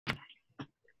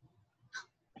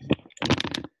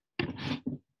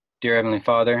Dear Heavenly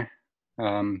Father,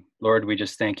 Lord, we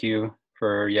just thank you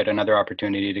for yet another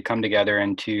opportunity to come together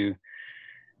and to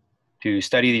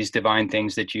study these divine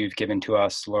things that you've given to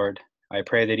us, Lord. I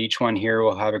pray that each one here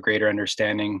will have a greater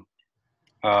understanding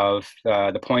of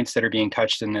the points that are being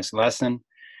touched in this lesson.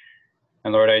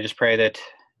 And Lord, I just pray that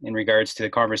in regards to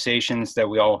the conversations that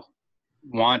we all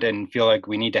want and feel like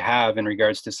we need to have in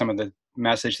regards to some of the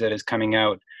message that is coming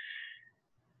out,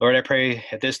 Lord, I pray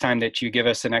at this time that you give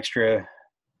us an extra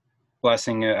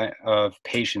blessing of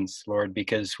patience, Lord,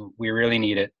 because we really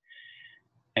need it.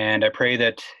 And I pray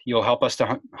that you'll help us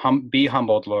to be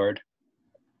humbled, Lord,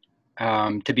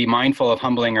 to be mindful of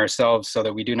humbling ourselves so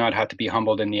that we do not have to be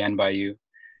humbled in the end by you.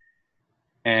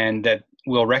 And that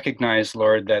we'll recognize,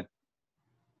 Lord, that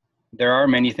there are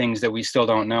many things that we still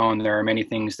don't know, and there are many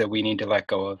things that we need to let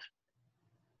go of.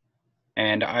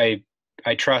 And I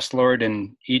trust, Lord,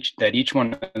 in each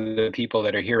one of the people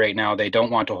that are here right now, they don't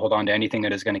want to hold on to anything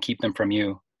that is going to keep them from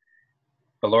you.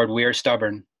 But Lord, we are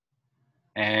stubborn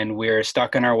and we're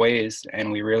stuck in our ways,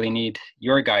 and we really need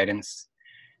your guidance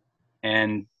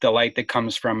and the light that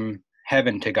comes from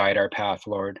heaven to guide our path,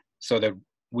 Lord, so that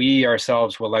we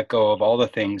ourselves will let go of all the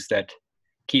things that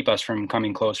keep us from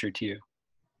coming closer to you.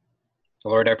 So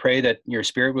Lord, I pray that your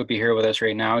Spirit would be here with us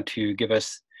right now to give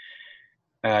us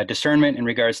discernment in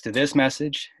regards to this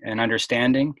message and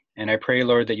understanding. And I pray,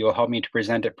 Lord, that you'll help me to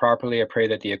present it properly. I pray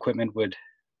that the equipment would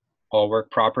all work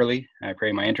properly. I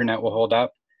pray my internet will hold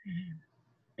up. Mm-hmm.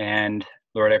 And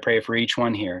Lord, I pray for each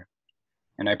one here.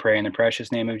 And I pray in the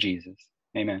precious name of Jesus.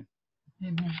 Amen.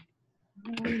 Amen.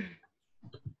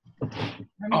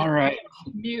 All right.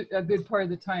 Mute a good part of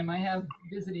the time. I have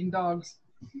visiting dogs.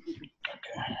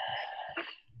 Okay.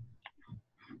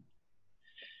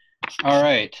 All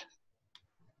right.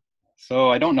 So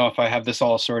I don't know if I have this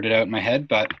all sorted out in my head,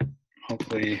 but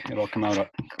hopefully it'll come out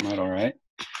all right.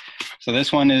 So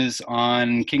this one is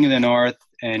on King of the North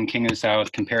and King of the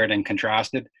South, compared and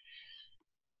contrasted.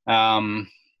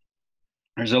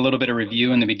 There's a little bit of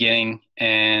review in the beginning,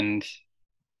 and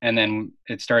then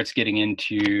it starts getting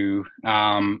into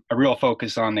a real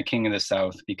focus on the King of the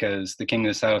South, because the King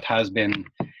of the South has been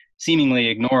seemingly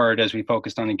ignored as we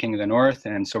focused on the King of the North,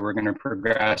 and so we're going to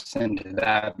progress into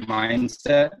that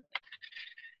mindset.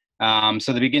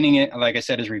 So the beginning, like I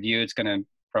said, is review. It's going to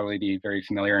probably be very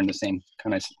familiar and the same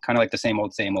kind of like the same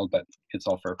old, but it's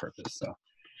all for a purpose. So,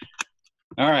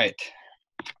 all right.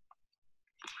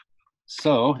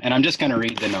 So, and I'm just going to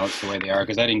read the notes the way they are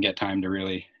because I didn't get time to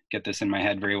really get this in my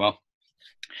head very well.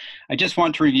 I just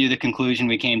want to review the conclusion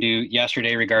we came to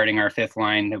yesterday regarding our fifth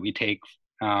line that we take.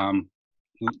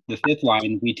 The fifth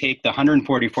line, we take the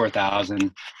 144,000,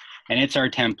 and it's our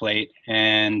template,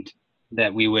 and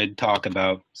that we would talk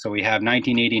about. So we have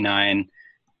 1989,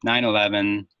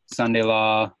 9/11, Sunday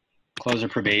law, close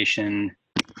of probation,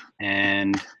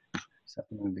 and so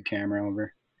move the camera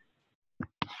over,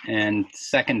 and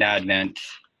second advent,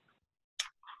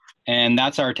 and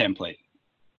that's our template.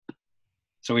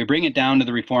 So we bring it down to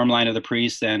the reform line of the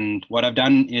priest, and what I've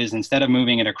done is instead of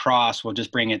moving it across, we'll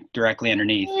just bring it directly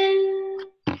underneath.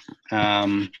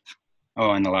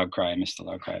 Oh, and the loud cry, I missed the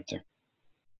loud cry up there.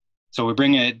 So we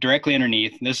bring it directly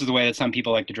underneath. This is the way that some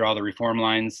people like to draw the reform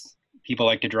lines. People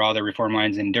like to draw the reform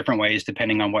lines in different ways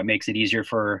depending on what makes it easier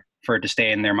for it to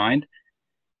stay in their mind.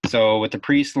 So with the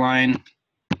priest line,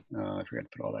 I forgot to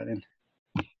put all that in.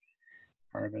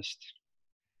 Harvest.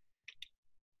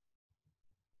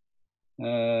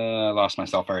 I lost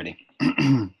myself already.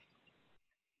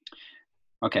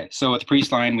 Okay, so with the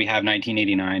priest line, we have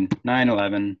 1989,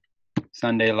 9/11,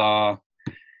 Sunday law,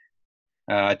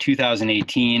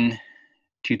 2018,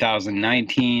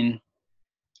 2019,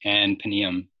 and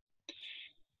Penium.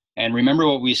 And remember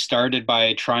what we started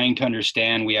by trying to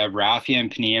understand. We have Raphia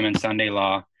and Penium and Sunday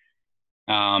law.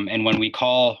 And when we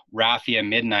call Raphia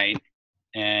midnight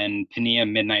and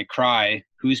Penium midnight cry,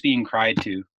 who's being cried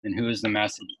to and who is the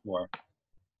message for?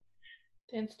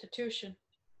 The institution.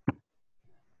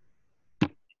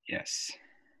 Yes.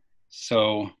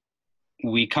 So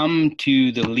we come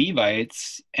to the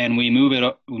Levites and we move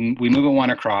it one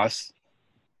across.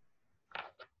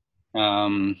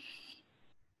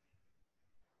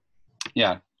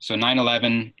 Yeah, so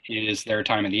 9/11 is their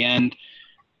time of the end.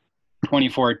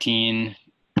 2014,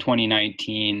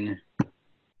 2019,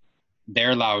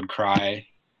 their loud cry,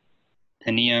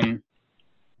 Penium,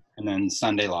 and then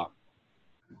Sunday law.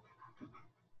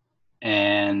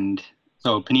 And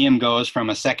so Penium goes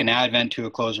from a second advent to a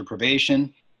close of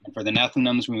probation. And for the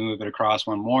Nethinims, we move it across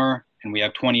one more, and we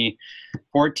have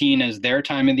 2014 as their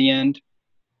time of the end.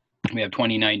 We have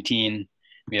 2019,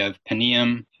 we have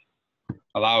Penium,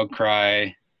 a loud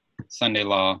cry, Sunday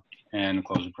law, and a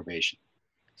close of probation.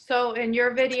 So in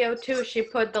your video too, she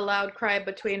put the loud cry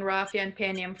between Raphia and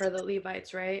Panium for the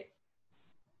Levites, right?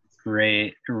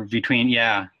 Right. Between,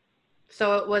 yeah.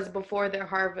 So it was before their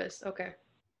harvest. Okay.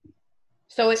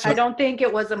 So So I don't think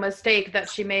it was a mistake that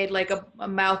she made like a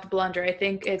mouth blunder. I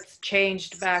think it's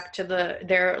changed back to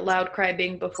their loud cry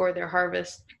being before their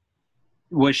harvest.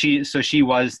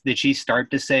 did she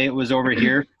start to say it was over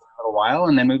here for a while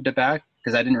and then moved it back?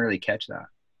 Because I didn't really catch that.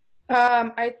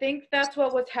 I think that's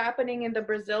what was happening in the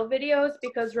Brazil videos,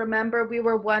 because remember we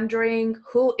were wondering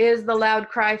who is the loud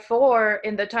cry for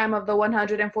in the time of the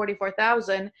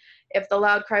 144,000 if the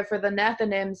loud cry for the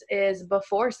Nethinims is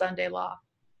before Sunday law.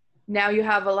 Now you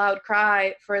have a loud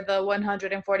cry for the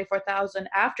 144,000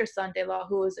 after Sunday law.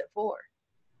 Who is it for?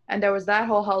 And there was that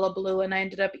whole hullabaloo, and I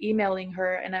ended up emailing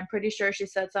her, and I'm pretty sure she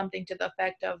said something to the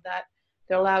effect of that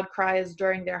their loud cry is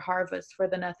during their harvest for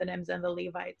the Nethinims and the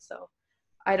Levites. So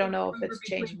I don't know if it's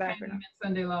changed back or not.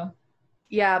 Sunday law.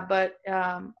 Yeah, but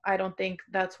I don't think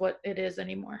that's what it is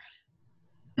anymore.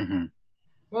 Mm-hmm.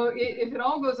 Well, if it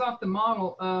all goes off the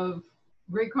model of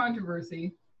great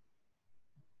controversy,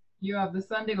 you have the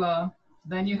Sunday law,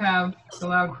 then you have the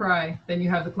loud cry, then you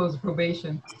have the close of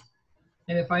probation.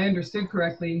 And if I understood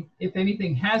correctly, if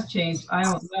anything has changed, I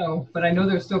don't know, but I know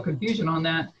there's still confusion on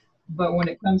that. But when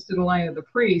it comes to the line of the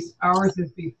priest, ours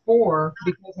is before,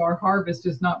 because our harvest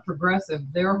is not progressive.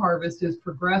 Their harvest is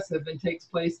progressive and takes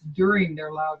place during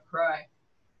their loud cry.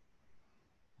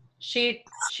 She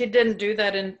didn't do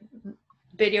that in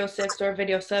video 6 or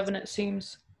video 7, it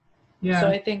seems. Yeah. So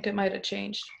I think it might have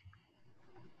changed.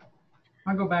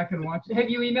 I'll go back and watch it. Have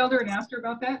you emailed her and asked her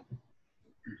about that?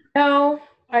 No,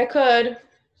 I could.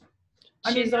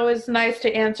 I mean, She's always nice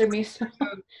to answer me. So.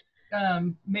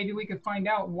 Maybe we could find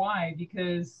out why,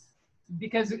 because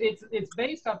it's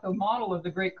based off the model of the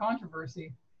great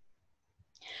controversy.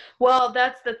 Well,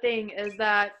 that's the thing, is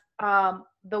that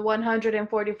the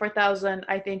 144,000,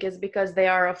 I think, is because they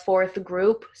are a fourth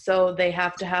group, so they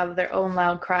have to have their own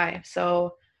loud cry.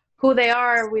 So who they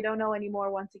are, we don't know anymore,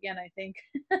 once again, I think.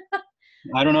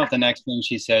 I don't know if the next thing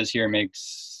she says here makes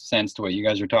sense to what you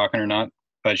guys are talking or not,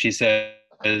 but she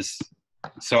says,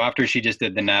 so after she just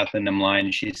did the Nathanim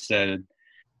line, she said,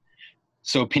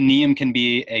 so Penium can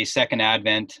be a second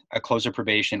advent, a close of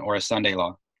probation, or a Sunday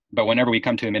law. But whenever we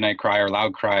come to a midnight cry or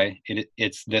loud cry,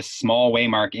 it's this small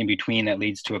waymark in between that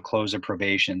leads to a close of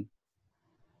probation.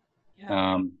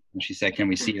 Yeah. And she said, can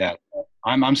we see that?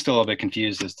 I'm still a little bit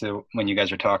confused as to when you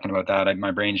guys are talking about that.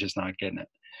 My brain's just not getting it.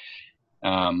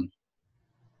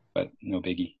 But no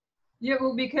biggie. Yeah,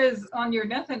 well, because on your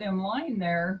Nethinim line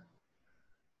there,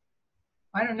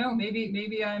 I don't know,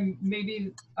 maybe I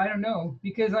don't know,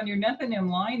 because on your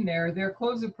Nethinim line there, their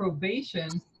close of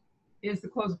probation is the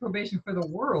close of probation for the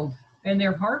world, and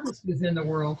their harvest is in the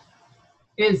world,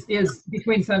 is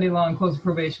between Sunday law and close of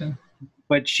probation.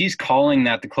 But she's calling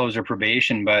that the close of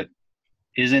probation, but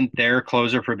isn't their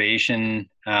close of probation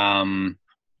right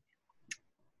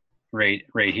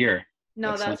here?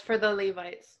 No, that's for the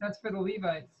Levites. That's for the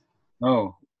Levites.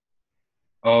 Oh,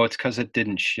 it's because it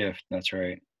didn't shift. That's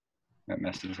right. That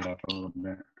messes it up a little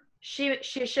bit. She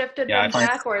shifted them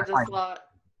backwards a slot.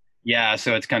 Yeah,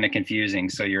 so it's kind of confusing.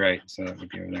 So you're right. So that would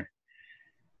be over there.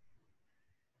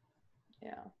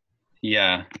 Yeah.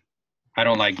 Yeah. I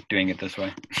don't like doing it this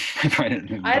way.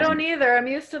 I don't either. I'm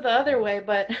used to the other way,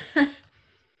 but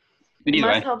it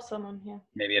must help someone. Yeah.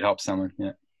 Maybe it helps someone.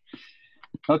 Yeah.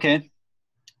 Okay.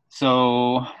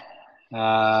 So,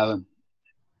 so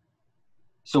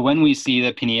when we see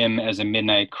the Penium as a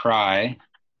midnight cry,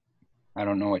 I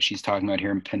don't know what she's talking about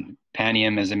here.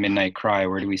 Panium as a midnight cry.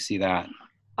 Where do we see that?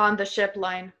 On the ship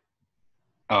line.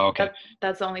 Oh, okay.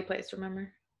 That's the only place, remember?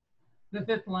 The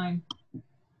fifth line.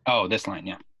 Oh, this line,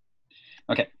 yeah.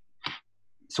 Okay.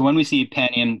 So when we see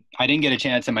Panium, I didn't get a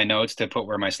chance in my notes to put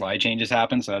where my slide changes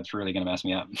happen, so that's really going to mess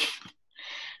me up.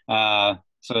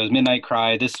 So it was Midnight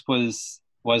Cry. This was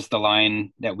the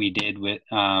line that we did with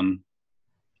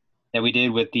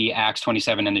the Acts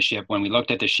 27 and the ship. When we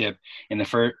looked at the ship in the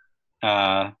first,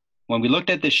 when we looked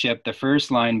at the ship, the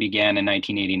first line began in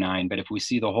 1989. But if we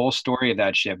see the whole story of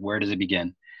that ship, where does it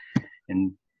begin?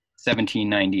 In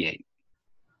 1798.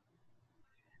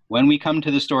 When we come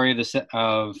to the story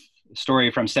of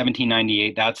story from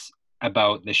 1798, that's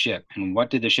about the ship. And what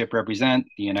did the ship represent?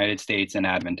 The United States and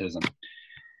Adventism.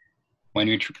 When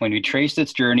we traced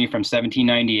its journey from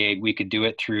 1798, we could do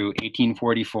it through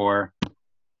 1844,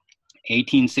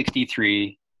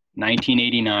 1863,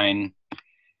 1989.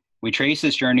 We traced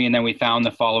this journey, and then we found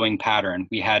the following pattern.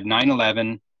 We had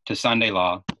 9/11 to Sunday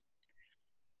law,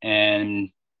 and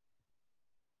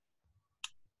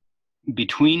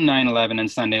between 9/11 and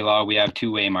Sunday law, we have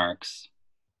two waymarks.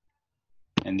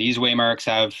 And these waymarks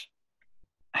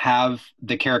have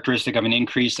the characteristic of an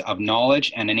increase of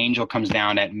knowledge, and an angel comes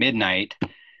down at midnight,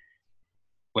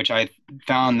 which I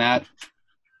found that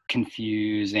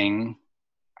confusing.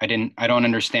 I don't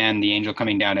understand the angel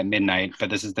coming down at midnight, but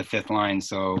this is the 5th line.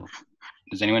 So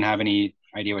does anyone have any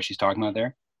idea what she's talking about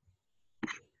there?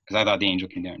 Because I thought the angel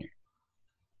came down here.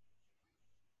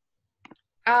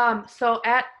 So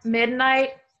at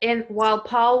midnight, while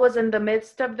Paul was in the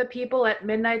midst of the people, at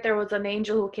midnight there was an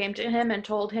angel who came to him and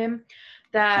told him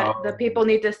that the people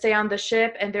need to stay on the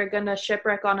ship and they're going to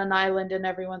shipwreck on an island and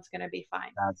everyone's going to be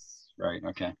fine. That's right.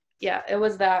 Okay. Yeah, it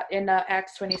was that in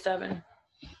Acts 27.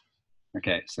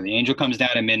 Okay, so the angel comes down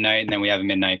at midnight, and then we have a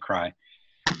midnight cry.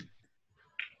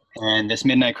 And this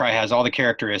midnight cry has all the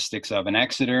characteristics of an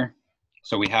Exeter.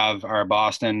 So we have our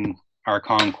Boston, our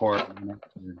Concord on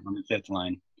the 5th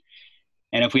line.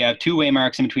 And if we have 2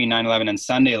 waymarks in between 9/11 and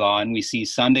Sunday Law, and we see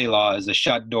Sunday Law as a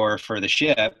shut door for the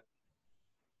ship,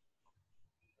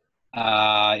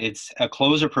 it's a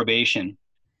close of probation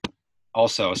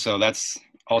also. So that's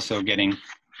also getting a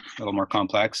little more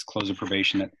complex. Close of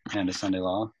probation and a Sunday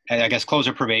Law. I guess close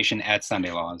of probation at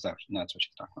Sunday Law that's what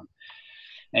she's talking about.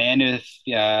 And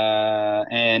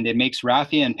and it makes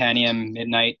Raphia and Panium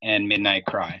midnight and midnight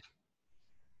cry.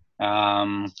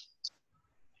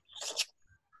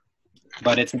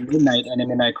 But it's a midnight and a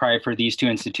midnight cry for these 2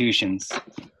 institutions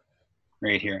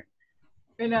right here.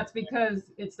 And that's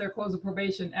because it's their close of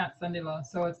probation at Sunday Law.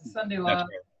 So it's a Sunday Law, right,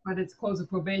 but it's close of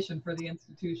probation for the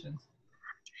institutions.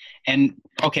 And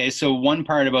okay, so one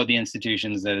part about the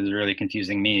institutions that is really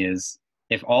confusing me is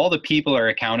if all the people are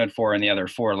accounted for in the other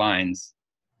 4 lines,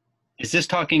 is this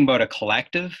talking about a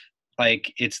collective?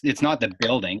 Like it's not the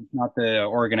building, not the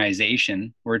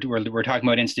organization. We're talking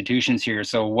about institutions here.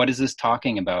 So what is this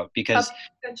talking about? Because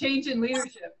a change in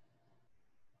leadership.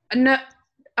 No,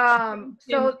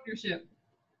 so leadership.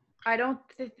 I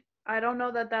don't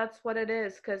know that that's what it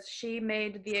is, because she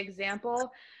made the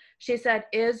example. She said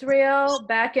Israel,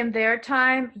 back in their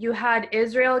time, you had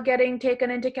Israel getting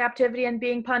taken into captivity and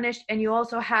being punished, and you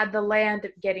also had the land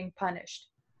getting punished.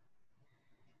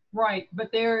 Right,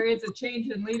 but there is a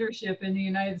change in leadership in the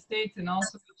United States, and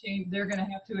also a change. They're going to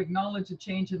have to acknowledge a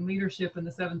change in leadership in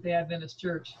the Seventh-day Adventist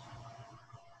Church.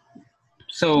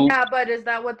 So yeah, but is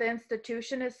that what the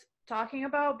institution is talking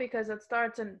about? Because it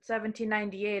starts in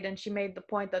 1798, and she made the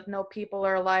point that no people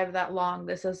are alive that long.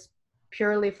 This is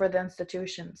purely for the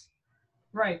institutions.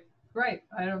 Right.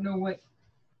 I don't know what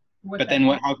but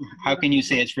then how can you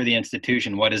say it's for the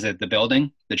institution? What is it? The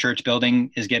building, the church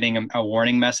building is getting a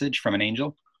warning message from an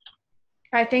angel?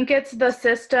 I think it's the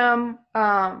system.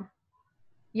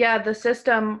 The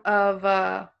system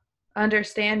of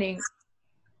understanding.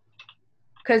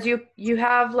 Because you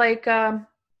have like, I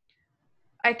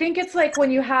think it's like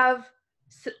when you have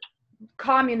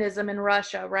communism in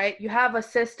Russia, right? You have a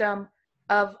system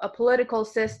of a political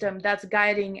system that's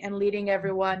guiding and leading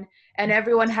everyone, and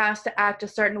everyone has to act a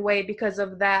certain way because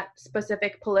of that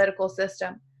specific political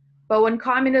system. But when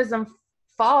communism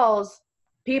falls,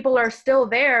 people are still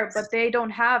there, but they don't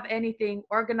have anything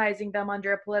organizing them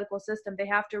under a political system. They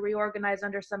have to reorganize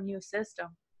under some new system.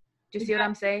 Do you see what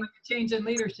I'm saying? Change in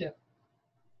leadership.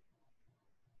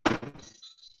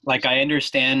 Like, I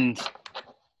understand.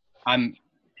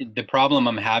 The problem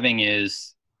I'm having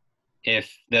is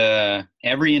if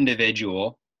every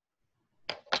individual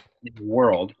in the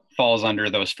world falls under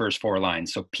those first 4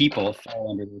 lines. So people fall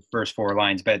under those first 4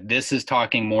 lines, but this is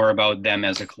talking more about them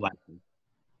as a collective.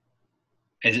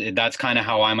 That's kind of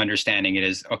how I'm understanding it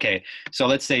is. Okay, so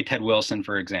let's say Ted Wilson,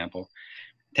 for example.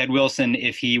 Ted Wilson,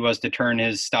 if he was to turn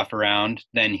his stuff around,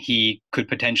 then he could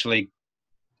potentially,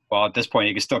 well, at this point,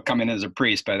 he could still come in as a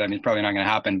priest, but I mean, it's probably not going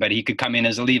to happen, but he could come in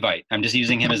as a Levite. I'm just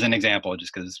using him as an example,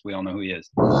 just because we all know who he is.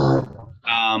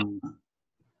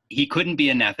 He couldn't be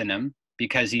a Nethinim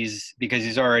because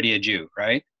he's already a Jew,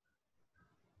 right?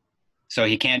 So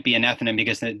he can't be a Nethinim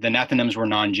because the Nethinims were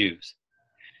non-Jews.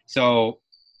 So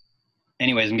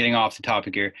anyways, I'm getting off the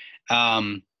topic here.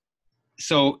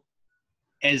 So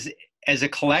as a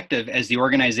collective, as the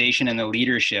organization and the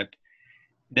leadership,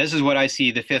 this is what I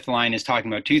see the 5th line is talking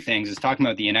about 2 things. It's talking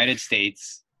about the United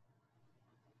States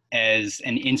as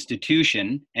an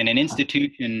institution, and an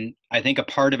institution, I think a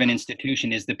part of an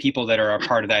institution is the people that are a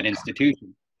part of that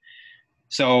institution.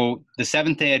 So the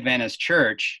Seventh-day Adventist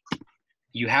Church,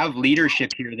 you have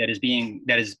leadership here that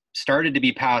is started to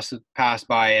be passed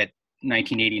by at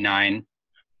 1989.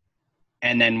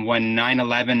 And then when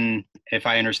 9/11, if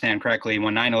I understand correctly,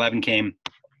 when 9/11 came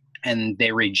and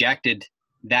they rejected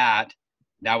that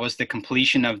was the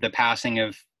completion of the passing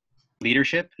of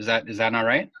leadership. Is that not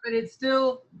right? But it's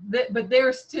still, but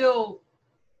they're still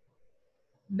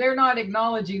they're not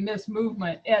acknowledging this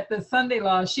movement at the Sunday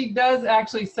Law. She does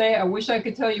actually say, I wish I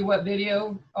could tell you what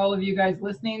video, all of you guys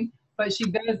listening, but she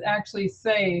does actually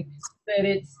say that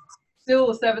it's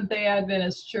still a Seventh-day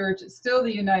Adventist church. It's still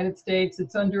the United States.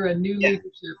 It's under a new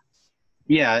leadership.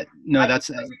 Yeah, no, I that's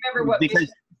can't remember what video because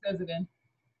she says it in.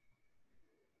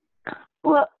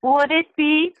 Well, would it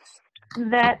be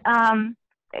that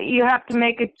you have to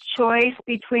make a choice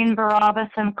between Barabbas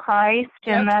and Christ,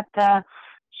 and that the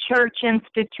church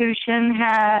institution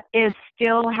is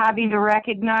still having to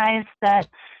recognize that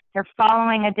they're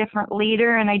following a different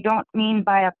leader? And I don't mean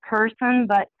by a person,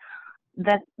 but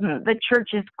that the church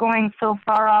is going so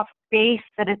far off base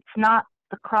that it's not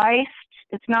the Christ,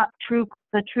 it's not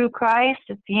the true Christ,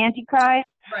 it's the Antichrist.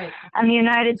 Right. And the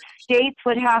United States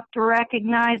would have to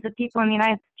recognize, the people in the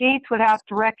United States would have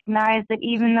to recognize that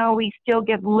even though we still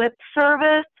give lip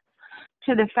service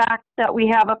to the fact that we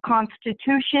have a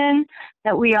constitution,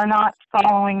 that we are not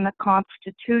following the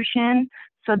constitution.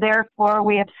 So therefore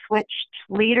we have switched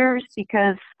leaders,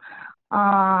 because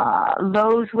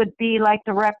those would be like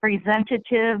the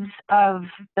representatives of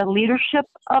the leadership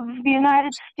of the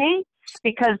United States,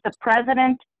 because the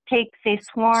president takes a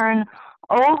sworn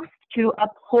oath to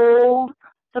uphold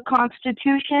the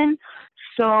Constitution.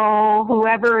 So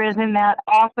whoever is in that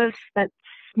office that's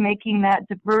making that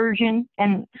diversion,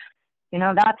 and you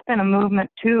know, that's been a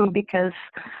movement too, because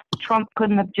Trump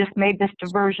couldn't have just made this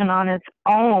diversion on his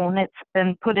own. It's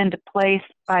been put into place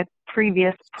by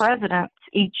previous presidents,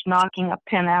 each knocking a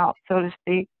pin out, so to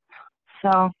speak.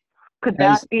 So could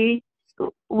that be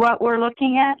what we're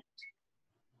looking at?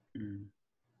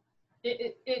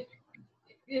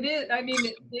 It is. I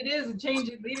mean, it is a change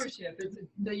in leadership.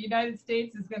 The United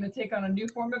States is going to take on a new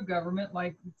form of government,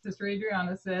 like Sister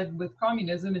Adriana said. With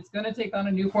communism, it's going to take on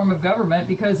a new form of government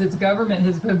because its government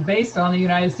has been based on the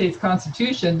United States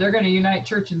Constitution. They're going to unite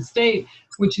church and state,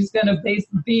 which is going to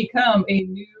become a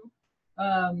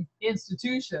new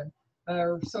institution,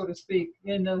 so to speak.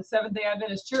 In the Seventh-day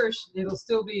Adventist Church, it'll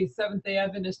still be Seventh-day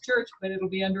Adventist Church, but it'll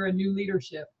be under a new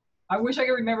leadership. I wish I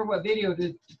could remember what video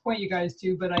to point you guys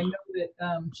to, but I know that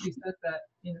she said that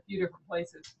in a few different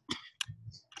places.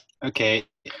 Okay,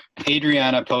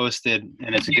 Adriana posted,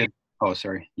 and it's a good. Oh,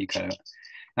 sorry, you cut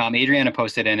out. Adriana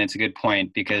posted, and it's a good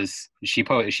point, because she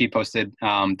posted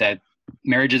that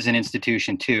marriage is an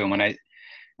institution too. And when I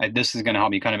this is going to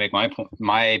help me kind of make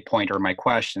my point or my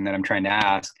question that I'm trying to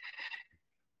ask,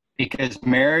 because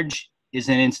marriage is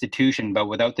an institution, but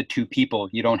without the two people,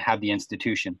 you don't have the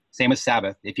institution. Same with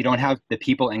Sabbath. If you don't have the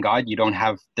people and God, you don't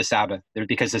have the Sabbath.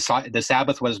 Because the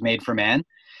Sabbath was made for man,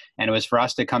 and it was for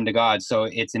us to come to God. So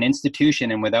it's an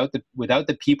institution, and without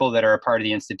the people that are a part of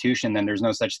the institution, then there's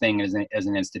no such thing as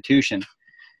an institution.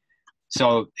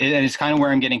 So it's kind of where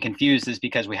I'm getting confused, is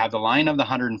because we have the line of the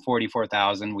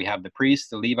 144,000, we have the priests,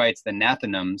 the Levites, the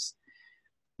Nethinims,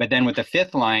 but then with the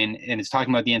fifth line, and it's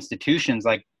talking about the institutions,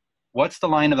 like, what's the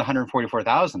line of the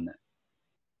 144,000 then?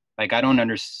 Like, I don't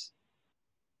understand,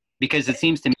 because it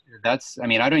seems to me that's, I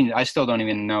mean, I still don't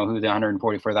even know who the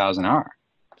 144,000 are.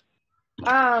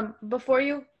 Before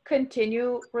you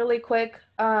continue, really quick,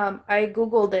 I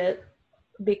Googled it,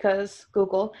 because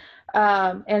Google,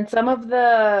 and some of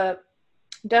the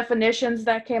definitions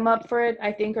that came up for it,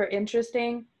 I think, are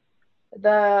interesting.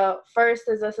 The first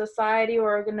is a society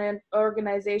or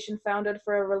organization founded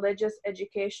for a religious,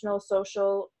 educational,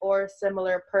 social, or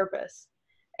similar purpose.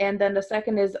 And then the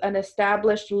second is an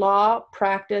established law,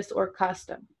 practice, or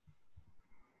custom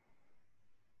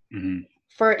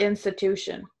for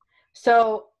institution.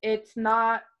 So it's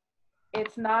not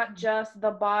just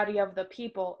the body of the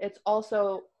people, it's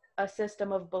also a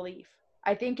system of belief.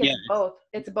 I think it's both.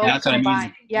 It's both. That's what combined. I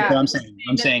mean. Yeah. What I'm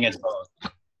saying it's both.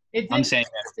 I'm saying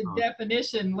that the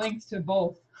definition links to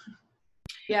both.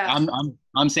 Yeah.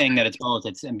 I'm saying that it's both.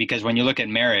 It's because when you look at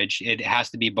marriage, it has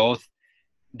to be both.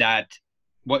 That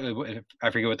what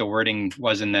I forget what the wording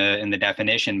was in the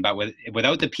definition, but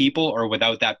without the people, or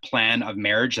without that plan of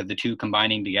marriage of the two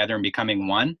combining together and becoming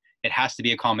one, it has to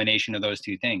be a combination of those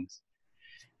two things.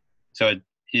 So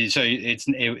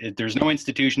there's no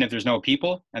institution if there's no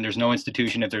people, and there's no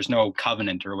institution if there's no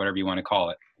covenant, or whatever you want to call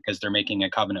it, because they're making a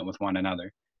covenant with one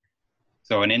another.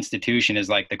 So an institution is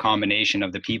like the combination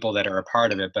of the people that are a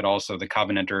part of it, but also the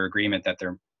covenant or agreement that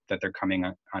they're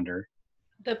coming under.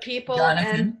 The people,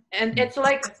 Jonathan? and it's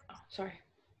like, sorry,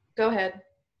 go ahead.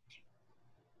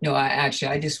 No, I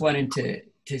just wanted to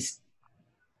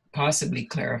possibly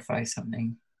clarify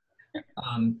something.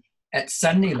 At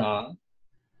Sunday Law,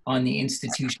 on the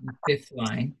institution fifth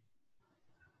line,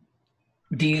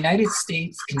 the United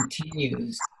States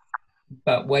continues,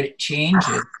 but what it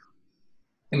changes,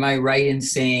 am I right in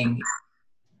saying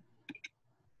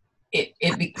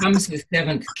it becomes the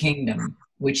seventh kingdom,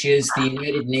 which is the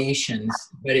United Nations,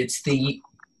 but it's the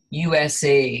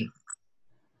USA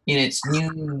in its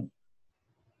new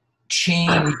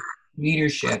change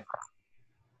leadership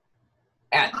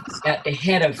at the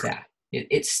head of that.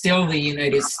 It's still the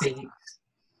United States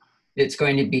that's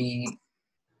going to be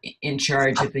in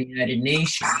charge of the United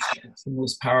Nations. It's the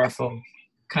most powerful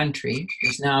country.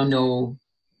 There's now no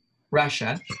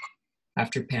Russia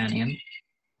after Panium.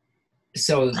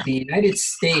 So the United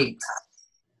States,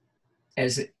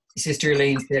 as Sister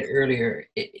Elaine said earlier,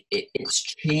 it's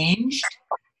changed,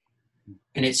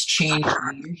 and it's changed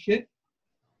leadership.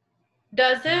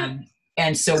 Does it?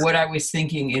 And so what I was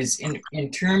thinking is in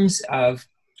terms of,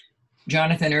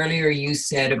 Jonathan, earlier you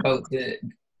said about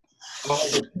all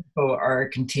the people are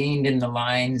contained in the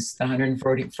lines, the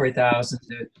 144,000,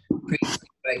 the priests,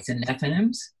 Levites, and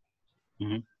Nethinims.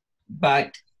 Mm-hmm.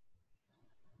 But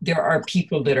there are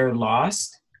people that are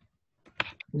lost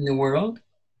in the world,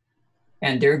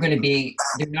 and they're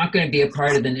not going to be a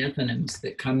part of the Nethinims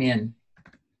that come in.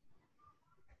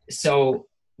 So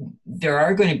there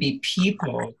are going to be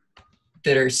people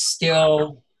that are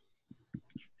still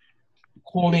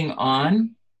holding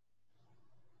on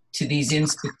to these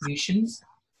institutions.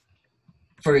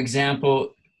 For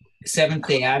example,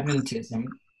 Seventh-day Adventism,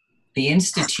 the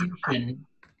institution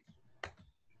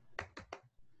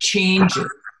changes,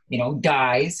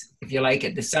 dies, if you like,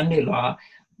 at the Sunday law,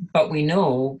 but we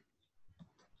know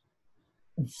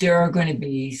there are going to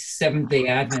be Seventh-day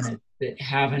Adventists that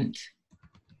haven't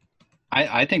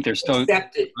I think they're still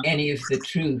accepted any of the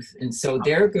truth, and so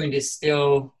they're going to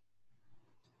still.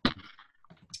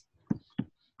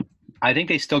 I think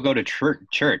they still go to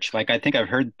church. Like, I think I've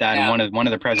heard that in one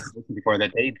of the presentations before,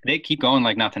 that they keep going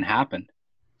like nothing happened.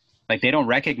 Like, they don't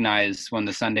recognize when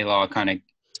the Sunday law kind of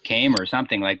came or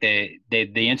something. Like, the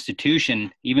institution,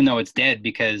 even though it's dead,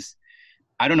 because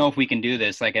I don't know if we can do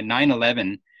this. Like, at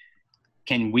 9/11,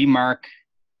 can we mark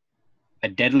a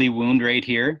deadly wound right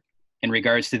here in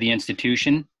regards to the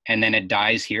institution, and then it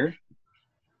dies here,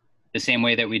 the same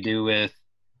way that we do with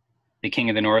the King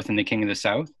of the North and the King of the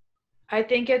South? I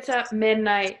think it's at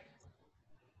midnight.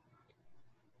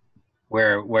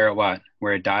 Where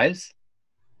it dies?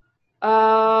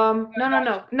 No,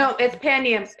 it's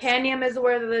Panium. Panium is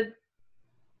where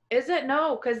is it?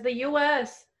 No, because the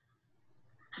US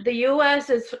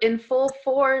is in full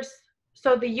force.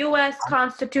 So the US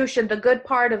Constitution, the good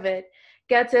part of it,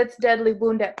 gets its deadly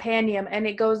wound at Panium, and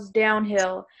it goes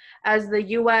downhill as the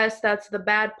US, that's the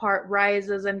bad part,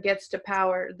 rises and gets to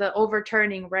power. The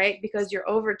overturning, right? Because you're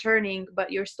overturning,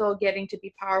 but you're still getting to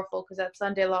be powerful, because at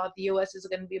Sunday law, the US is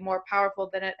going to be more powerful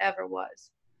than it ever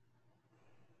was.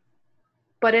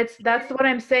 But that's what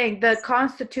I'm saying. The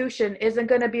Constitution isn't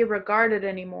going to be regarded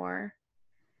anymore.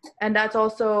 And that's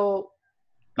also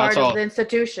part of the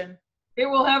institution. It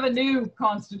will have a new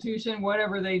constitution,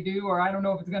 whatever they do, or I don't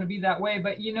know if it's going to be that way.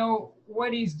 But you know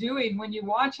what he's doing, when you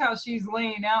watch how she's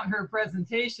laying out her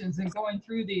presentations and going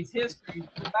through these histories,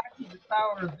 back to the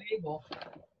Tower of Babel,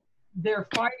 they're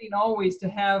fighting always to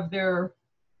have their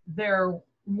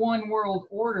one world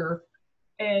order,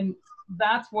 and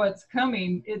that's what's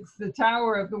coming. It's the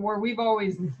Tower of where we've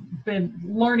always been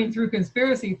learning through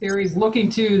conspiracy theories, looking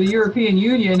to the European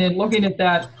Union and looking at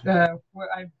that.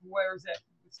 Where is it?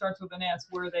 Starts with an S,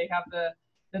 where they have the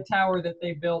tower that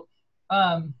they built.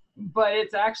 But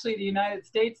it's actually the United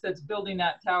States that's building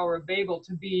that Tower of Babel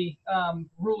to be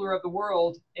ruler of the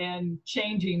world and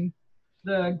changing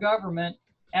the government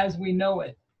as we know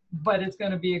it. But it's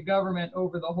going to be a government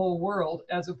over the whole world,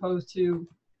 as opposed to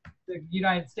the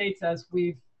United States as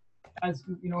you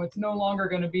know, it's no longer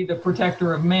going to be the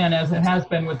protector of man as it has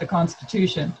been with the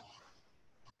Constitution.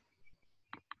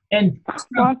 And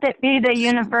won't it be the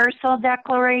Universal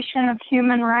Declaration of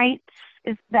Human Rights?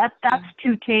 That's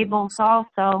two tables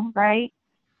also, right?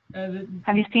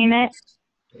 Have you seen it?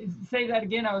 Say that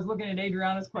again. I was looking at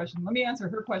Adriana's question. Let me answer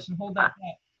her question. Hold that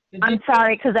thought. I'm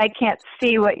sorry, because I can't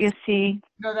see what you see.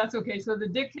 No, that's okay. So the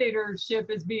dictatorship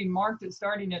is being marked as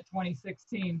starting at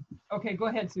 2016. Okay, go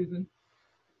ahead, Susan.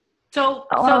 Go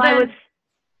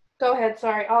ahead.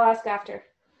 Sorry, I'll ask after.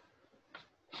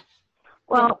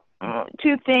 Well,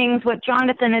 two things. What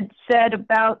Jonathan had said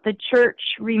about the church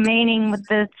remaining with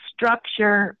the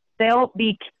structure, they'll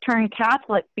be turned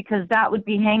Catholic, because that would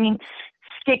be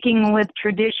sticking with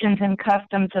traditions and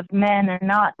customs of men and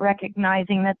not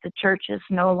recognizing that the church is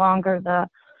no longer the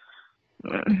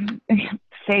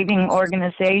saving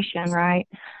organization, right?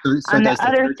 So and the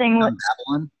other thing with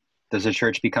Babylon? Does the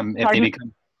church become, if they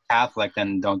become Catholic,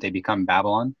 then don't they become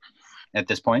Babylon at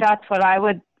this point? That's what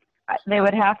they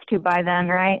would have to by then,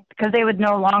 right? Because they would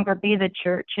no longer be the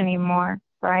church anymore.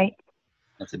 right?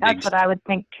 That's a big. That's what I would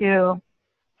think too.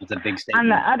 That's a big On statement.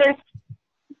 the other,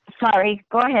 sorry,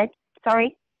 go ahead.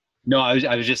 Sorry. No,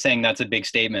 I was just saying that's a big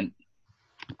statement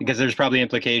because there's probably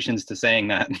implications to saying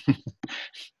that.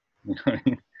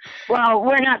 Well,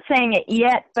 we're not saying it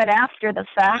yet, but after the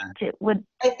fact, it would.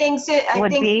 I think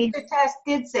Would be. Sister Tess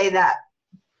did say that.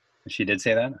 She did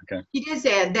say that? Okay. She did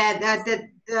say it, that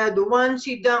the ones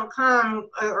who don't come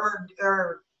or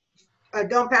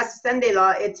don't pass the Sunday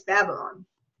law, it's Babylon.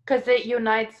 Because it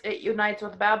unites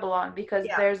with Babylon, because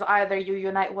Yeah. there's either you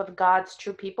unite with God's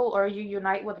true people or you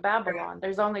unite with Babylon.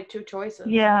 There's only two choices.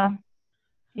 Yeah.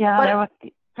 Yeah. But- There was,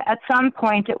 at some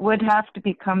point, it would have to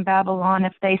become Babylon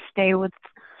if they stay with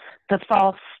the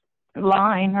false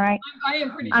line, right? I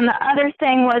am pretty And sure. the other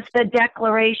thing was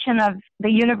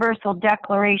the Universal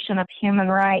Declaration of Human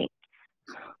Rights,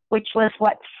 which was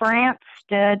what France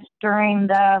did during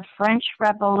the French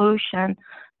Revolution.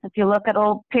 If you look at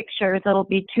old pictures, it'll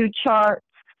be two charts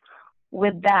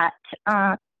with that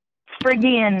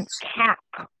Phrygian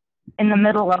cap in the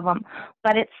middle of them.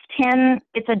 But it's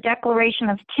a declaration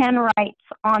of 10 rights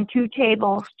on two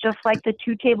tables, just like the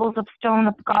two tables of stone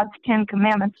of God's 10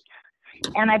 commandments.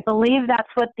 And I believe that's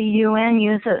what the UN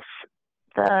uses,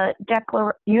 the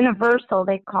universal,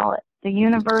 they call it, the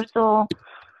Universal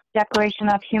Declaration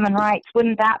of Human Rights.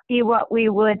 Wouldn't that be what we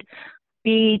would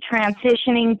be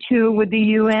transitioning to with the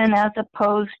UN as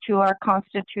opposed to our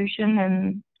Constitution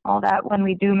and all that when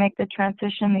we do make the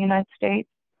transition in the United States?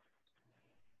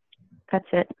 That's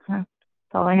it. That's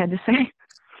all I had to say.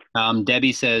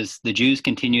 Debbie says, the Jews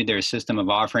continued their system of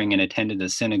offering and attended the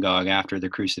synagogue after the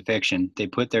crucifixion. They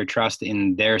put their trust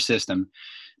in their system,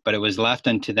 but it was left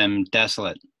unto them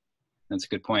desolate. That's a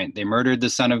good point. They murdered the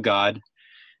Son of God.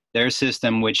 Their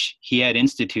system, which he had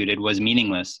instituted, was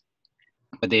meaningless,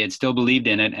 but they had still believed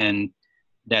in it and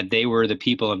that they were the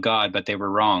people of God, but they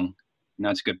were wrong. And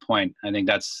that's a good point. I think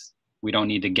we don't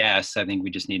need to guess. I think we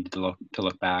just need to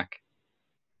look back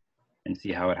and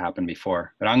see how it happened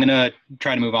before. But I'm going to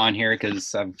try to move on here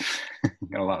because I've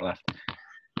got a lot left.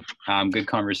 Good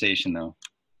conversation, though.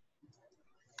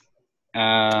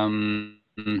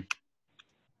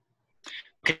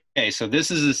 Okay, so this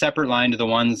is a separate line to the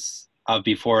ones of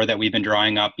before that we've been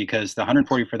drawing up because the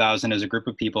 144,000 is a group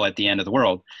of people at the end of the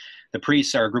world. The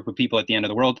priests are a group of people at the end of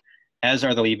the world, as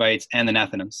are the Levites and the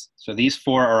Nethinims. So these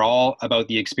four are all about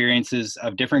the experiences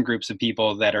of different groups of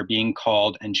people that are being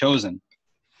called and chosen.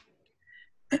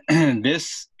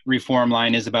 This reform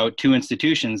line is about two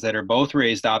institutions that are both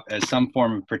raised up as some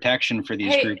form of protection for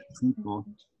these groups of people.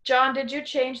 John, did you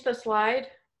change the slide?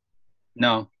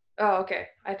 No. Oh, okay.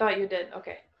 I thought you did.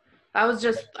 Okay.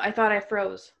 I thought I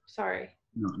froze. Sorry.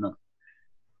 No.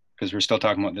 Because we're still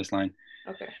talking about this line.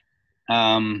 Okay.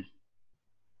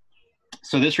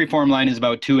 So this reform line is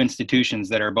about two institutions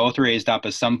that are both raised up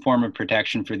as some form of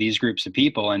protection for these groups of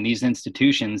people, and these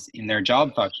institutions in their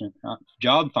job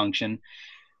function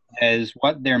as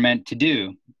what they're meant to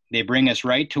do. They bring us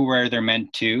right to where they're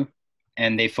meant to,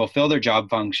 and they fulfill their job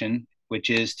function, which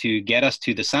is to get us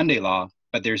to the Sunday law.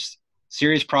 But there's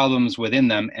serious problems within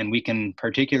them, and we can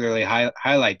particularly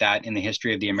highlight that in the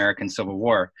history of the American Civil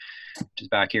War, which is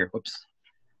back here. Whoops.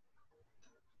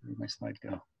 Where did my slide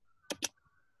go?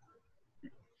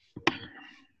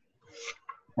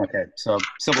 Okay, so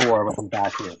Civil War was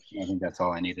back here. I think that's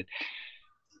all I needed.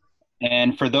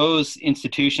 And for those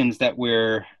institutions that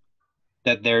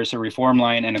there's a reform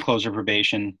line and a close of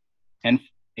probation, and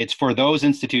it's for those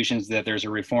institutions that there's a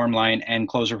reform line and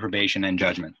close of probation and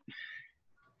judgment.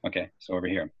 Okay, so over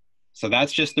here. So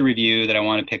that's just the review that I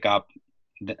want to pick up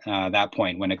that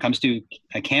point. When it comes to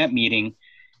a camp meeting,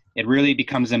 it really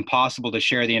becomes impossible to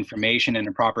share the information in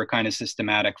a proper kind of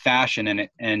systematic fashion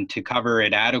and to cover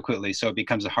it adequately. So it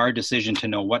becomes a hard decision to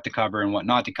know what to cover and what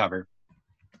not to cover.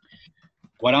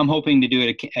 What I'm hoping to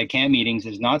do at camp meetings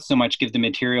is not so much give the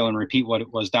material and repeat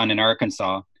what was done in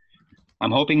Arkansas.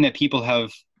 I'm hoping that people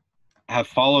have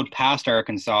followed past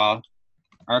Arkansas.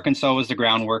 Arkansas was the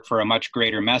groundwork for a much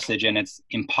greater message, and it's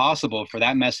impossible for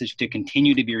that message to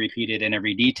continue to be repeated in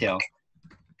every detail.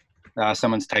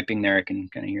 Someone's typing there. I can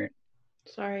kind of hear it.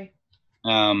 Sorry.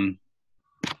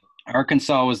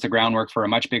 Arkansas was the groundwork for a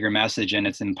much bigger message, and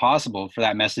it's impossible for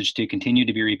that message to continue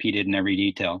to be repeated in every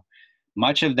detail.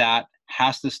 Much of that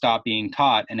has to stop being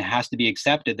taught, and it has to be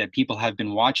accepted that people have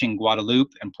been watching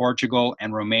Guadeloupe and Portugal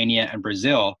and Romania and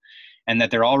Brazil, and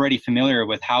that they're already familiar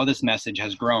with how this message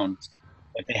has grown.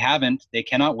 If they haven't, they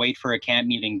cannot wait for a camp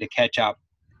meeting to catch up.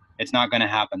 It's not going to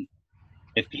happen.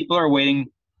 If people are waiting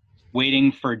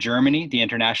for Germany, the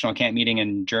international camp meeting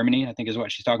in Germany, I think is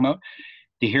what she's talking about,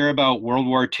 to hear about World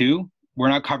War II we're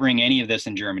not covering any of this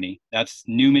in Germany. That's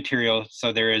new material,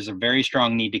 so there is a very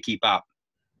strong need to keep up.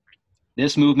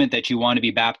 This movement that you want to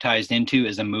be baptized into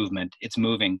is a movement. It's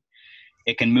moving.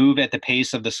 It can move at the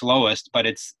pace of the slowest, but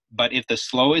if the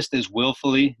slowest is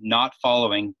willfully not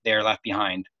following, they are left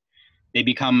behind. That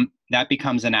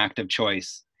becomes an act of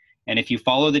choice. And if you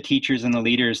follow the teachers and the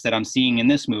leaders that I'm seeing in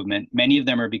this movement, many of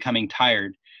them are becoming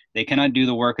tired. They cannot do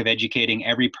the work of educating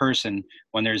every person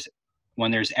when there's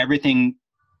everything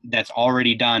that's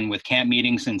already done with camp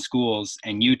meetings and schools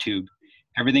and YouTube.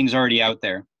 Everything's already out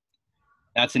there.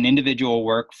 That's an individual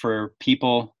work for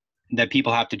people that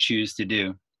people have to choose to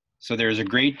do. So there's a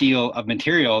great deal of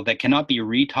material that cannot be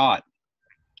retaught,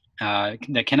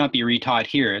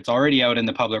 here. It's already out in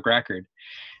the public record.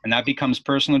 And that becomes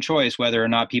personal choice whether or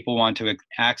not people want to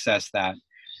access that.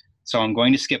 So I'm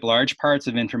going to skip large parts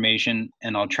of information,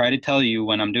 and I'll try to tell you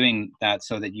when I'm doing that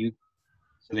so that you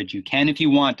can, if you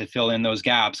want to fill in those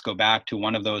gaps, go back to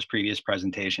one of those previous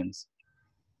presentations.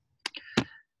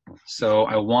 So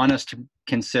I want us to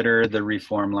consider the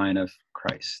reform line of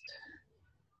Christ.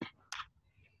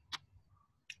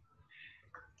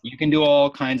 You can do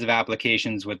all kinds of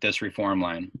applications with this reform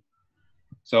line.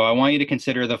 So I want you to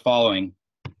consider the following.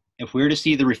 If we were to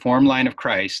see the reform line of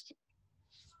Christ,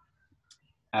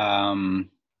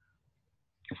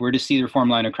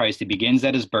 it begins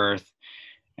at his birth,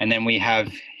 and then we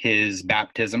have his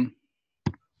baptism.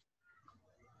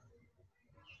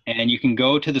 And you can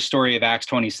go to the story of Acts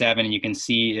 27, and you can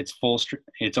see its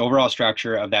overall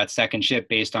structure of that second ship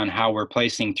based on how we're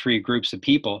placing three groups of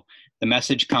people. The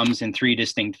message comes in three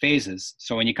distinct phases.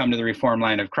 So when you come to the reform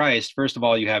line of Christ, first of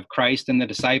all, you have Christ and the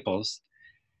disciples.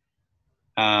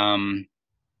 You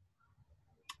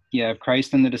have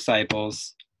Christ and the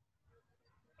disciples,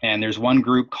 and there's one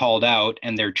group called out,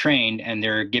 and they're trained, and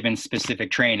they're given specific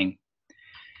training.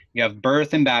 You have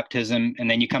birth and baptism, and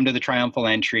then you come to the triumphal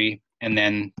entry, and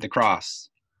then the cross.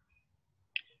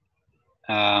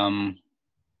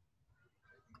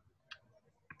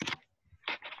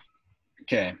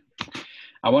 Okay.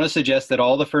 I want to suggest that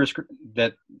all the first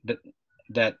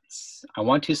I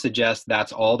want to suggest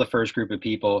that's all the first group of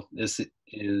people. This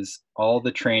is all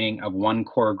the training of one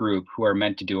core group who are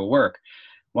meant to do a work.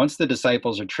 Once the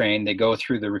disciples are trained, they go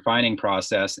through the refining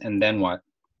process, and then what?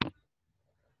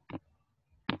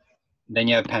 Then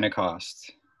you have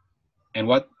Pentecost. And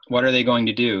what are they going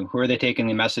to do? Who are they taking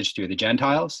the message to? The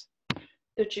Gentiles?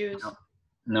 The Jews.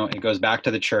 No, it goes back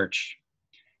to the church.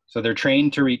 So they're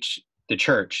trained to reach the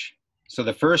church. So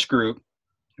the first group,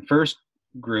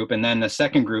 and then the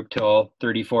second group till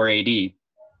 34 AD.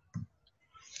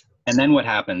 And then what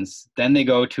happens? Then they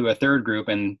go to a third group,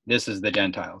 and this is the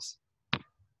Gentiles.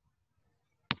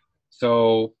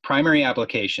 So primary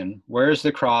application, where's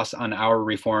the cross on our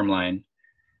reform line?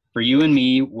 For you and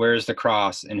me, where's the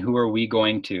cross, and who are we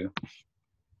going to?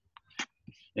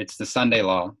 It's the Sunday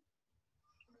law.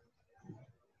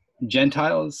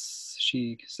 Gentiles,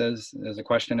 she says as a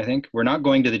question, I think. We're not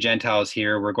going to the Gentiles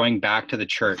here. We're going back to the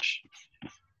church.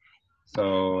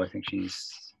 So I think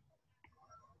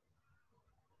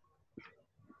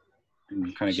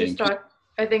I'm kind of getting...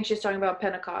 I think she's talking about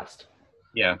Pentecost.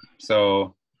 Yeah,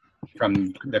 so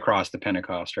from the cross to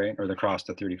Pentecost, right? Or the cross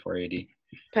to 34 AD.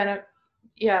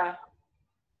 Yeah.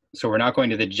 So we're not going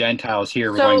to the Gentiles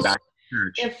here. We're going back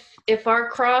to church. If our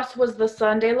cross was the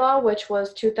Sunday law, which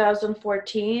was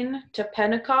 2014, to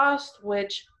Pentecost,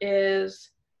 which is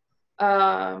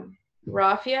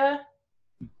Raphia,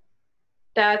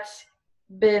 that's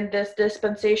been this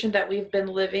dispensation that we've been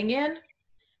living in.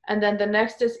 And then the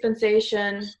next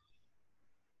dispensation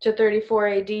to 34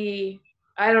 AD,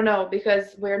 I don't know,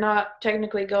 because we're not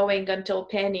technically going until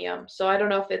Panium. So I don't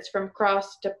know if it's from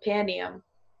cross to Panium.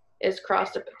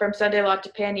 From Sunday law to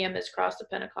Panium is cross to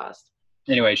Pentecost.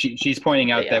 Anyway, she's pointing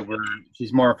out that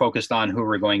she's more focused on who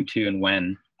we're going to and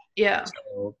when. Yeah.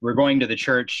 So we're going to the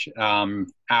church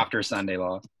after Sunday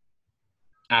law,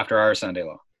 after our Sunday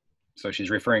law. So she's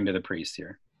referring to the priests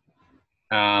here.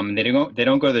 They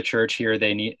don't go to the church here.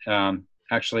 They need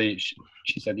actually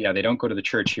she said, yeah, they don't go to the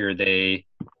church here. They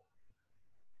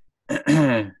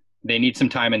they need some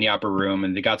time in the upper room,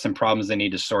 and they got some problems they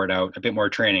need to sort out, a bit more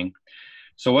training.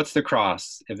 So what's the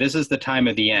cross? If this is the time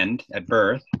of the end at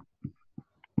birth,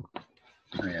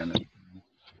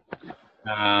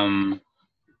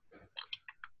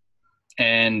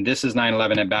 and this is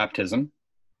 9/11 at baptism,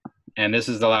 and this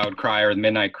is the loud cry or the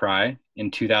midnight cry in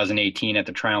 2018 at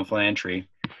the triumphal entry,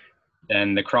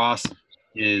 then the cross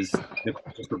is the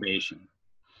probation.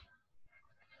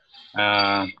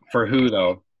 For who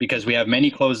though? Because we have many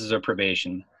closes of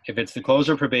probation. If it's the close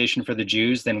of probation for the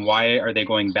Jews, then why are they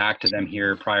going back to them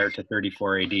here prior to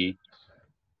 34 AD?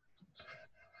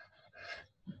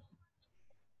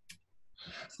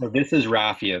 So this is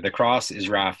raffia. The cross is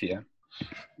raffia.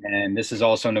 And this is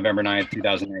also November 9th,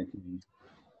 2019.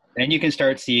 And you can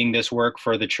start seeing this work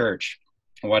for the church.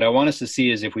 What I want us to see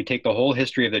is if we take the whole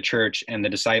history of the church and the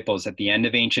disciples at the end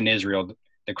of ancient Israel,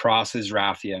 the cross is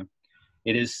raffia.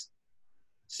 It is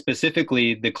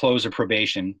specifically the close of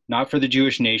probation, not for the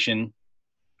Jewish nation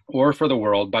or for the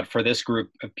world, but for this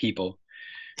group of people.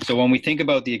 So when we think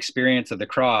about the experience of the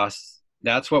cross,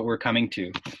 that's what we're coming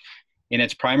to. In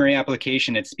its primary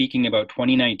application, it's speaking about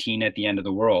 2019 at the end of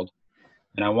the world.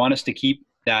 And I want us to keep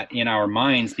that in our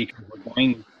minds because we're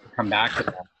going to come back to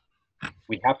that.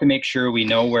 We have to make sure we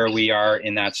know where we are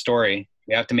in that story.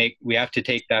 We have to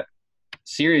take that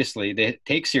seriously,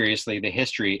 take seriously the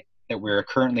history that we're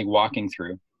currently walking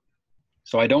through.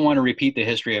 So I don't want to repeat the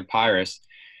history of Pyrrhus.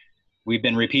 We've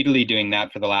been repeatedly doing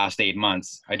that for the last 8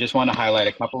 months. I just want to highlight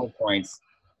a couple of points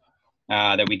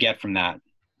that we get from that.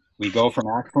 We go from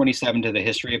Acts 27 to the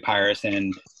history of Pyrrhus,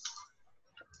 and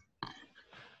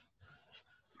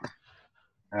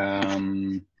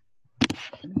I'm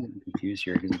confused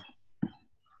here.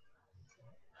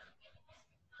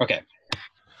 Okay.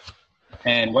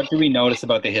 And what do we notice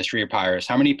about the history of Pyrrhus?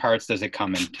 How many parts does it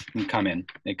come in?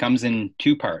 It comes in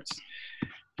 2 parts.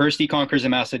 First, he conquers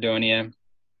Macedonia,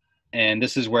 and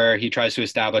this is where he tries to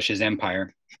establish his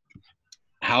empire.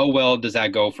 How well does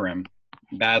that go for him?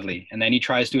 Badly. And then he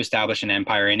tries to establish an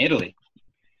empire in Italy.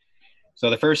 So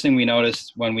the first thing we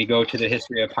notice when we go to the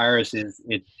history of Pyrrhus is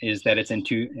that it's in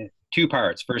two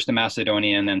parts. First in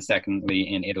Macedonia, and then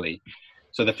secondly in Italy.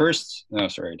 So the first, no,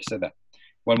 sorry, I just said that.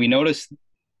 What we notice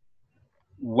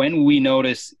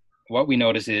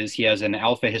is he has an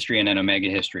alpha history and an omega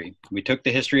history. We took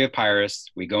the history of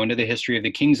Pyrrhus, we go into the history of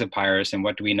the kings of Pyrrhus, and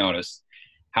what do we notice?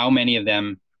 How many of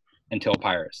them until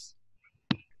Pyrrhus?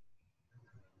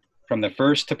 From the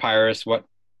first to Pyrrhus, what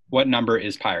number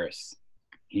is Pyrrhus?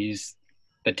 He's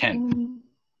the 10th.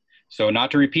 So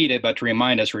not to repeat it, but to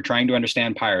remind us, we're trying to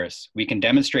understand Pyrrhus. We can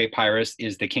demonstrate Pyrrhus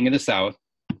is the king of the south.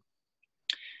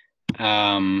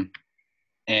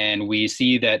 And we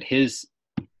see that the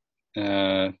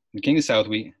king of the south,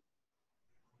 we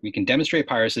can demonstrate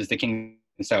Pyrrhus is the king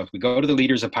of the south. We go to the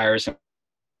leaders of Pyrrhus and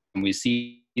we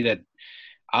see that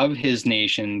of his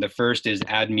nation, the first is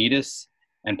Admetus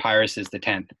and Pyrrhus is the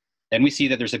 10th. Then we see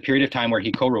that there's a period of time where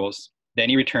he co-rules. Then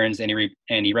he returns and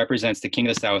he represents the king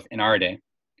of the south in our day.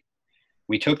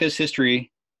 We took this history,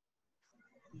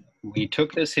 we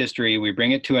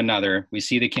bring it to another. We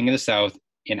see the king of the south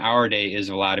in our day is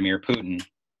Vladimir Putin,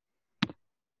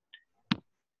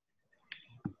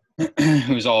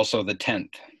 who's also the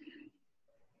 10th.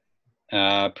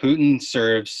 Putin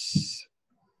serves,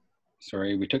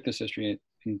 sorry, we took this history,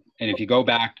 and if you go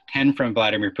back 10 from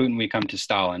Vladimir Putin, we come to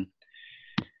Stalin.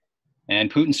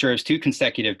 And Putin serves 2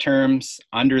 consecutive terms.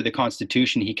 Under the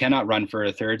Constitution, he cannot run for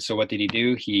a third. So what did he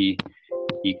do? He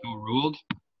co-ruled.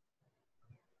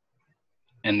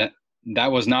 And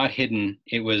that was not hidden.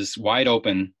 It was wide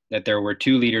open that there were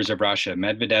 2 leaders of Russia,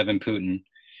 Medvedev and Putin.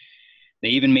 They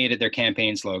even made it their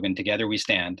campaign slogan, "Together we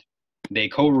stand." They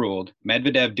co-ruled.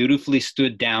 Medvedev dutifully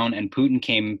stood down and Putin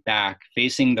came back,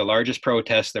 facing the largest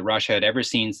protest that Russia had ever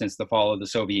seen since the fall of the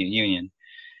Soviet Union,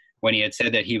 when he had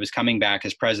said that he was coming back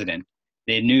as president.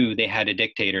 They knew they had a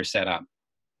dictator set up.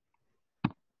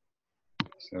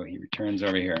 So he returns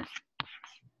over here.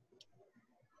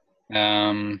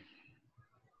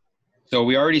 So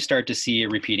we already start to see a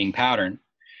repeating pattern.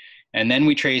 And then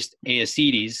we traced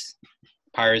Aeacides,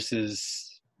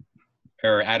 Pyrrhus's,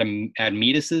 or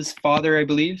Admetus's father, I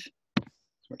believe.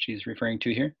 That's what she's referring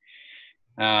to here.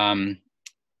 And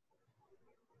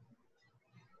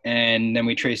then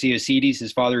we trace Aeacides,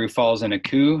 his father, who falls in a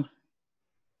coup.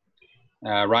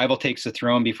 Rival takes the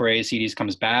throne before Aeacides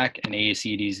comes back, and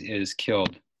Aeacides is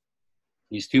killed.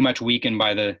 He's too much weakened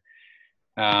by the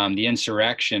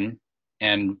insurrection,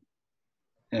 and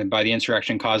by the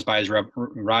insurrection caused by his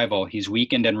rival. He's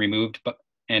weakened and removed,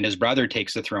 and his brother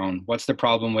takes the throne. What's the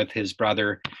problem with his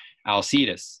brother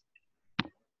Alcides?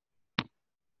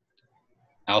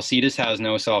 Alcides has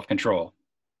no self-control.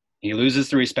 He loses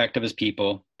the respect of his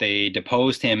people. They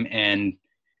deposed him, and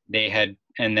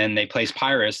then they placed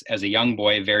Pyrrhus as a young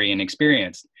boy, very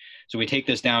inexperienced. So we take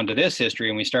this down to this history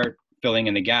and we start filling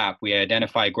in the gap. We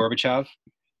identify Gorbachev,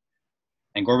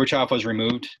 and Gorbachev was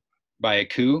removed by a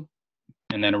coup,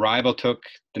 and then a rival took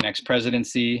the next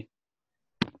presidency.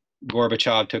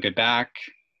 Gorbachev took it back,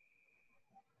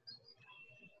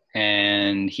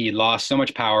 and he lost so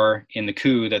much power in the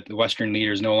coup that the Western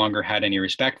leaders no longer had any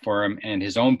respect for him, and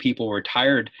his own people were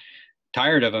tired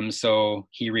of him, so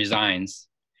he resigns.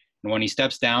 And when he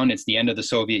steps down, it's the end of the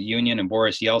Soviet Union, and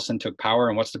Boris Yeltsin took power.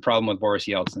 And what's the problem with Boris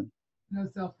Yeltsin? No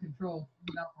self-control.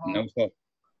 No self,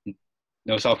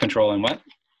 no self-control, and what?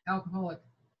 Alcoholic.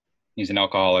 He's an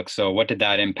alcoholic. So what did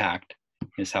that impact?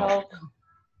 His health. Health.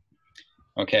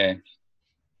 Okay.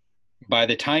 By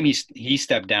the time he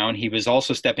stepped down, he was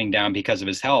also stepping down because of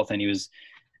his health, and he was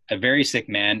a very sick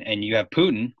man. And you have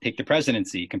Putin take the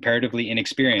presidency, comparatively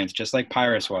inexperienced, just like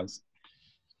Pyrrhus was.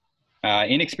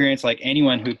 Inexperienced like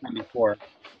anyone who'd come before.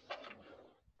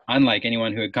 Unlike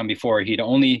anyone who had come before, he'd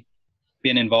only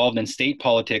been involved in state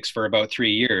politics for about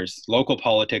 3 years, local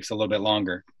politics a little bit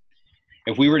longer.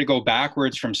 If we were to go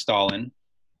backwards from Stalin,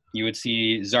 you would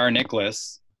see Tsar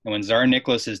Nicholas, and when Tsar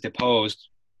Nicholas is deposed,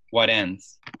 what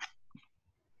ends?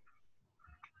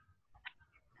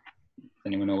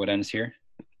 Anyone know what ends here?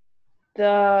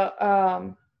 Their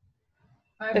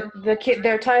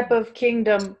type of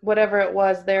kingdom, whatever it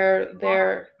was, their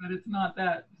but it's not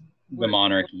that. The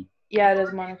monarchy. Yeah, it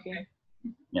is monarchy.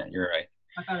 Yeah, you're right.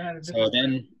 I thought it had a So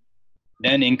different.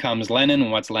 then in comes Lenin,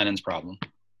 and what's Lenin's problem?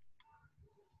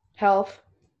 Health.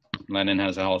 Lenin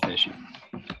has a health issue.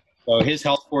 So his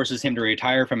health forces him to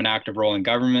retire from an active role in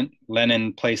government.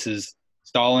 Lenin places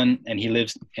Stalin,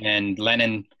 and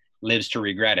Lenin lives to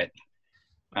regret it.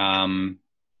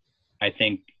 I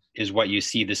think is what you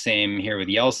see the same here with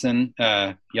Yeltsin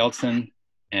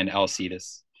and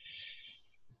Alcides.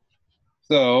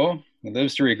 So he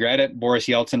lives to regret it. Boris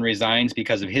Yeltsin resigns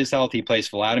because of his health. He placed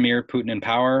Vladimir Putin in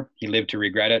power. He lived to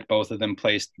regret it. Both of them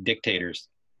placed dictators.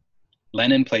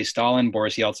 Lenin placed Stalin.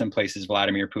 Boris Yeltsin places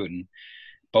Vladimir Putin.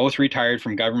 Both retired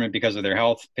from government because of their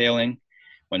health failing.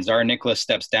 When Tsar Nicholas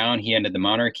steps down, he ended the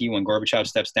monarchy. When Gorbachev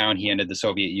steps down, he ended the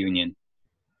Soviet Union.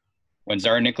 When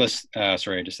Tsar Nicholas,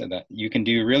 sorry, I just said that. You can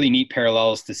do really neat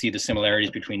parallels to see the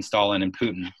similarities between Stalin and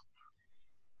Putin.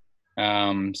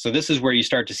 So this is where you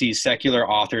start to see secular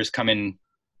authors come in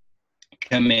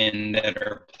that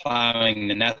are plowing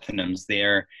the Nethinims. They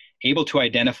are able to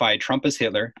identify Trump as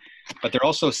Hitler, but they're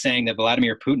also saying that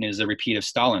Vladimir Putin is a repeat of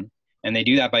Stalin. And they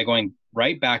do that by going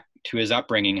right back to his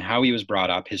upbringing, how he was brought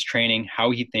up, his training,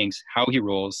 how he thinks, how he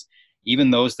rules.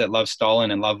 Even those that love Stalin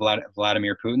and love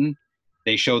Vladimir Putin,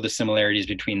 they show the similarities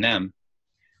between them.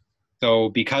 So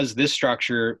because this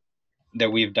structure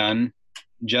that we've done,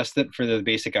 just that for the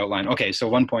basic outline. Okay, so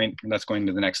one point, that's going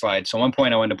to the next slide. So one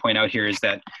point I wanted to point out here is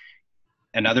that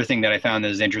another thing that I found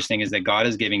that is interesting is that God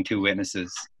is giving 2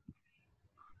 witnesses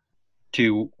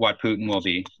to what Putin will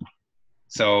be.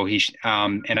 So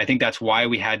and I think that's why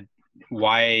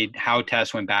how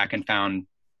Tess went back and found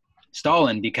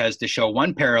Stalin, because to show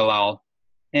one parallel,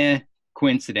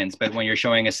 coincidence, but when you're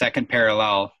showing a second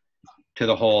parallel to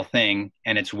the whole thing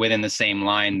and it's within the same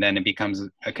line, then it becomes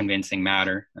a convincing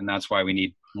matter. And that's why we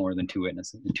need more than 2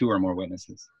 witnesses, 2 or more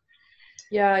witnesses.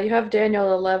 Yeah, you have Daniel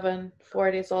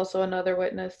 11:40 is also another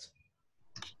witness.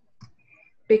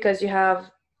 Because you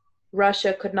have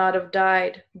Russia could not have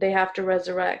died. They have to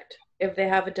resurrect. If they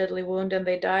have a deadly wound and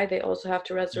they die, they also have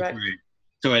to resurrect. Right.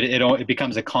 So it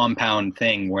becomes a compound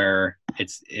thing where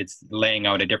it's laying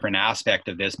out a different aspect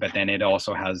of this, but then it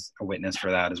also has a witness for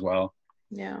that as well.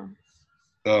 Yeah.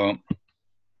 So,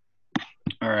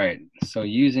 all right. So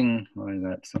using, what is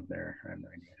that up there? I have no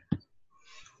idea.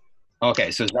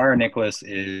 Okay, so Tsar Nicholas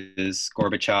is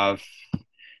Gorbachev,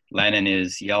 Lenin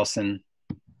is Yeltsin,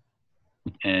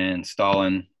 and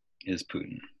Stalin is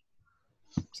Putin.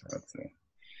 So that's a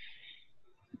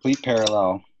complete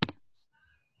parallel.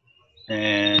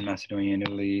 And Macedonia and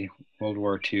Italy, World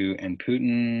War II, and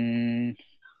Putin.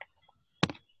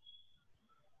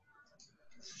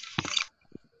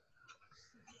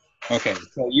 Okay,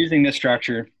 so using this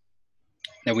structure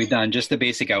that we've done, just the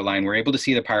basic outline, we're able to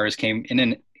see that Pyrrhus came in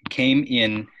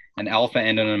an alpha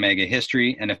and an omega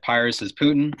history. And if Pyrrhus is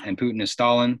Putin and Putin is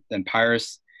Stalin, then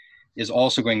Pyrrhus is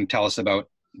also going to tell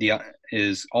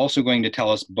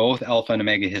us both alpha and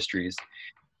omega histories.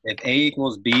 If A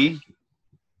equals B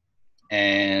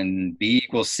and B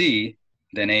equals C,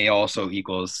 then A also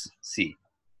equals C.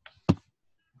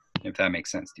 If that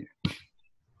makes sense to you.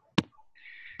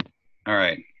 All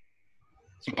right.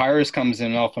 So Pyrrhus comes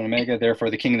in alpha and omega,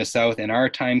 therefore the king of the south in our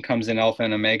time comes in alpha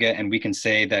and omega, and we can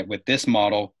say that with this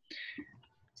model.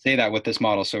 So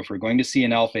if we're going to see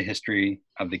an alpha history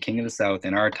of the king of the south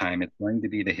in our time, it's going to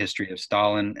be the history of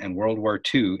Stalin and World War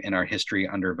II in our history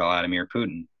under Vladimir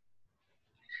Putin.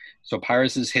 So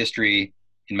Pyrrhus's history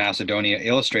in Macedonia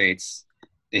illustrates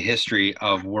the history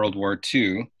of World War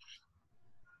II.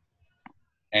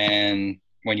 And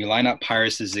when you line up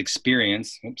Pyrrhus's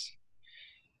experience,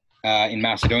 in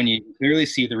Macedonia, you clearly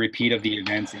see the repeat of the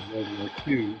events in World War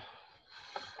II.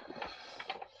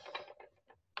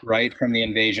 Right from the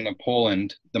invasion of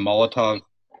Poland, the Molotov.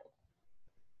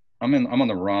 I'm on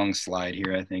the wrong slide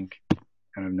here, I think.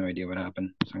 I have no idea what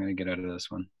happened. So I'm going to get out of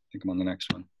this one. I think I'm on the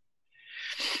next one.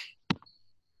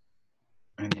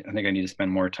 I think I need to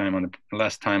spend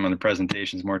less time on the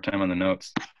presentations, more time on the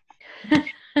notes.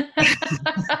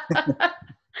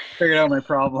 Figured out my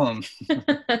problem.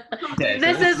 Okay,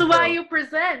 This so is why you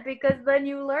present, because then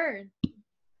you learn.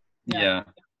 Yeah.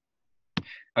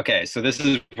 Okay, so this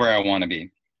is where I want to be.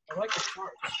 I like the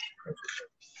chart.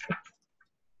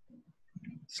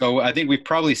 So I think we've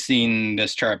probably seen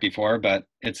this chart before, but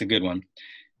it's a good one.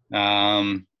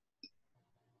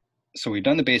 So we've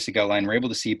done the basic outline. We're able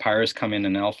to see Pyrrhus come in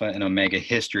an alpha and omega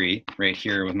history right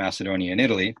here with Macedonia and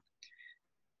Italy.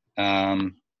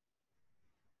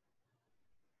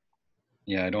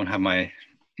 Yeah, I don't have my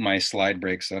slide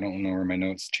break, so I don't know where my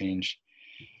notes changed.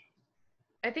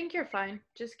 I think you're fine.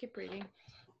 Just keep reading.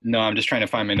 No, I'm just trying to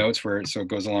find my notes for it so it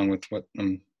goes along with what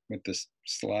with this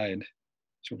slide.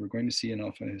 So we're going to see an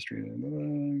alpha history.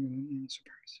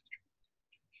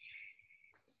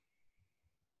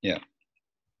 Yeah.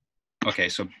 Okay,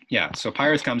 so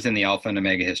Pyrrhus comes in the alpha and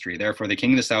omega history. Therefore, the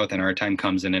King of the South in our time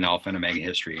comes in an alpha and omega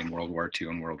history in World War II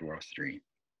and World War III.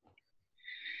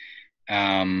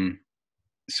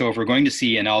 So if we're going to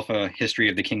see an alpha history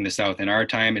of the King of the South in our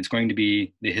time, it's going to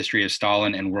be the history of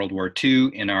Stalin and World War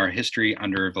II in our history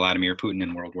under Vladimir Putin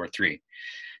in World War III.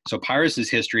 So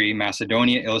Pyrrhus's history,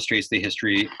 Macedonia, illustrates the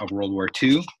history of World War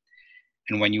II.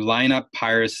 And when you line up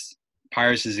Pyrrhus's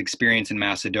experience in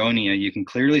Macedonia, you can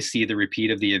clearly see the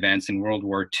repeat of the events in World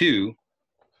War II,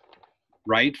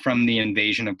 right from the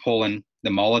invasion of Poland,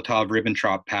 the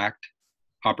Molotov-Ribbentrop Pact,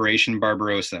 Operation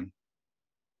Barbarossa.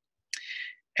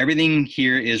 Everything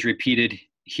here is repeated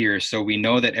here, so we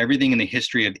know that everything in the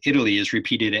history of Italy is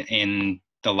repeated in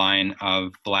the line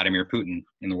of Vladimir Putin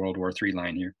in the World War III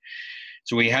line here.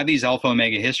 So we have these alpha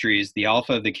omega histories, the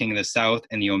alpha of the King of the South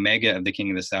and the omega of the King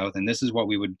of the South, and this is what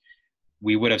we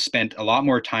would have spent a lot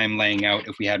more time laying out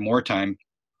if we had more time,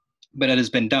 but it has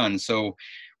been done. So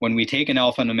when we take an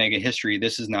alpha and omega history,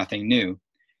 this is nothing new.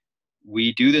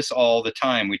 We do this all the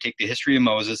time. We take the history of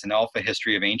Moses, an alpha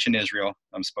history of ancient Israel.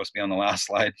 I'm supposed to be on the last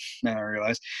slide. Now I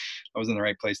realize I was in the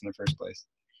right place in the first place.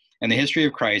 And the history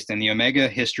of Christ and the omega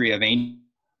history of ancient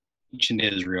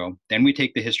Israel. Then we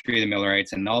take the history of the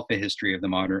Millerites and an alpha history of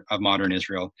modern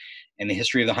Israel and the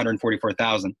history of the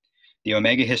 144,000, the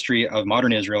omega history of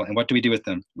modern Israel. And what do we do with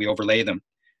them? We overlay them.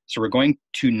 So we're going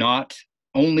to not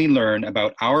only learn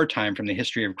about our time from the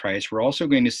history of Christ, we're also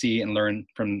going to see and learn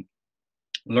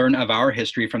of our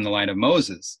history from the line of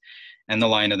Moses and the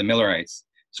line of the Millerites.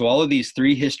 So all of these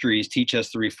three histories teach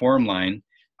us the reform line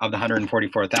of the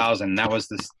 144,000. That was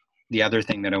the other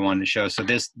thing that I wanted to show. So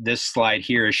this slide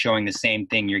here is showing the same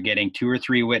thing. You're getting 2 or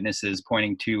 3 witnesses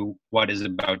pointing to what is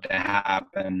about to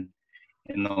happen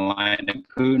in the line of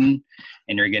Putin,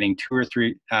 and you're getting 2 or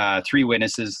 3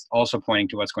 witnesses also pointing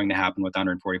to what's going to happen with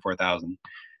 144,000.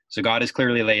 So God has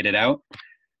clearly laid it out,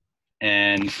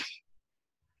 and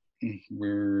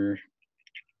we're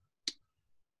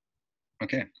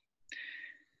okay.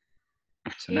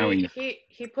 So now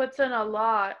he puts in a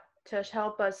lot to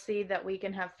help us see that we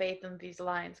can have faith in these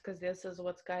lines, because this is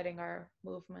what's guiding our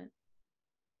movement.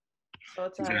 So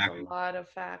it has a lot of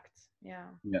facts.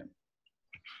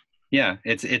 Yeah,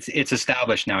 it's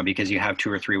established now because you have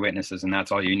 2 or 3 witnesses, and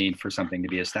that's all you need for something to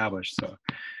be established. So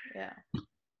yeah.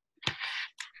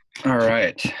 All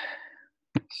right.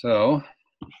 So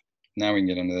now we can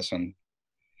get into this one.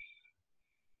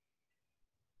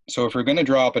 So if we're going to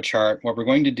draw up a chart, what we're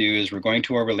going to do is we're going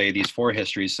to overlay these 4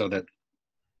 histories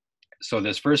so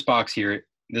this first box here,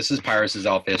 this is Pyrrhus's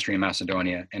alpha history in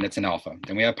Macedonia, and it's an alpha.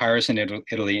 Then we have Pyrrhus in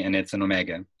Italy, and it's an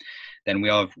omega. Then we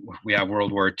have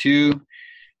World War II,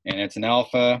 and it's an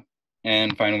alpha.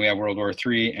 And finally, we have World War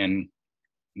III, and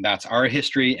that's our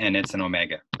history, and it's an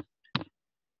omega.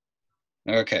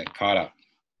 Okay, caught up.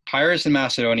 Pyrrhus in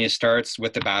Macedonia starts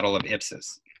with the Battle of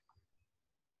Ipsus.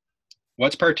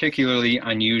 What's particularly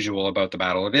unusual about the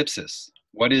Battle of Ipsus?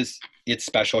 What is its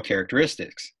special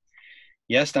characteristics?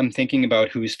 Yes, I'm thinking about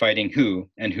who's fighting who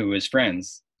and who is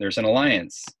friends. There's an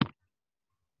alliance.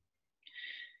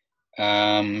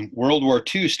 World War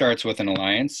II starts with an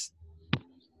alliance.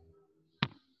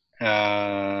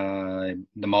 The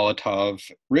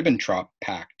Molotov-Ribbentrop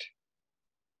Pact.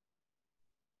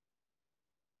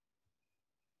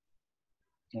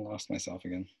 I lost myself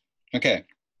again. Okay,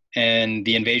 and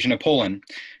the invasion of Poland.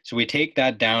 So we take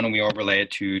that down and we overlay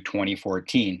it to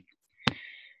 2014.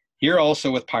 Here also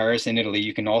with Pyrrhus in Italy,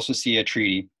 you can also see a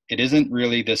treaty. It isn't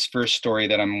really this first story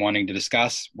that I'm wanting to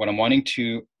discuss. What I'm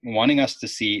wanting us to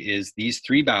see is these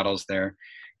 3 battles there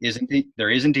isn't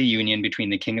a union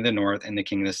between the King of the North and the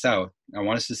King of the South. I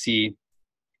want us to see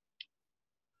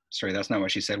sorry, that's not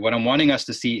what she said. What I'm wanting us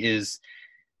to see is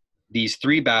these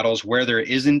three battles where there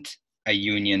isn't a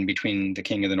union between the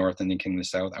king of the north and the king of the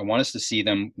south. I want us to see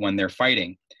them when they're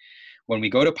fighting. When we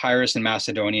go to Pyrrhus and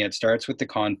Macedonia, it starts with the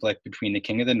conflict between the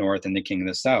king of the north and the king of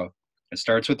the south. It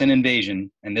starts with an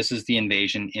invasion, and this is the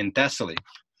invasion in Thessaly.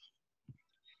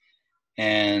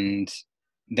 And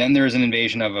then there's an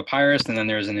invasion of Epirus, and then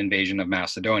there's an invasion of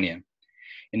Macedonia.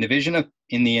 In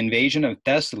the invasion of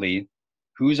Thessaly,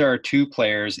 who's our two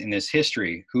players in this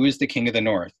history? Who is the king of the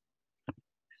north?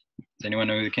 Does anyone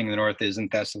know who the king of the north is in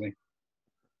Thessaly?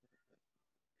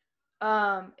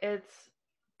 It's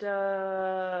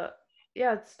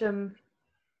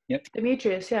it's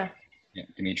Demetrius, yeah. Yeah,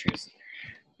 Demetrius.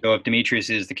 So if Demetrius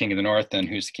is the king of the north, then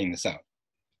who's the king of the south?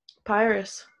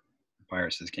 Pyrrhus.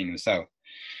 Pyrrhus is king of the south.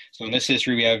 So in this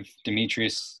history, we have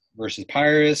Demetrius versus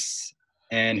Pyrrhus,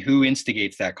 and who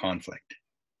instigates that conflict?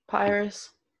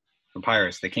 Pyrrhus. For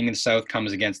Pyrrhus, the king of the south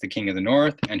comes against the king of the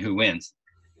north, and who wins?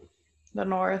 The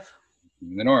north.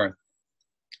 The north.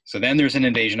 So then there's an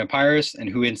invasion of Pyrrhus, and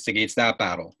who instigates that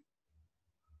battle?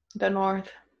 The north.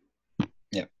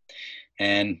 Yep.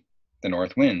 And the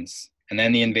north wins. And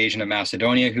then the invasion of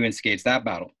Macedonia, who instigates that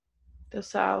battle? The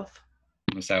south.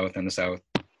 The south, and the south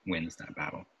wins that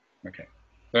battle. Okay.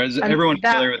 So is everyone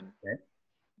familiar with that?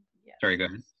 Yeah. Sorry, go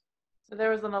ahead. So there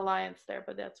was an alliance there,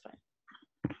 but that's fine.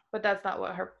 But that's not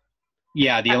what her...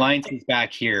 Yeah, the alliance is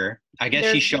back here. I guess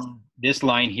There's- she's shown this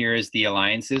line here is the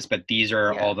alliances, but these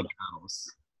are all the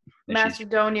battles. that she's-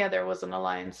 Macedonia, there was an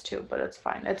alliance too, but it's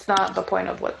fine. It's not the point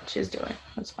of what she's doing.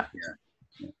 That's fine.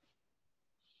 Yeah.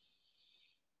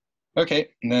 Okay,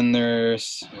 and then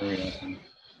there's...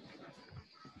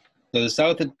 So the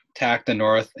south attacked the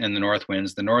north, and the north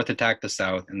wins. The north attacked the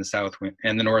south, and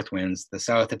the north wins. The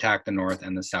south attacked the north,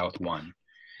 and the south won.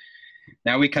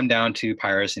 Now we come down to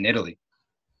Pyrrhus in Italy,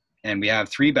 and we have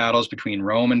three battles between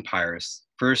Rome and Pyrrhus.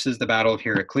 First is the Battle of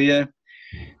Heraclea,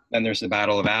 then there's the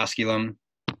Battle of Asculum,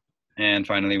 and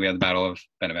finally we have the Battle of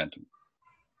Beneventum.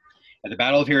 At the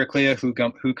Battle of Heraclea, who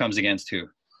comes against who?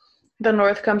 The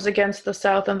north comes against the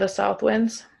south, and the south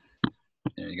wins.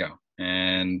 There you go.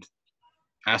 And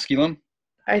Asculum?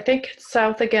 I think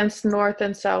south against north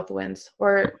and south wins,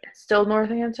 or still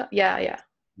north against south. Yeah.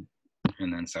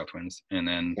 And then south wins, and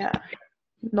then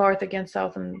North against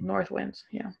south and north wins.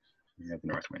 Yeah. we have the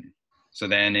north win. So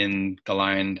then in the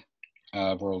line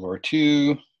of World War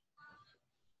II,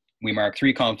 we mark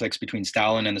three conflicts between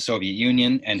Stalin and the Soviet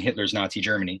Union and Hitler's Nazi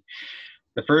Germany.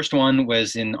 The first one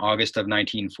was in August of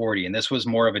 1940, and this was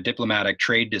more of a diplomatic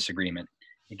trade disagreement.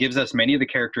 It gives us many of the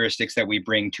characteristics that we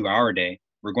bring to our day.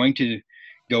 We're going to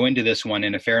go into this one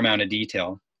in a fair amount of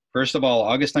detail. First of all,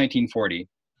 August 1940,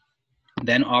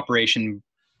 then Operation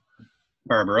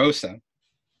Barbarossa,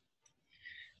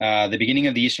 the beginning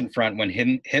of the Eastern Front when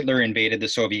Hitler invaded the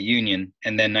Soviet Union,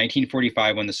 and then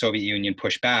 1945 when the Soviet Union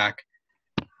pushed back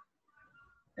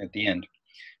at the end.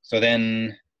 So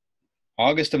then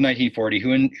August of 1940,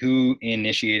 who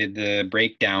initiated the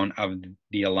breakdown of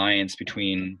the alliance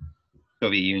between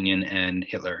Soviet Union and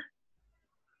Hitler?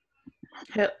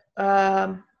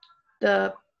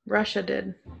 The Russia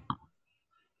did.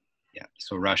 Yeah,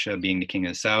 so Russia being the king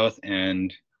of the south,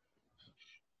 and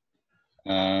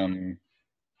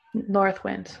North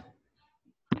wins.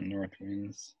 North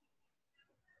wins.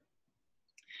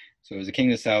 So it was the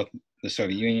king of the south, the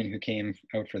Soviet Union, who came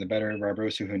out for the better.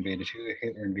 Barbarossa, who invaded who?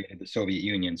 Hitler invaded the Soviet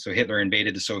Union. So Hitler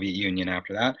invaded the Soviet Union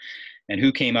after that. And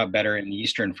who came up better in the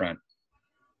Eastern Front?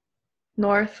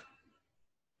 North.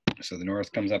 So the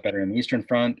North comes up better in the Eastern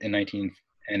Front in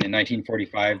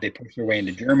 1945, they pushed their way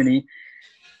into Germany.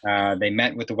 They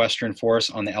met with the Western force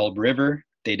on the Elbe River.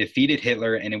 They defeated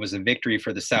Hitler, and it was a victory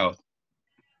for the South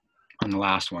on the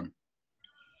last one.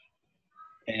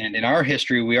 And in our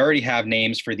history, we already have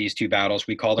names for these two battles.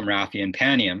 We call them Raphia and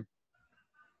Panium.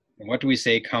 And what do we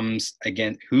say comes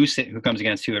against who comes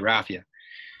against who at Raphia?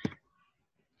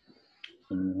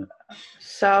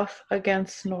 South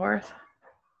against north.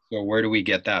 So where do we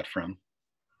get that from?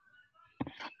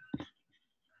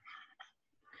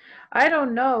 I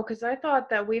don't know, because I thought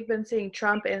that we've been seeing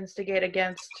Trump instigate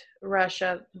against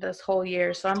Russia this whole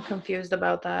year, so I'm confused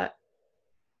about that.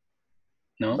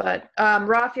 No? But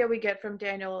Raphia we get from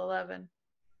Daniel 11.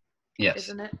 Yes.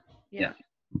 Isn't it? Yeah.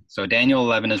 So Daniel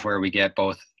 11 is where we get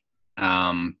both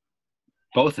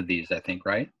of these, I think,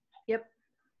 right? Yep.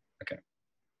 Okay.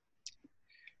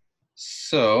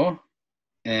 So,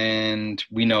 and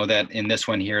we know that in this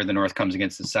one here, the North comes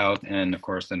against the South, and of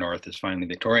course the North is finally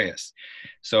victorious.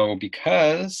 So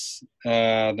because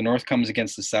the North comes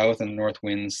against the South and the North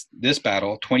wins this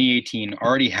battle, 2018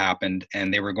 already happened,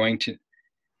 and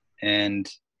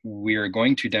we are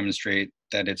going to demonstrate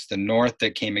that it's the north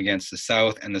that came against the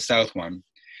south, and the south won.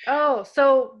 Oh,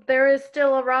 so there is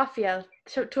still a Raffia.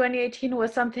 2018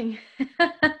 was something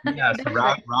Yeah, so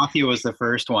different. Raffia was the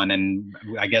first one, and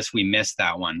I guess we missed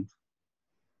that one.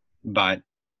 But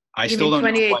I You still mean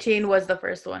don't know what 2018 was the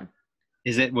first one?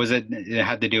 is it. Was it? It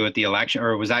had to do with the election,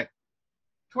 or was that?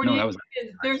 No, that was.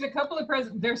 There's a couple of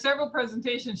there's several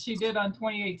presentations she did on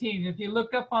 2018. If you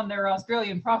look up on their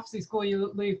Australian prophecy school,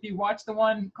 if you watch the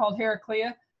one called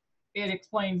Heraclea, it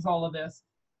explains all of this.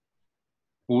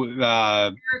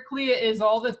 Heraclea is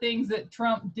all the things that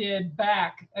Trump did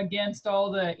back against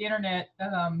all the internet.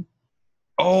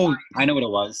 Oh, I know what it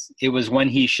was. It was when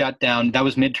he shut down. That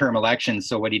was midterm elections.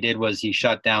 So what he did was he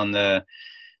shut down the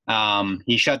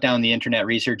Internet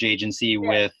Research Agency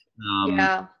with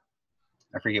Yeah.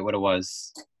 I forget what it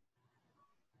was.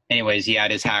 Anyways, he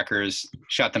had his hackers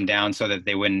shut them down so that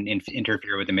they wouldn't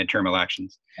interfere with the midterm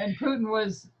elections. And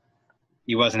Putin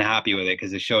he wasn't happy with it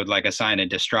because it showed like a sign of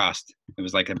distrust. It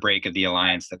was like a break of the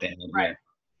alliance that they had. Right.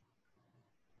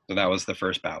 So that was the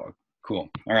first battle. Cool.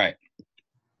 All right.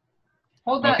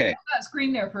 Hold that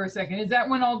screen there for a second. Is that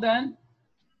one all done?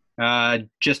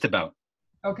 Just about.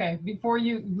 Okay. Before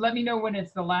you let me know when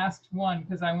it's the last one,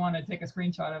 because I want to take a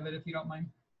screenshot of it if you don't mind.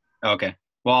 Okay.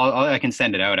 Well, I can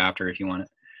send it out after if you want it.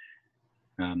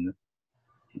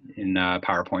 In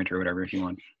PowerPoint or whatever if you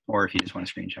want, or if you just want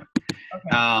a screenshot.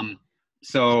 Okay.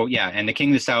 So yeah, and the King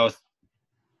of the South.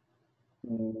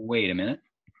 Wait a minute.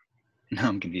 Now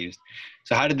I'm confused.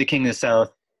 So how did the King of the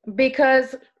South?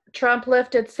 Because Trump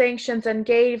lifted sanctions and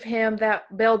gave him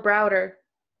that Bill Browder,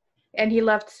 and he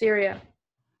left Syria.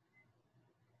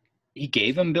 He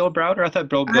gave him Bill Browder? I thought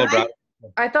Bill Browder.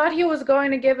 I thought he was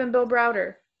going to give him Bill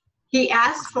Browder. He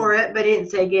asked for it, but he didn't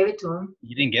say gave it to him.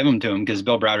 He didn't give him to him because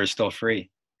Bill Browder's still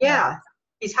free. Yeah,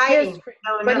 he's hiding.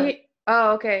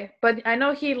 Oh, okay. But I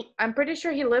know I'm pretty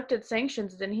sure he lifted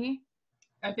sanctions, didn't he?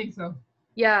 I think so.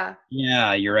 Yeah.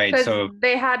 Yeah, you're right. So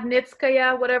they had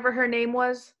Nitskaya, whatever her name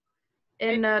was,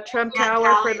 in Trump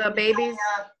Tower for the babies.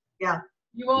 Yeah.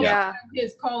 You also have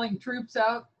his calling troops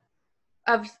out.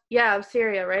 Of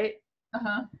Syria, right?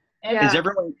 Uh-huh.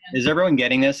 Is everyone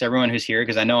getting this? Everyone who's here?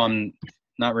 Because I know I'm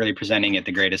not really presenting it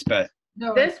the greatest, but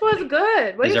no, this was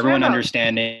good. Is everyone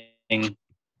understanding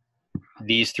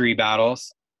these three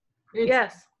battles?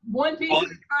 It's one piece at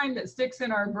a time that sticks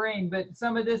in our brain, but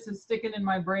some of this is sticking in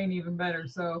my brain even better.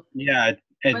 So yeah.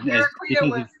 But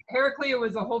Heraclea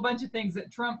was a whole bunch of things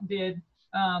that Trump did,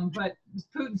 but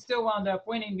Putin still wound up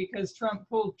winning because Trump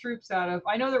pulled troops out of.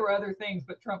 I know there were other things,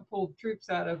 but Trump pulled troops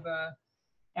out of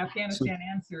Afghanistan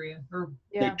and Syria.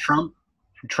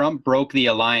 Trump broke the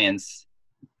alliance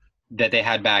that they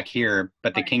had back here,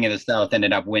 but the King of the South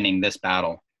ended up winning this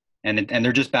battle, and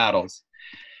they're just battles.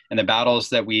 And the battles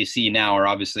that we see now are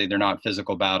obviously they're not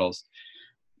physical battles.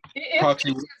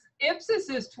 Ipsos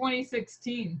is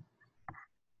 2016.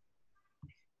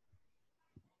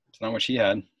 It's not what she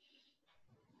had.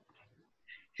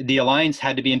 The alliance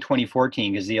had to be in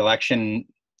 2014 because the election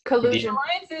collusion. The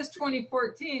alliance is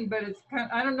 2014, but it's kind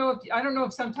of, I don't know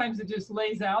if sometimes it just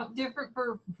lays out different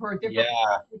for a different.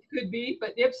 Yeah. It could be,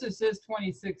 but Ipsos is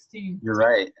 2016. You're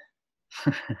right.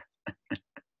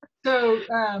 So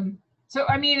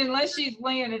I mean, unless she's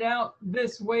laying it out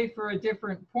this way for a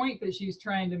different point that she's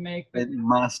trying to make. But it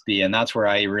must be, and that's where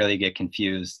I really get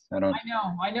confused. I know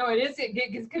it is. It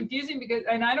gets confusing because,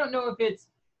 and I don't know if it's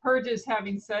her just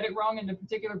having said it wrong in the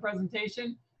particular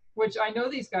presentation, which I know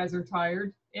these guys are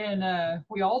tired, and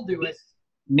we all do it.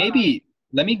 Maybe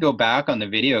let me go back on the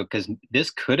video because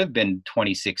this could have been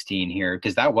 2016 here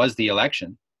because that was the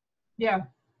election. Yeah.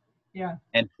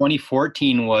 And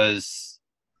 2014 was.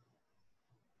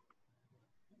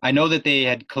 I know that they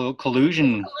had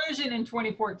collusion. Collusion in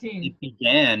 2014. It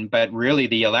began, but really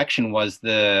the election was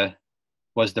the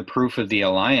proof of the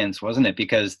alliance, wasn't it?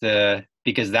 Because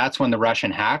that's when the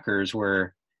Russian hackers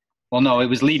were. Well, no, it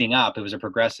was leading up. It was a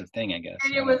progressive thing, I guess.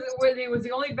 And it was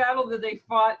the only battle that they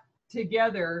fought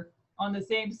together on the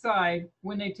same side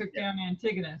when they took down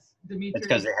Antigonus. It's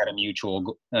because they had a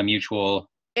mutual.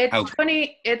 It's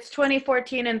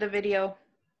 2014 in the video.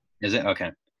 Is it?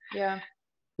 Okay. Yeah.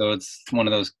 So it's one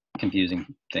of those confusing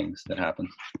things that happen.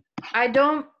 I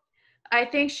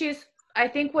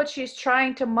think what she's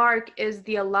trying to mark is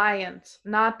the alliance,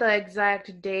 not the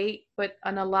exact date, but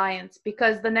an alliance.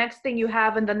 Because the next thing you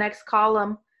have in the next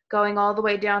column, going all the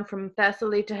way down from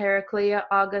Thessaly to Heraclea,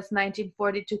 August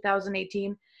 1940,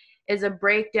 2018, is a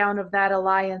breakdown of that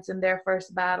alliance in their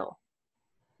first battle.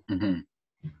 Mm-hmm.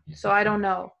 So I don't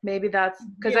know. Maybe that's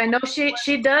because I know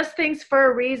she does things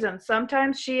for a reason.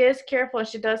 Sometimes she is careful and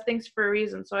she does things for a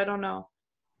reason. So I don't know.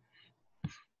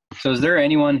 So is there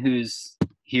anyone who's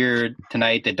here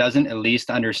tonight that doesn't at least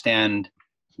understand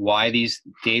why these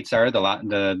dates are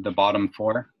the bottom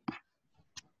four?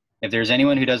 If there's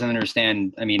anyone who doesn't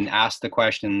understand, I mean, ask the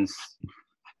questions,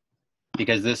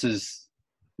 because this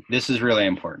is really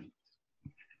important.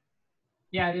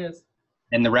 Yeah, it is.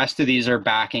 And the rest of these are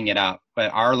backing it up.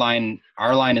 But our line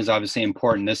is obviously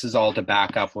important. This is all to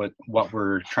back up what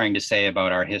we're trying to say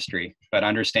about our history. But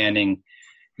understanding,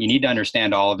 you need to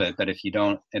understand all of it. But if you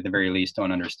don't, at the very least,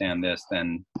 don't understand this,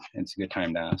 then it's a good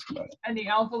time to ask about it. And the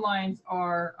alpha lines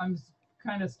are, I'm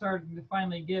kind of starting to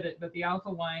finally get it, but the alpha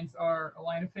lines are a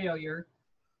line of failure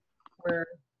where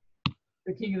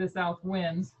the king of the south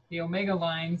wins. The omega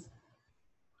lines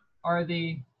are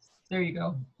there you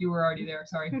go. You were already there,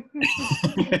 sorry.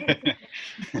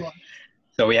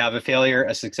 So we have a failure,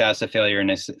 a success, a failure,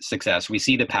 and a success. We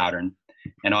see the pattern.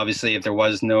 And obviously if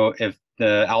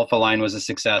the alpha line was a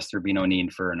success, there'd be no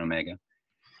need for an omega.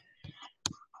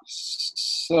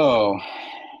 So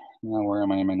now where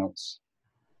am I in my notes?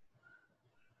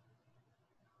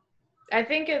 I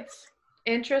think it's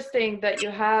interesting that you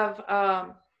have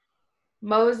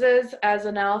Moses as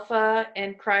an alpha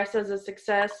and Christ as a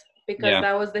success, because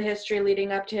that was the history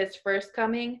leading up to his first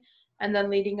coming. And then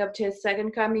leading up to his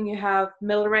second coming, you have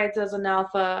Millerites as an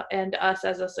alpha and us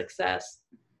as a success.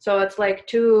 So it's like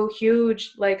two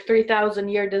huge, like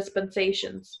 3,000-year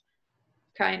dispensations,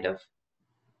 kind of.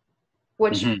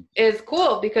 Which is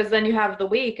cool, because then you have the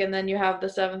week and then you have the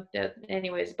seventh,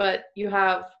 anyways. But you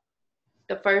have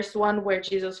the first one where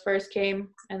Jesus first came,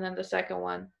 and then the second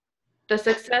one. The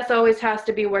success always has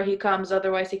to be where he comes,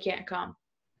 otherwise he can't come.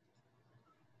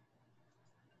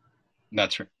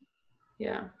 That's right.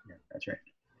 Yeah, that's right.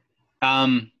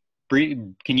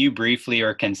 Can you briefly,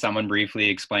 or can someone briefly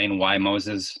explain why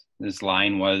Moses'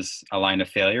 line was a line of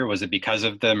failure? Was it because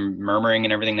of the murmuring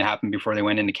and everything that happened before they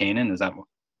went into Canaan? Is that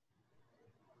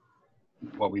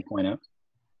what we point out?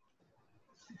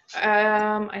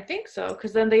 I think so,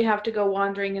 because then they have to go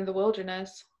wandering in the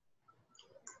wilderness.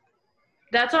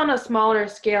 That's on a smaller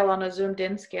scale, on a zoomed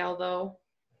in scale though.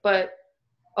 But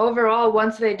overall,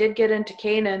 once they did get into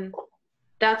Canaan,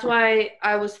 that's why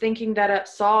I was thinking that at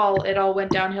Saul, it all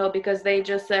went downhill, because they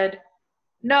just said,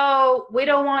 no, we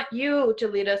don't want you to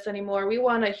lead us anymore. We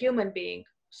want a human being.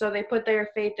 So they put their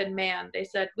faith in man. They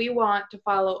said, we want to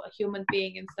follow a human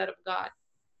being instead of God.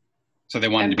 So they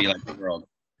wanted to be like the world.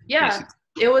 Yeah. Basically.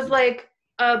 It was like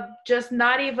just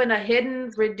not even a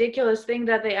hidden, ridiculous thing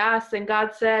that they asked. And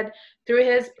God said through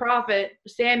his prophet,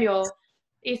 Samuel,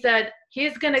 he said,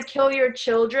 he's going to kill your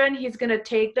children. He's going to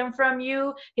take them from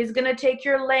you. He's going to take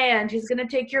your land. He's going to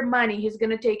take your money. He's going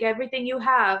to take everything you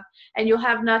have, and you'll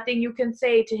have nothing you can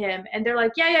say to him. And they're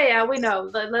like, yeah, we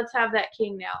know. Let's have that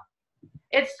king now.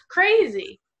 It's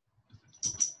crazy.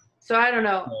 So I don't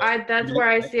know. That's where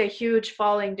I see a huge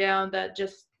falling down that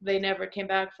just they never came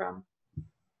back from.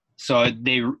 So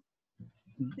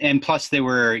and plus they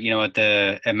were,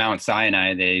 at Mount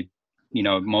Sinai,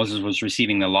 Moses was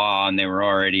receiving the law, and they were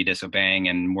already disobeying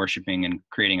and worshiping and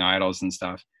creating idols and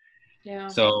stuff. Yeah.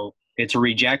 So it's a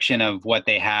rejection of what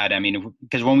they had. I mean,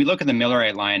 because when we look at the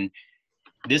Millerite line,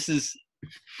 this is,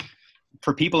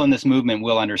 for people in this movement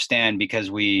will understand, because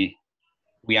we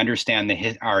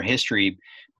understand our history.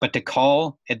 But to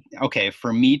call it,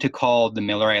 for me to call the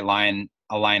Millerite line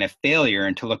a line of failure,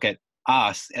 and to look at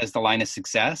us as the line of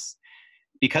success,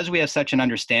 because we have such an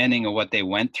understanding of what they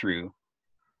went through,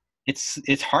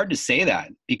 it's hard to say that,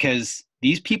 because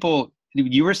these people,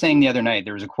 you were saying the other night,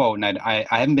 there was a quote, and I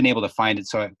haven't been able to find it,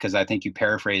 so because I think you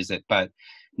paraphrased it, but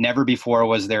never before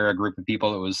was there a group of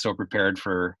people that was so prepared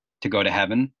to go to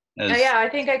heaven. Yeah, I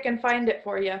think I can find it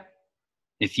for you.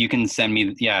 If you can send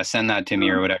that to me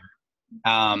or whatever.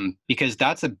 Because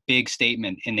that's a big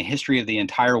statement in the history of the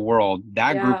entire world.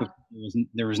 That group of people,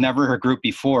 there was never a group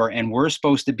before, and we're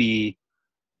supposed to be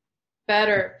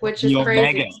better, which is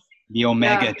crazy. The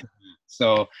omega. Yeah.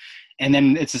 So, and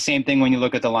then it's the same thing when you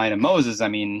look at the line of Moses. I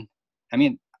mean,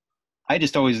 I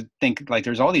just always think, like,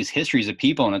 there's all these histories of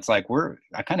people, and it's like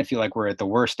I kind of feel like we're at the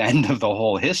worst end of the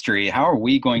whole history. How are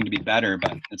we going to be better?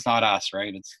 But it's not us,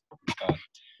 right? It's God.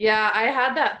 Yeah, I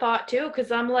had that thought too, because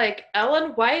I'm like,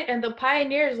 Ellen White and the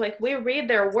pioneers, like, we read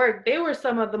their work. They were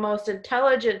some of the most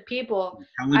intelligent people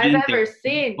I've ever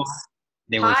seen.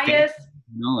 They were pious.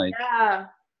 Like,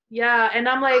 yeah. And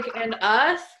I'm like, and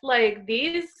us, like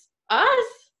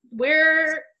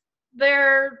we're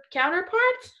their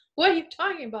counterparts? What are you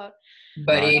talking about?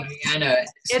 But Adriana,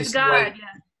 it's God, White,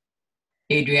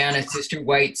 Adriana, Sister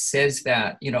White says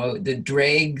that, the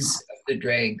dregs of the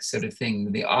dregs sort of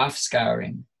thing, the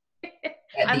offscouring.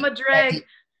 I'm a drag.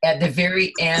 At the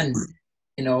very end,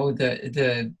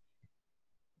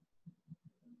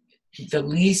 the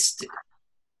least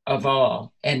of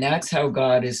all. And that's how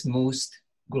God is most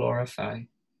glorified.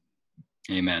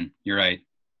 Amen. You're right.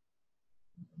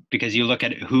 Because you look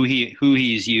at who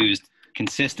he's used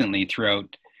consistently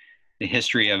throughout the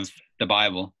history of the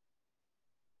Bible,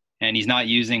 and he's not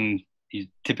using the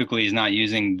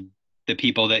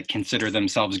people that consider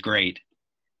themselves great.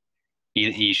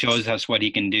 He shows us what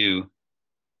he can do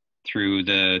through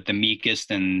the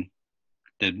meekest and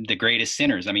the greatest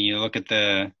sinners. I mean, you look at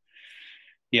the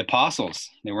apostles.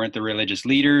 They weren't the religious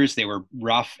leaders. They were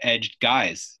rough-edged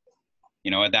guys.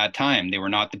 At that time, they were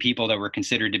not the people that were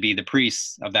considered to be the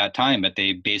priests of that time, but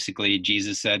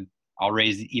Jesus said, I'll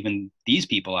raise even these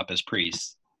people up as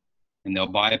priests, and they'll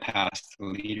bypass the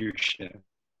leadership.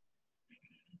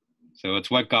 So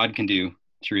it's what God can do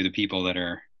through the people that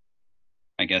are,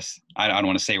 I guess, I don't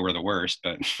want to say we're the worst,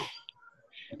 but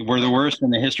we're the worst in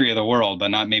the history of the world, but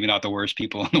maybe not the worst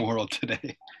people in the world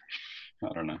today.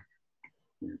 I don't know.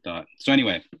 Weird thought. So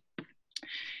anyway,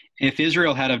 if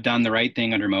Israel had have done the right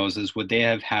thing under Moses, would they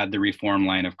have had the reform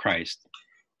line of Christ?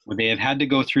 Would they have had to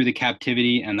go through the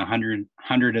captivity and the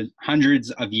hundreds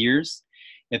of years?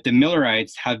 If the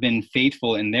Millerites have been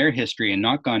faithful in their history and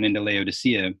not gone into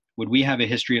Laodicea, would we have a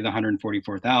history of the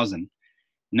 144,000?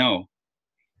 No.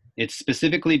 It's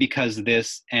specifically because of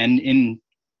this and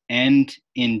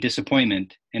in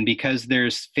disappointment, and because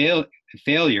there's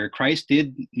failure, Christ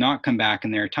did not come back in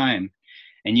their time.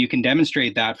 And you can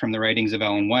demonstrate that from the writings of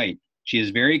Ellen White. She is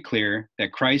very clear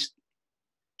that Christ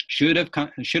should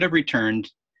have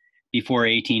returned before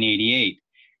 1888.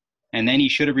 And then he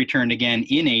should have returned again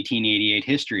in 1888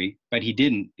 history, but he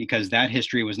didn't, because that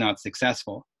history was not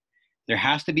successful. There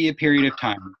has to be a period of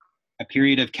time, a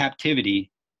period of captivity,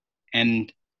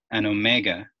 and an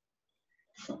omega.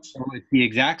 So it's the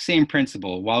exact same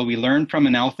principle. While we learn from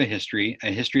an alpha history,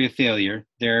 a history of failure,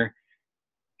 there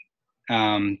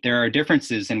are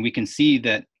differences, and we can see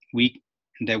that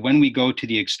when we go to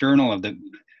the external of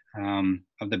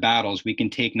the battles, we can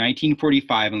take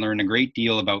 1945 and learn a great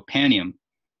deal about Panium,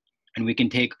 and we can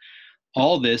take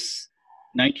all this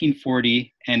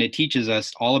 1940 and it teaches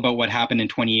us all about what happened in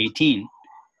 2018.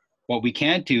 What we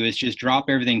can't do is just drop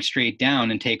everything straight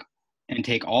down and take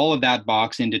all of that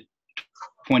box into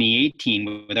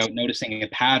 2018 without noticing a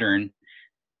pattern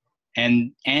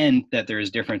and that there is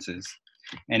differences.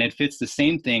 And it fits the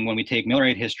same thing when we take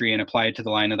Millerite history and apply it to the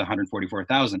line of the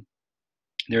 144,000.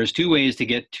 There's two ways to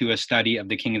get to a study of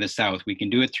the King of the South. We can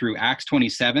do it through Acts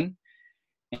 27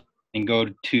 and go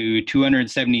to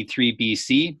 273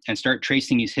 BC and start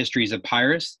tracing these histories of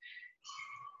Pyrrhus.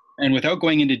 And without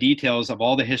going into details of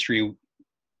all the history,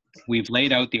 we've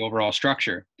laid out the overall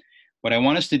structure. What I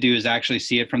want us to do is actually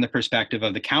see it from the perspective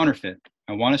of the counterfeit.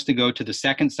 I want us to go to the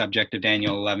second subject of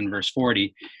Daniel 11, verse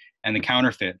 40, and the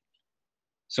counterfeit.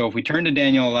 So if we turn to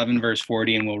Daniel 11, verse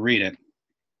 40, and we'll read it, it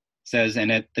says, "And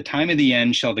at the time of the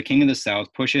end shall the king of the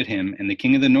south push at him, and the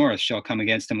king of the north shall come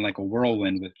against him like a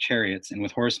whirlwind with chariots and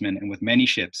with horsemen and with many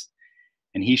ships.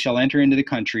 And he shall enter into the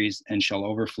countries and shall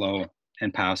overflow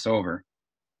and pass over."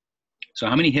 So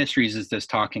how many histories is this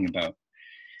talking about?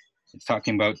 It's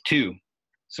talking about two.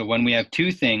 So when we have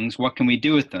two things, what can we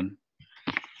do with them?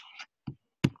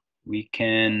 We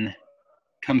can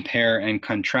compare and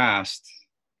contrast.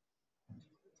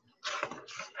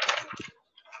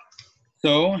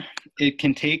 So it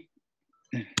can take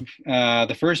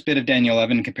the first bit of Daniel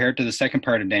 11 and compare it to the second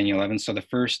part of Daniel 11. So the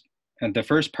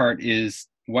first part is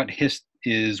what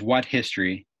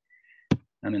history.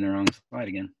 I'm in the wrong slide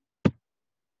again.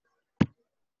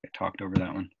 I talked over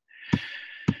that one.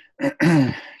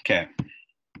 Okay.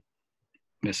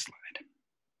 This slide.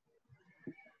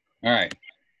 All right.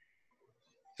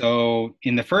 So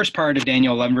in the first part of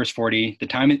Daniel 11, verse 40,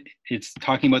 it's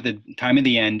talking about the time of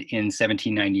the end in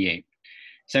 1798.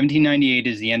 1798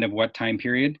 is the end of what time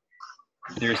period?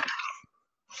 There's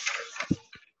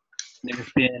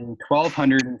been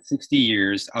 1,260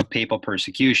 years of papal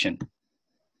persecution.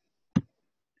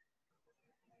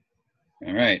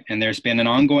 All right, and there's been an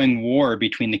ongoing war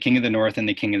between the King of the North and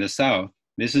the King of the South.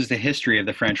 This is the history of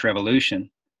the French Revolution.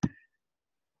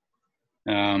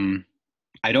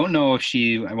 I don't know if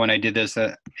when I did this,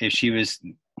 if she was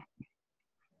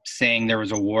saying there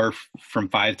was a war from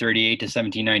 538 to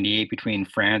 1798 between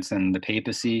France and the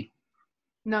papacy.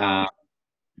 No.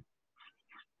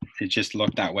 It just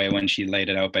looked that way when she laid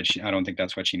it out, but I don't think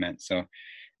that's what she meant. So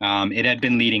it had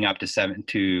been leading up to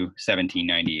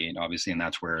 1798, obviously, and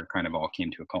that's where it kind of all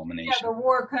came to a culmination. Yeah, the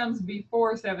war comes before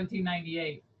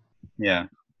 1798. Yeah.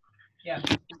 Yeah.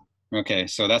 Okay,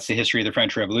 so that's the history of the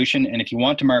French Revolution. And if you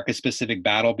want to mark a specific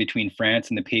battle between France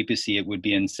and the papacy, it would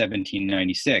be in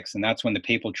 1796. And that's when the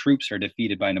papal troops are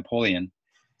defeated by Napoleon.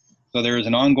 So there is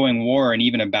an ongoing war and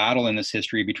even a battle in this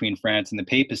history between France and the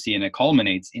papacy, and it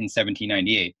culminates in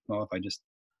 1798. Well, if I just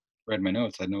read my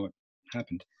notes, I'd know what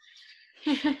happened.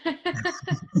 I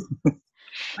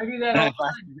do that all the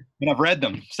time. And I've read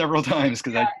them several times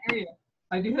because Yeah, I hear you.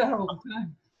 I do that all the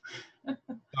time.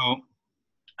 So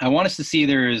I want us to see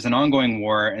there is an ongoing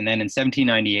war, and then in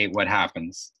 1798, what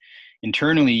happens?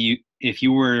 Internally, if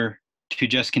you were to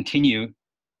just continue,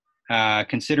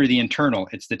 consider the internal.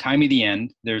 It's the time of the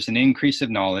end. There's an increase of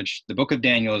knowledge. The book of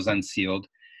Daniel is unsealed,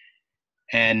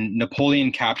 and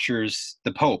Napoleon captures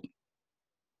the Pope.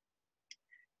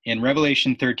 In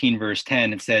Revelation 13, verse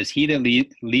 10, it says, "He that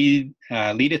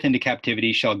leadeth into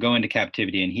captivity shall go into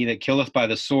captivity, and he that killeth by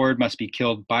the sword must be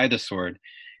killed by the sword.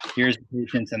 Here's the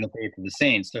patience and the faith of the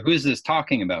saints." So who's this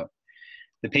talking about?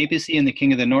 The papacy and the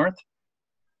king of the north?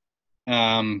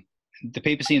 The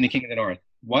papacy and the king of the north.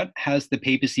 What has the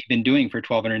papacy been doing for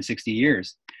 1260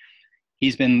 years?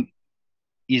 He's been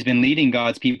leading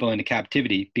God's people into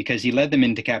captivity. Because he led them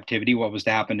into captivity, what was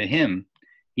to happen to him?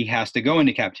 He has to go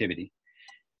into captivity.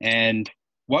 And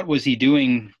what was he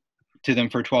doing to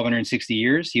them for 1260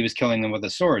 years? He was killing them with a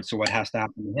sword. So what has to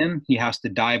happen to him? He has to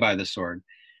die by the sword.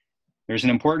 There's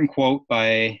an important quote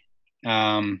by,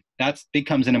 that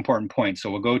becomes an important point.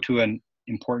 So we'll go to an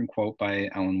important quote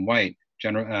by Ellen White,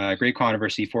 Great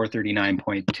Controversy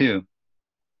 439.2.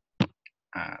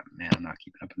 Man, I'm not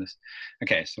keeping up with this.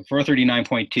 Okay, so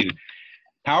 439.2.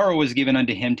 "Power was given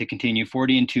unto him to continue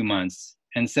 40 and 2 months.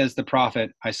 And says the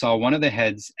prophet, I saw one of the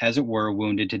heads, as it were,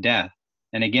 wounded to death.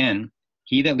 And again,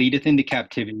 he that leadeth into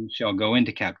captivity shall go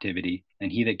into captivity,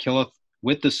 and he that killeth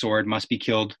with the sword must be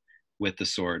killed with the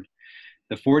sword.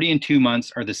 The 40 and 2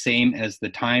 months are the same as the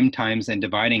time, times, and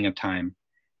dividing of time,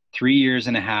 3 years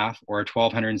and a half, or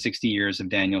 1260 years of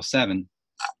Daniel 7.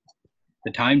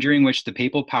 The time during which the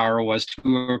papal power was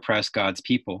to oppress God's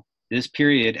people. This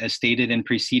period, as stated in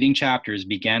preceding chapters,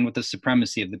 began with the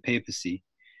supremacy of the papacy,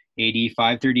 AD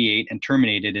 538, and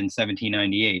terminated in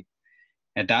 1798.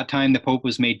 At that time, the Pope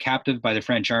was made captive by the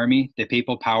French army, the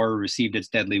papal power received its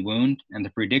deadly wound, and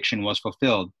the prediction was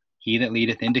fulfilled. He that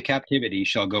leadeth into captivity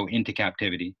shall go into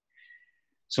captivity.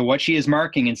 So what she is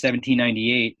marking in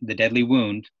 1798, the deadly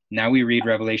wound, now we read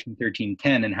Revelation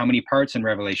 13:10, and how many parts in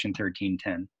Revelation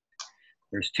 13:10?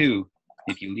 There's 2.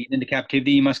 If you lead into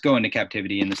captivity, you must go into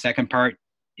captivity. And the second part,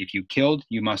 if you killed,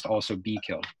 you must also be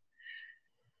killed.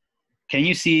 Can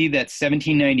you see that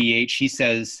 1798, she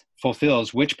says,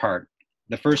 fulfills which part?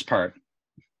 The first part.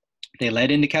 They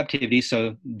led into captivity,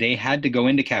 so they had to go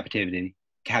into captivity.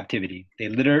 They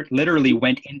literally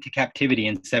went into captivity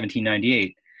in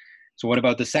 1798. So what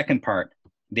about the second part?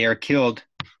 They are killed.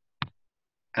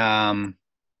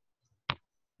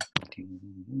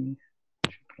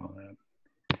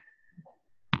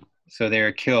 So they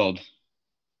are killed.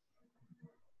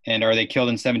 And are they killed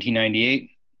in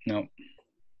 1798? No.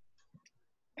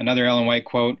 Another Ellen White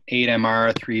quote, 8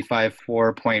 MR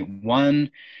 354.1.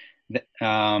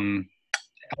 Ellen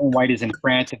White is in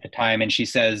France at the time, and she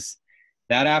says,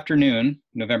 that afternoon,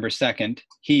 November 2nd,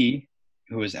 he,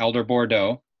 who is Elder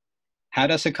Bordeaux, had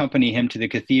us accompany him to the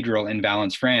cathedral in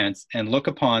Valence, France, and look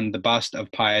upon the bust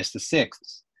of Pius VI,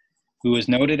 who was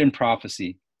noted in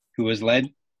prophecy, who was led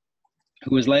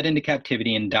into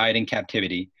captivity and died in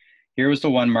captivity. Here was the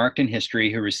one marked in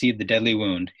history who received the deadly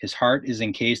wound. His heart is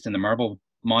encased in the marble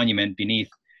monument beneath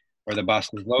where the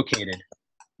bust was located.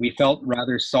 We felt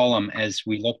rather solemn as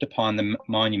we looked upon the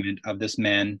monument of this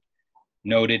man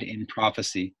noted in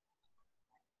prophecy.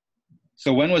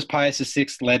 So when was Pius VI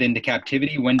led into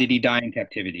captivity? When did he die in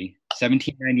captivity?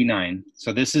 1799.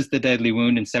 So this is the deadly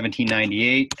wound in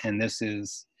 1798, and this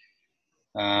is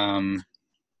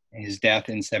his death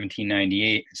in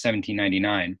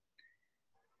 1799.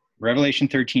 Revelation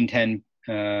 13:10,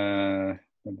 blah,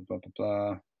 blah, blah,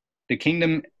 blah. The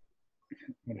kingdom,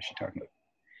 what is she talking about?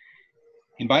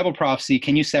 In Bible prophecy,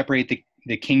 can you separate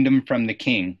the kingdom from the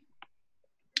king?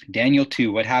 Daniel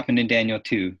 2, what happened in Daniel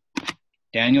 2?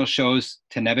 Daniel shows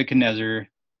to Nebuchadnezzar.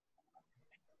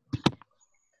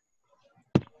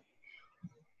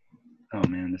 Oh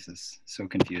man, this is so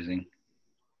confusing.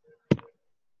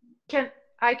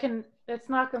 It's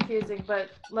not confusing, but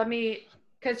let me,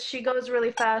 because she goes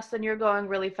really fast and you're going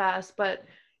really fast, but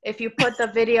if you put the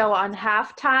video on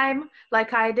halftime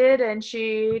like I did and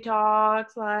she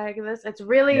talks like this, it's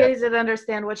really easy to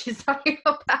understand what she's talking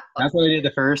about. That's what I did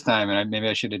the first time, and maybe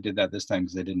I should have did that this time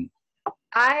because I didn't.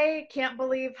 I can't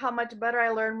believe how much better I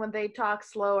learn when they talk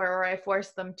slower or I force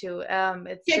them to.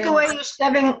 Take away your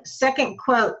second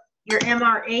quote, your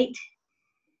MR 8.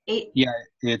 Yeah,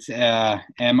 it's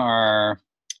MR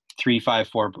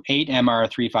 354, 8 MR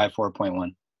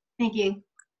 354.1. Thank you.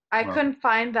 I Well, couldn't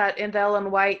find that in the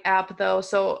Ellen White app though.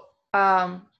 So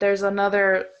there's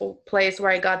another place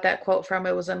where I got that quote from.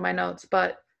 It was in my notes,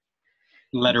 but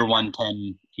letter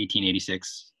 110,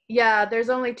 1886. yeah, there's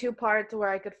only 2 parts where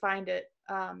I could find it.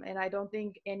 And I don't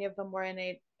think any of them were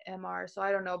in AMR, so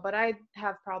I don't know, but I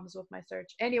have problems with my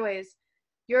search. Anyways,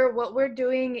 what we're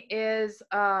doing is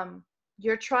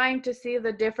you're trying to see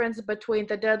the difference between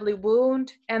the deadly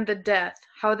wound and the death,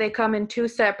 how they come in 2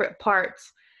 separate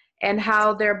parts and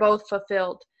how they're both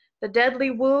fulfilled. The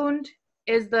deadly wound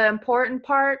is the important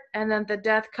part, and then the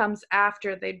death comes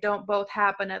after. They don't both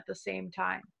happen at the same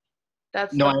time.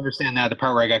 That's No, I the understand that. The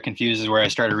part where I got confused is where I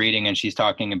started reading and she's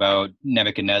talking about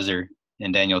Nebuchadnezzar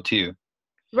in Daniel 2.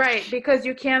 right, because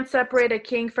you can't separate a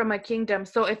king from a kingdom.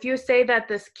 So if you say that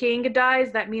this king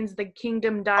dies, that means the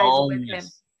kingdom dies Oh, with him.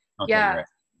 yes. Okay, you're Yeah, right.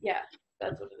 yeah,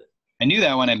 that's what it is. I knew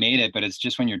that when I made it, but it's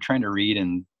just when you're trying to read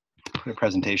and put a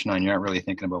presentation on, you're not really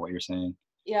thinking about what you're saying.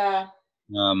 Yeah.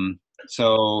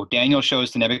 So Daniel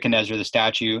shows to Nebuchadnezzar the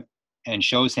statue and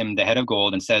shows him the head of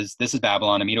gold and says, this is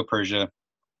Babylon and Medo-Persia.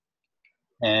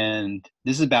 And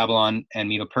this is Babylon and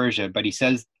Medo-Persia. But he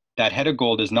says that head of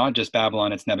gold is not just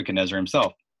Babylon, it's Nebuchadnezzar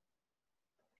himself.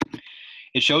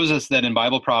 It shows us that in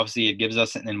Bible prophecy, it gives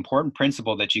us an important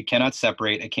principle that you cannot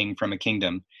separate a king from a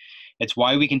kingdom. It's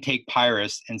why we can take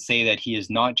Pyrrhus and say that he is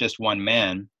not just one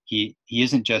man. He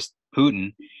isn't just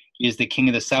Putin. He is the king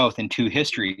of the south in 2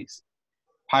 histories.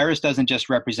 Pyrrhus doesn't just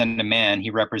represent a man, he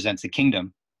represents a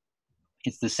kingdom.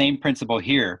 It's the same principle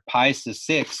here. Pius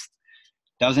VI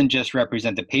doesn't just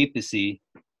represent the papacy,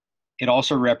 it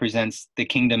also represents the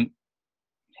kingdom.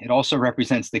 It also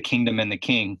represents the kingdom and the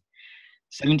king.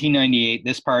 1798,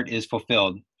 this part is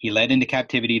fulfilled. He led into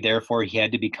captivity, therefore he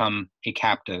had to become a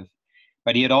captive.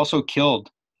 But he had also killed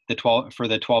for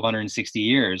the 1260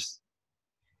 years.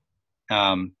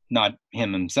 Not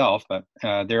him himself, but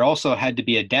there also had to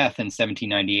be a death in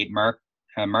 1798,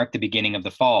 marked the beginning of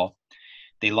the fall.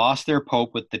 They lost their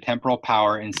pope with the temporal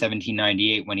power in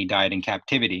 1798 when he died in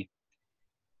captivity.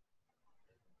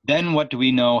 Then what do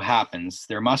we know happens?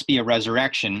 There must be a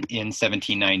resurrection in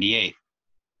 1798.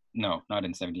 No, not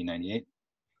in 1798.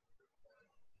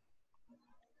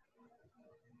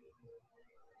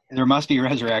 There must be a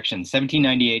resurrection.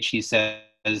 1798, she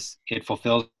says, it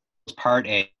fulfills part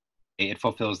A. It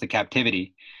fulfills the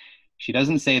captivity. She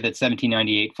doesn't say that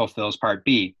 1798 fulfills part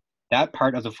B. That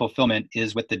part of the fulfillment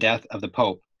is with the death of the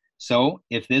Pope. So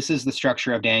if this is the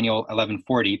structure of Daniel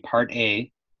 11:40, part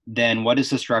A, then what is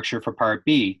the structure for part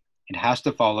B? It has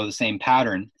to follow the same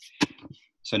pattern.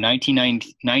 So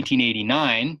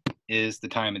 1989 is the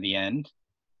time of the end.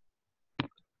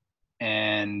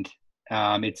 And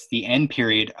it's the end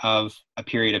period of a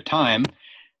period of time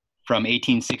from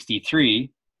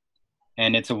 1863,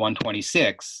 and it's a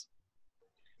 126.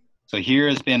 So here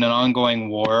has been an ongoing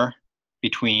war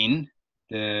between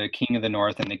the king of the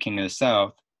north and the king of the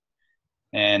south,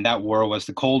 and that war was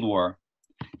the Cold War.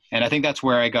 And I think that's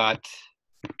where I got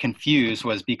confused,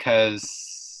 was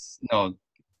because, no,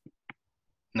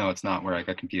 it's not where I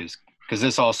got confused, because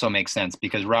this also makes sense,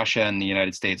 because Russia and the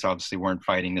United States obviously weren't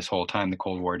fighting this whole time. The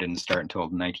Cold War didn't start until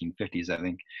the 1950s, I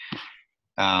think.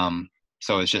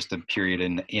 So it's just a period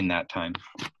in that time.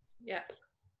 Yeah.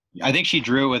 I think she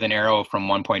drew it with an arrow from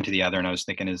one point to the other, and I was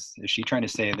thinking, is she trying to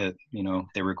say that,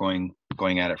 they were going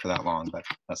at it for that long? But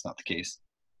that's not the case.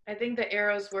 I think the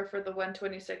arrows were for the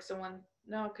 126 and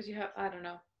no, because you have, I don't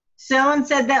know. Someone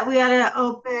said that we ought to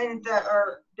open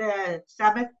the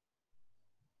Sabbath.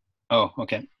 Oh,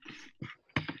 okay.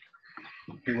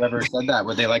 Whoever said that,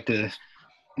 would they like to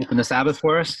open the Sabbath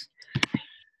for us?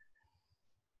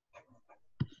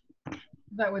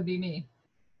 That would be me.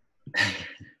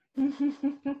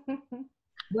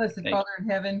 Blessed Father in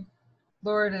heaven,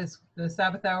 Lord, as the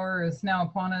Sabbath hour is now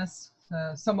upon us,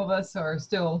 some of us are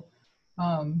still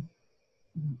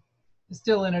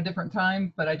in a different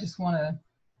time, but I just want to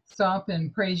stop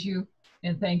and praise you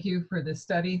and thank you for this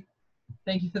study.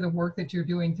 Thank you for the work that you're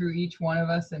doing through each one of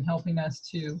us and helping us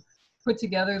to put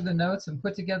together the notes and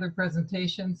put together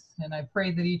presentations. And I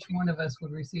pray that each one of us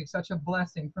would receive such a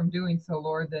blessing from doing so,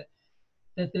 Lord, that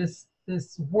this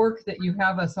work that you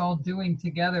have us all doing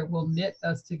together will knit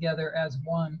us together as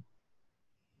one.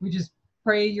 We just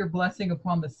pray your blessing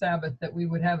upon the Sabbath, that we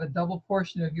would have a double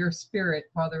portion of your spirit,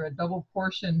 Father, a double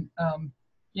portion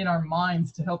in our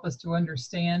minds to help us to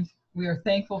understand. We are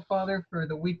thankful, Father, for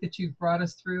the week that you've brought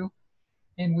us through,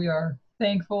 and we are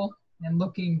thankful and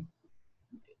looking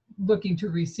to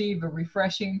receive a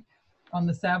refreshing on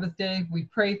the Sabbath day. We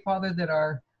pray, Father, that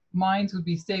our minds would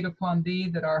be stayed upon thee,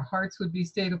 that our hearts would be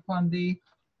stayed upon thee,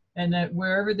 and that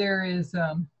wherever there is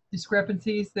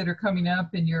discrepancies that are coming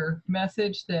up in your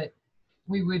message, that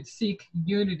we would seek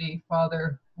unity,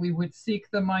 Father. We would seek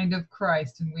the mind of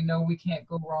Christ, and we know we can't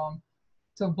go wrong.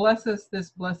 So bless us this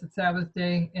blessed Sabbath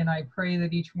day, and I pray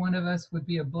that each one of us would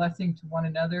be a blessing to one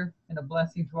another and a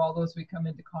blessing to all those we come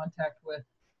into contact with.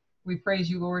 We praise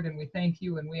you, Lord, and we thank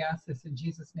you, and we ask this in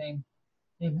Jesus' name.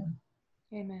 Amen.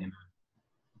 Amen.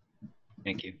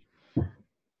 Thank you.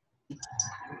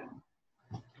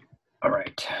 All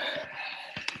right.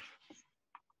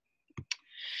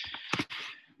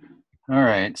 All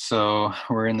right, so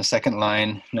we're in the second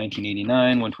line, 1989,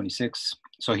 126.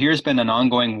 So here's been an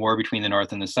ongoing war between the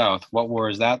North and the South. What war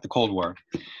is that? The Cold War.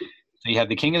 So you have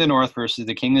the King of the North versus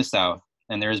the King of the South,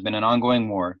 and there has been an ongoing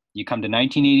war. You come to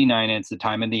 1989, and it's the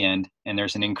time of the end, and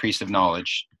there's an increase of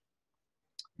knowledge.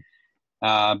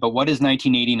 But what is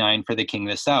 1989 for the King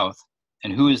of the South?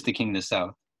 And who is the King of the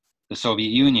South? The Soviet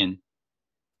Union.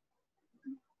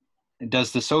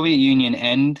 Does the Soviet Union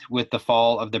end with the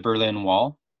fall of the Berlin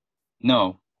Wall?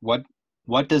 No. What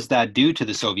does that do to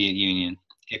the Soviet Union?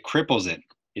 It cripples it.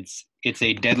 It's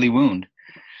a deadly wound.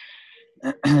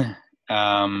 It's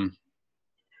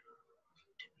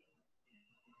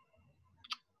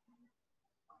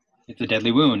a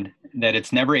deadly wound that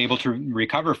it's never able to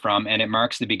recover from, and it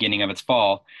marks the beginning of its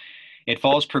fall. It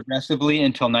falls progressively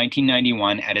until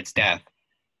 1991 at its death.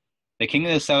 The King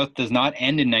of the South does not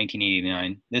end in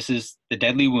 1989. This is the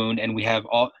deadly wound, and we have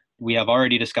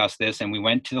already discussed this, and we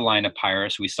went to the line of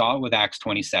Pyrrhus. We saw it with Acts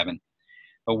 27.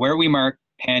 But where we mark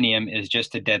Panium is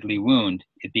just a deadly wound.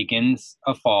 It begins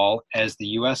a fall as the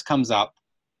U.S. comes up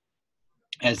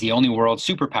as the only world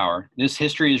superpower. This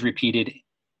history is repeated in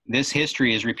this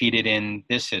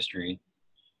history.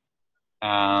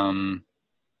 But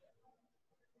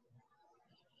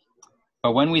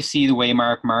when we see the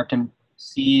waymarks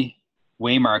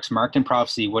marked in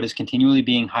prophecy, what is continually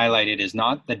being highlighted is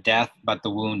not the death, but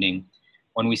the wounding.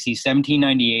 When we see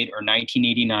 1798 or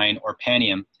 1989 or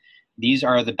Panium, these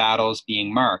are the battles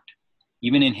being marked.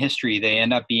 Even in history, they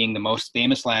end up being the most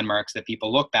famous landmarks that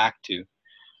people look back to.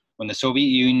 When the Soviet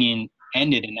Union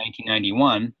ended in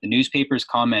 1991, the newspapers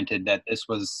commented that this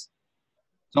was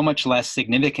so much less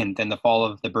significant than the fall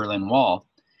of the Berlin Wall.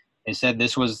 They said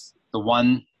this was the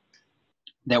one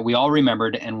that we all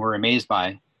remembered and were amazed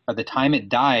by. By the time it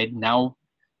died, no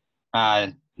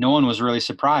one was really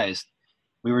surprised.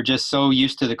 We were just so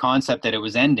used to the concept that it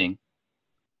was ending.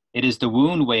 It is the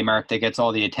wound waymark that gets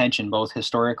all the attention, both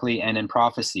historically and in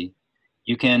prophecy.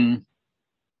 You can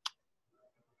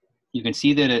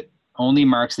see that it only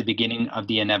marks the beginning of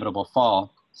the inevitable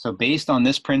fall. So based on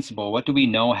this principle, what do we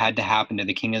know had to happen to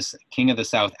the King of the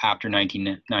South after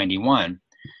 1991?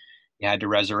 He had to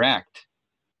resurrect.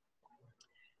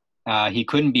 He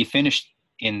couldn't be finished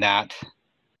in that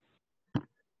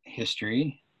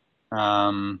history.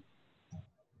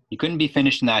 He couldn't be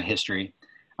finished in that history.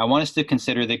 I want us to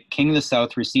consider the King of the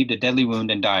South received a deadly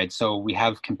wound and died. So we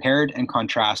have compared and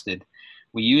contrasted.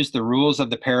 We use the rules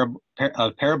of the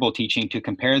parable teaching to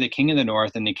compare the King of the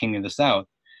North and the King of the South.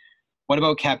 What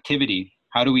about captivity?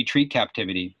 How do we treat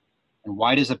captivity? And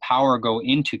why does a power go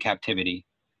into captivity?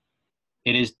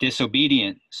 It is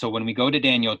disobedient. So when we go to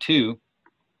Daniel 2,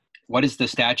 what is the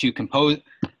statue composed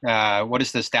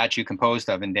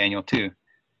of in Daniel 2?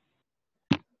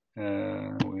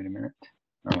 Wait a minute.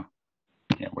 Oh,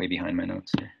 yeah, way behind my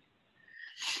notes here.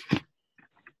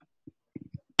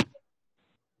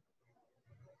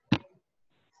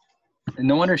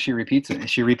 No wonder she repeats it.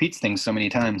 She repeats things so many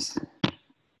times.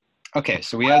 Okay,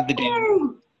 so we have the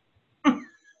Daniel.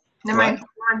 Never mind.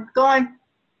 Go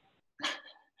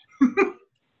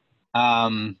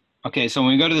on. Okay, so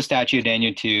when we go to the statue of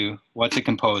Daniel 2, what's it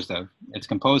composed of? It's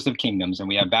composed of kingdoms, and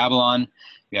we have Babylon,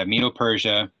 we have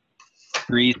Medo-Persia,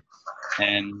 Greece,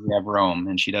 and we have Rome,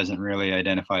 and she doesn't really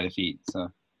identify the feet.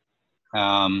 So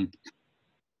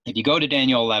if you go to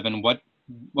Daniel 11, what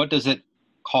does it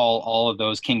call all of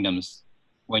those kingdoms?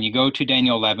 When you go to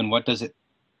Daniel 11, what does it,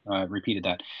 repeated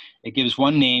that, it gives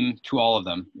one name to all of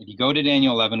them. If you go to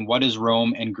Daniel 11, what is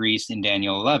Rome and Greece in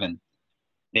Daniel 11?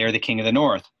 They are the king of the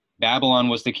north. Babylon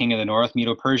was the king of the north.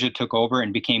 Medo-Persia took over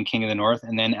and became king of the north,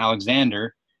 and then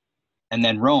Alexander, and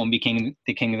then Rome became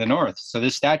the king of the north. So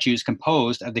this statue is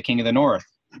composed of the king of the north,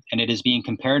 and it is being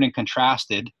compared and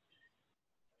contrasted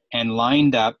and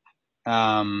lined up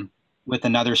with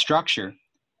another structure.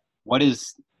 What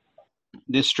is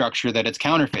this structure that it's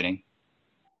counterfeiting?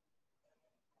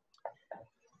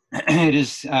 It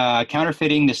is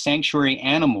counterfeiting the sanctuary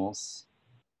animals.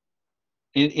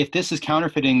 If this is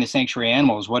counterfeiting the sanctuary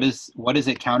animals, what is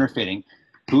it counterfeiting?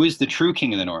 Who is the true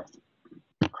king of the north?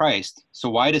 Christ. So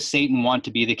why does Satan want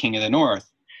to be the king of the north?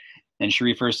 And she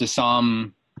refers to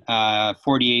Psalm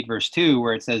 48 verse 2,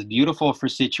 where it says, beautiful for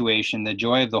situation, the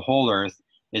joy of the whole earth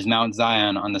is Mount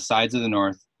Zion on the sides of the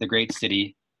north, the great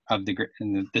city of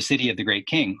the city of the great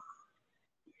king.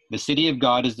 The city of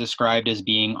God is described as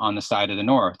being on the side of the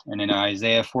north. And in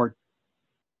Isaiah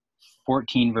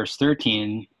 14 verse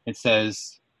 13, it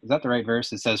says, is that the right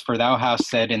verse? It says, for thou hast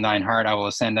said in thine heart, I will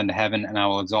ascend unto heaven, and I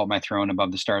will exalt my throne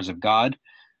above the stars of God.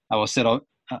 I will sit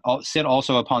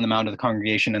also upon the mount of the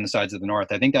congregation in the sides of the north.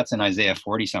 I think that's in Isaiah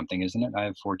 40 something, isn't it? I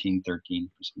have 14:13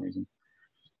 for some reason.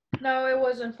 No, it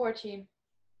wasn't 14.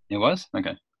 It was?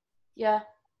 Okay. Yeah.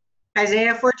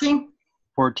 Isaiah 14?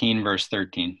 14 verse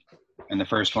 13. And the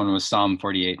first one was Psalm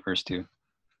 48 verse 2.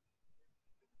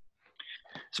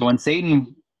 So when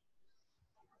Satan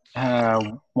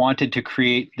wanted to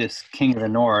create this king of the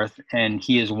north, and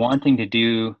he is wanting to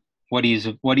do what he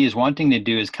is wanting to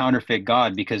do is counterfeit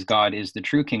God, because God is the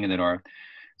true king of the north.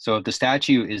 So if the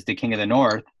statue is the king of the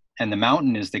north and the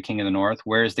mountain is the king of the north,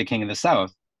 where is the king of the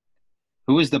south?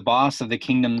 Who is the boss of the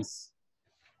kingdoms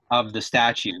of the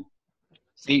statue?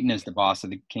 Satan is the boss of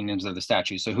the kingdoms of the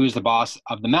statue. So who's the boss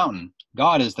of the mountain?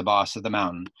 God is the boss of the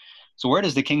mountain. So where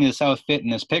does the king of the south fit in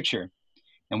this picture?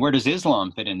 And where does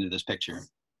Islam fit into this picture?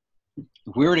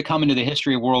 If we were to come into the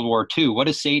history of World War II, what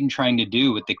is Satan trying to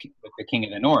do with the king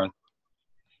of the north?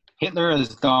 Hitler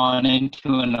has gone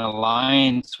into an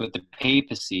alliance with the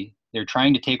papacy. They're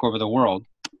trying to take over the world.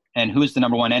 And who's the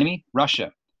number one enemy?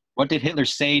 Russia. What did Hitler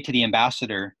say to the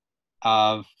ambassador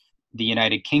of the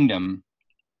United Kingdom?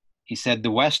 He said,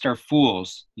 the West are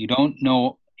fools. You don't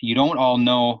all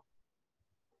know.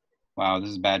 Wow, this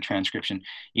is bad transcription.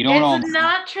 It's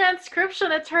not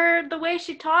transcription. It's her, the way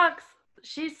she talks.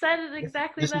 She said it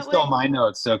exactly that way. This is still my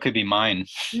notes, so it could be mine.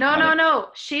 No.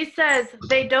 She says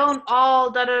they don't all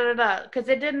da-da-da-da, because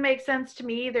it didn't make sense to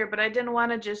me either, but I didn't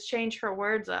want to just change her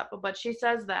words up. But she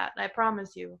says that, I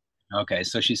promise you. Okay,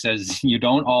 so she says, you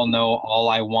don't all know all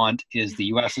I want is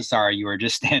the USSR. You are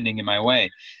just standing in my way.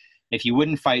 If you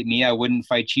wouldn't fight me, I wouldn't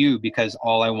fight you, because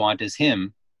all I want is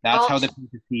him. That's how the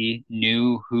papacy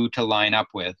knew who to line up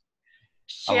with.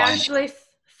 She actually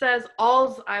says,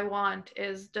 alls I want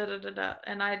is da-da-da-da,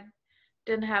 and I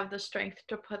didn't have the strength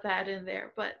to put that in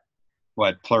there, but...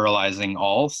 What, pluralizing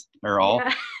alls, or all?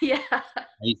 Yeah. I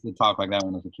used to talk like that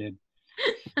when I was a kid.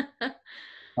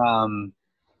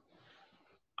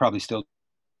 Probably still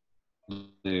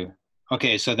do.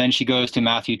 Okay, so then she goes to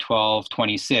Matthew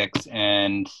 12:26,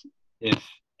 and it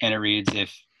reads,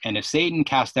 if Satan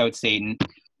cast out Satan,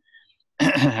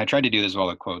 I tried to do this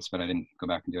while it quotes, but I didn't go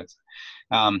back and do it.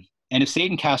 And if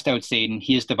Satan cast out Satan,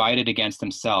 he is divided against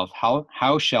himself.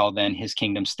 How shall then his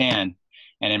kingdom stand?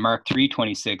 And in Mark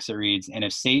 3:26 it reads, and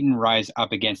if Satan rise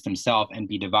up against himself and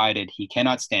be divided, he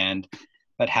cannot stand,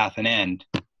 but hath an end.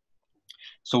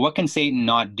 So what can Satan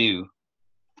not do?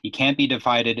 He can't be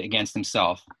divided against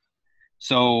himself.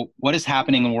 So what is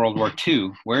happening in World War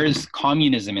II? Where is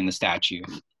communism in the statue?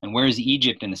 And where is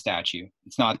Egypt in the statue?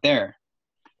 It's not there.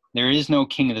 There is no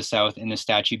king of the south in the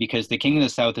statue, because the king of the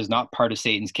south is not part of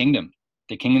Satan's kingdom.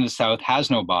 The king of the south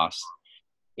has no boss.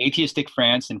 Atheistic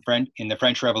France in the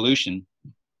French Revolution,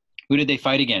 who did they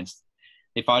fight against?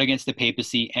 They fought against the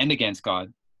papacy and against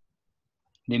God.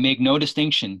 They make no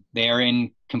distinction. They are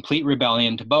in complete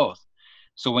rebellion to both.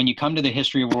 So when you come to the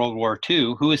history of World War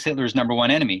II, who is Hitler's number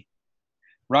one enemy?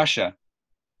 Russia,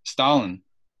 Stalin,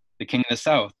 the king of the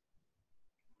south.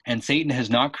 And Satan has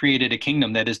not created a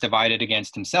kingdom that is divided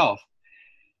against himself.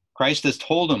 Christ has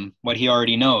told him what he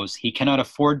already knows. He cannot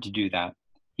afford to do that.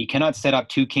 He cannot set up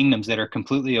two kingdoms that are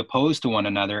completely opposed to one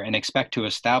another and expect to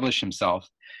establish himself.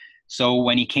 So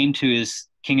when he came to his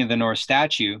King of the North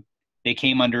statue, they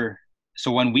came under,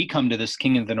 so when we come to this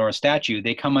King of the North statue,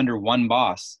 they come under one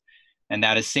boss, and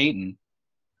that is Satan.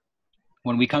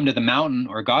 When we come to the mountain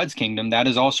or God's kingdom, that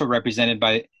is also represented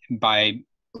by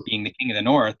being the king of the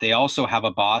north. They also have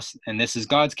a boss, and this is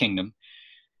God's kingdom.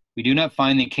 We do not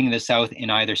find the king of the south in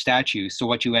either statue. So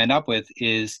what you end up with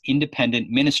is independent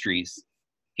ministries.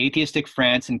 Atheistic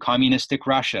France and communistic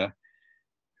Russia,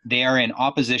 they are in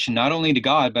opposition not only to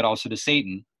God, but also to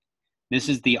Satan. This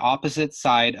is the opposite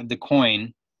side of the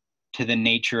coin to the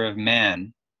nature of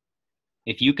man.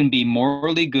 If you can be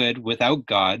morally good without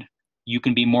God, you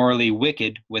can be morally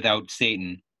wicked without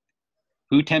Satan.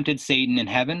 Who tempted Satan in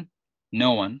heaven?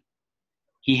 No one.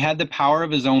 He had the power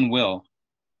of his own will.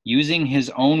 Using his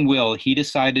own will, he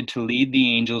decided to lead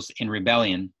the angels in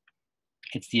rebellion.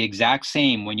 It's the exact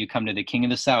same when you come to the King of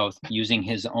the South, using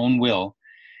his own will.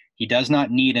 He does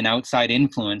not need an outside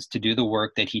influence to do the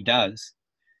work that he does.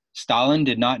 Stalin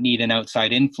did not need an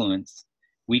outside influence.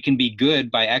 We can be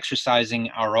good by exercising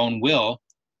our own will,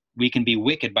 we can be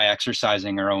wicked by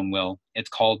exercising our own will. It's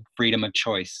called freedom of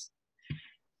choice.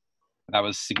 That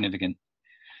was significant.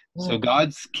 So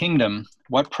God's kingdom,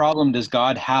 what problem does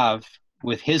God have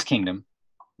with his kingdom?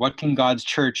 What can God's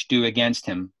church do against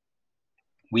him?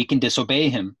 We can disobey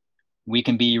him. We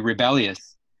can be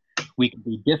rebellious. We can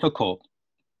be difficult.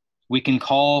 We can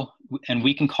call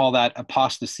that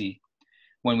apostasy.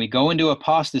 When we go into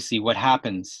apostasy, what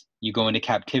happens? You go into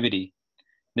captivity.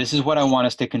 This is what I want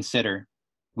us to consider.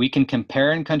 We can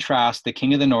compare and contrast the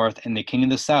king of the north and the king of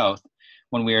the south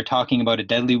when we are talking about a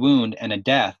deadly wound and a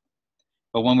death.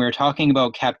 But when we're talking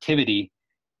about captivity,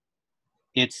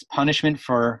 it's punishment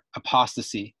for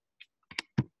apostasy.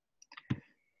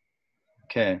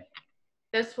 Okay.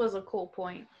 This was a cool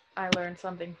point. I learned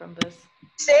something from this.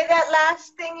 Say that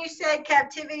last thing you said,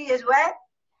 captivity is what?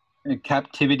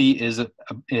 Captivity is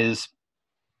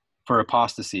for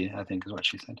apostasy, I think is what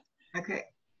she said. Okay.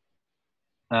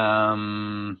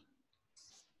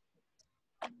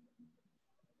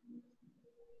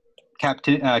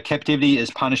 Captivity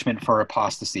is punishment for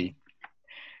apostasy.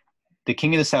 The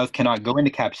king of the south cannot go into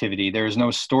captivity. There is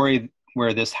no story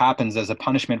where this happens as a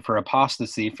punishment for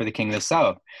apostasy for the king of the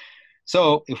south.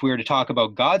 So if we were to talk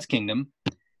about God's kingdom,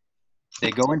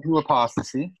 they go into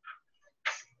apostasy.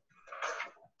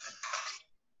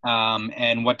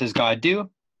 And what does God do?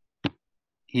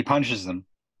 He punishes them.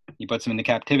 He puts them into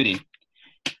captivity.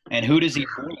 And who does he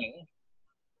bring?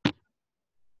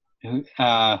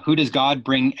 Who does God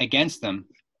bring against them?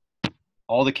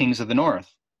 All the kings of the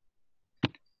north.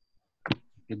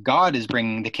 God is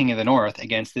bringing the king of the north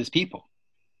against his people.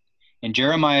 In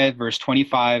Jeremiah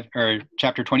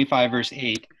chapter 25, verse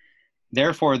 8,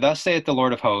 therefore thus saith the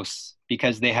Lord of hosts,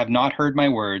 because they have not heard my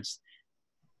words.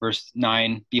 Verse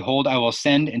 9, behold, I will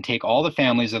send and take all the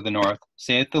families of the north,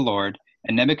 saith the Lord,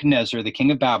 and Nebuchadnezzar, the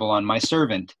king of Babylon, my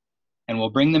servant, and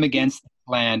will bring them against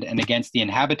the land and against the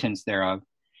inhabitants thereof,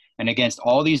 and against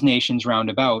all these nations round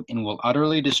about, and will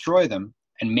utterly destroy them,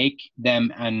 and make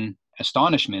them an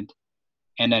astonishment,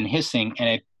 and an hissing,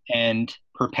 and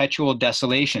perpetual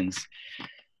desolations.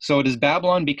 So does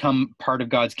Babylon become part of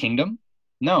God's kingdom?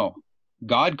 No.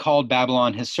 God called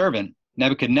Babylon his servant,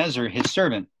 Nebuchadnezzar his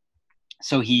servant.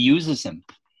 So he uses him.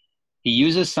 He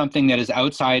uses something that is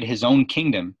outside his own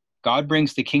kingdom. God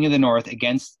brings the king of the north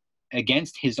against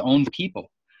his own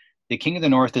people. The king of the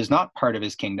north is not part of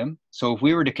his kingdom. So if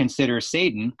we were to consider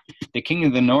Satan, the king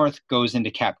of the north goes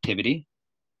into captivity.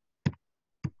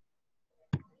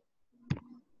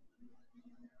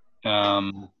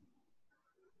 In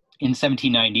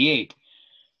 1798.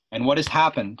 And what has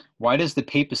happened? Why does the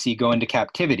papacy go into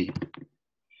captivity?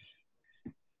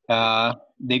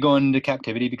 They go into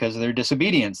captivity because of their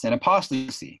disobedience and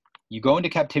apostasy. You go into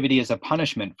captivity as a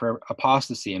punishment for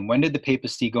apostasy. And when did the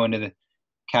papacy go into the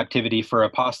captivity for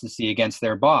apostasy against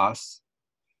their boss?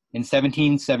 In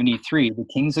 1773, the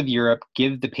kings of Europe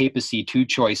give the papacy two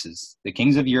choices. The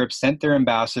kings of Europe sent their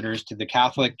ambassadors to the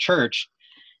Catholic Church,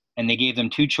 and they gave them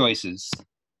two choices.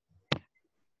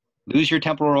 Lose your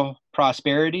temporal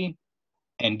prosperity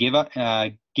and give up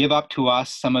to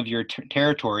us some of your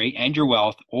territory and your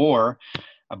wealth, or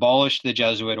abolish the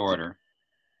Jesuit order.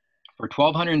 For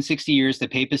 1,260 years, the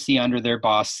papacy under their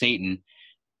boss, Satan,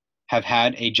 have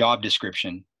had a job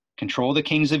description: control the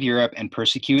kings of Europe and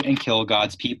persecute and kill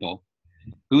God's people.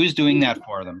 Who is doing that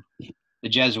for them? The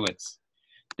Jesuits.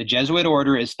 The Jesuit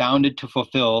order is founded to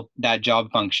fulfill that job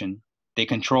function. They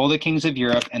control the kings of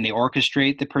Europe and they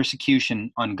orchestrate the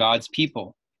persecution on God's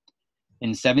people. In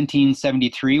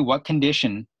 1773, what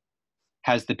condition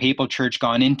has the papal church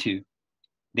gone into?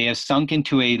 They have sunk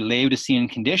into a Laodicean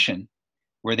condition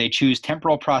where they choose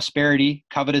temporal prosperity,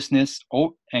 covetousness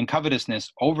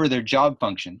over their job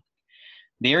function.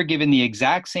 They are given the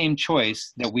exact same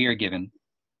choice that we are given.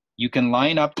 You can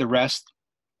line up the rest,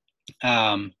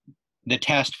 the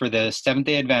test for the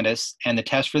Seventh-day Adventists and the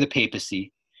test for the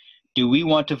papacy. Do we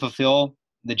want to fulfill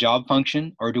the job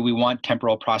function, or do we want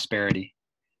temporal prosperity?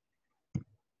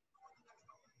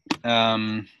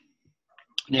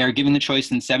 They are given the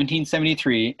choice in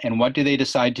 1773, and what do they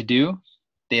decide to do?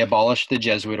 They abolish the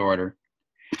Jesuit order.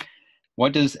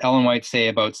 What does Ellen White say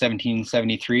about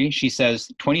 1773? She says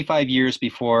 25 years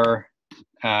before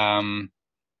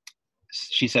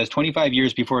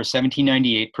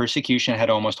 1798, persecution had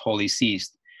almost wholly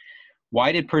ceased.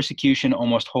 Why did persecution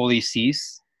almost wholly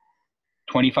cease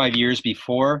 25 years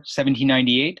before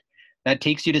 1798? That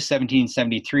takes you to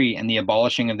 1773 and the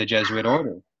abolishing of the Jesuit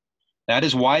order. That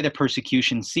is why the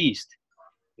persecution ceased.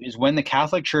 It is when the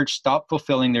Catholic Church stopped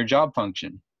fulfilling their job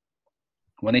function.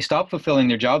 When they stopped fulfilling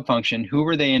their job function, who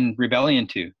were they in rebellion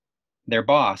to? Their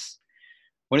boss.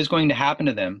 What is going to happen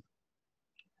to them?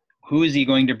 who is he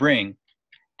going to bring?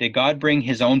 Did God bring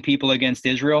his own people against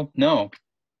Israel? No.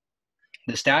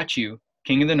 The statue,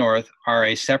 king of the north, are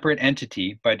a separate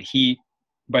entity, but he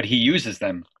uses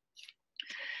them.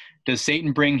 Does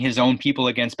Satan bring his own people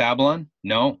against Babylon?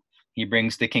 No. He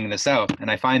brings the king of the south.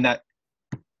 And I find that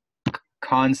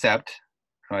concept,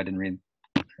 oh, I didn't read,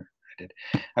 I did.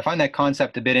 I find that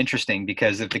concept a bit interesting,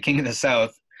 because if the king of the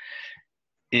south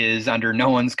is under no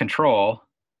one's control,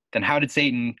 then how did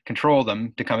Satan control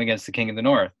them to come against the king of the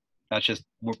north? That's just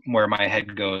where my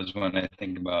head goes when I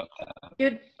think about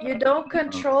that. You don't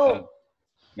control.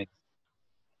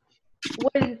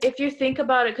 If you think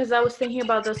about it, because I was thinking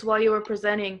about this while you were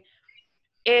presenting,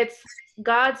 it's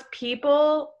God's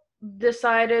people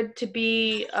decided to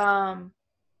be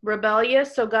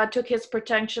rebellious, so God took his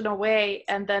protection away,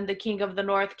 and then the king of the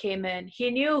north came in.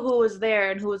 He knew who was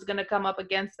there and who was going to come up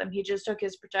against them. He just took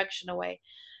his protection away.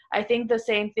 I think the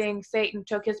same thing, Satan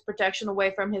took his protection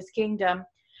away from his kingdom.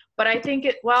 But I think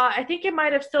it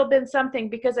might have still been something,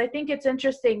 because I think it's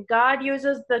interesting. God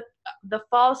uses the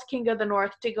false king of the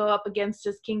north to go up against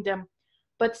his kingdom,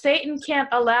 but Satan can't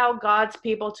allow God's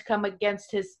people to come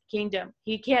against his kingdom.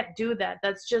 He can't do that.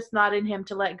 That's just not in him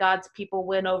to let God's people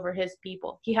win over his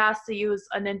people. He has to use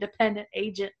an independent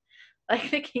agent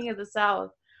like the king of the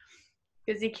south,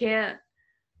 because he can't.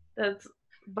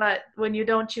 But when you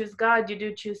don't choose God, you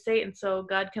do choose Satan. So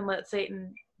God can let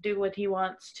Satan do what he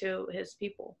wants to his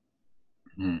people.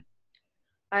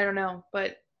 I don't know,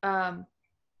 but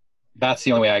that's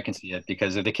the only way I can see it,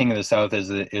 because if the king of the south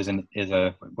is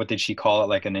a what did she call it,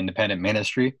 like an independent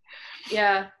ministry?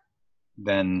 Yeah.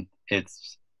 Then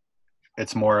it's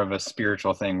more of a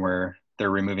spiritual thing where they're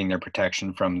removing their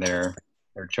protection from their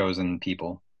chosen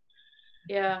people.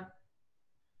 Yeah.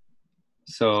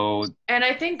 So. And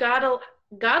I think God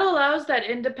allows that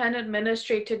independent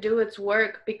ministry to do its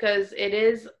work, because it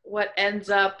is what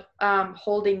ends up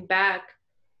holding back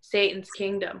Satan's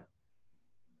kingdom.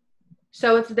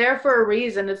 So it's there for a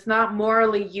reason. It's not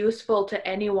morally useful to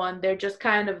anyone. They're just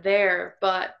kind of there,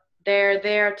 but they're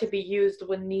there to be used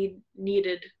when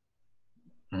needed.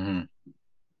 Mm-hmm.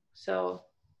 So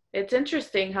it's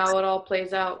interesting how it all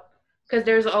plays out, because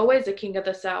there's always a king of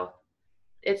the south.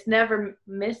 It's never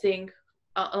missing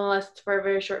unless it's for a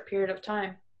very short period of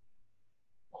time.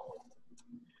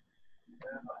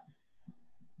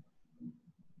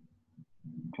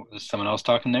 Was someone else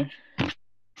talking there?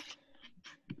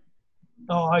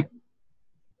 No, I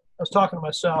was talking to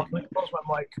myself. Let me close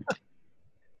my mic.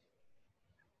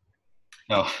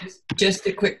 No. Just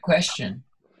a quick question.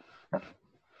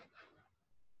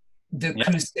 The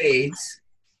Crusades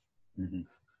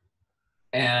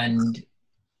and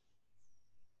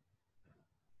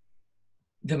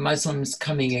the Muslims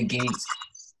coming against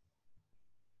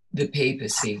the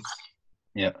papacy.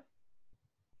 Yeah.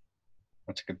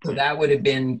 That's a good point. So that would have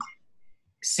been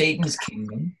Satan's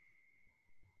kingdom.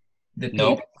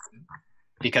 Nope.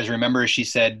 Because remember, she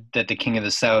said that the king of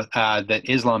the south, that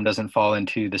Islam doesn't fall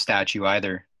into the statue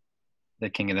either, the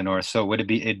king of the north. So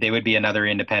they would be another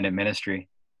independent ministry.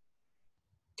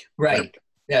 Right.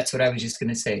 That's what I was just going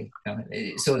to say.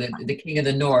 So the king of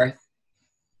the north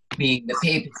being the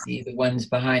papacy, the ones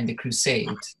behind the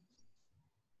Crusades.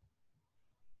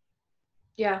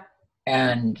 Yeah.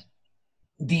 And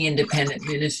the independent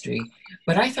ministry.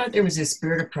 But I thought there was a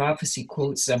Spirit of Prophecy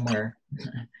quote somewhere.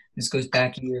 This goes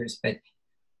back years, but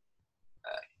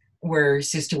where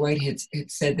Sister White had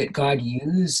said that God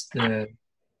used the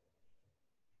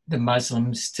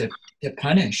Muslims to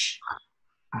punish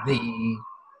the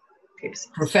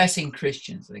professing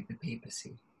Christians, like the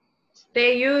papacy.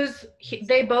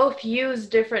 They both use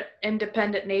different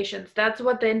independent nations. That's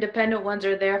what the independent ones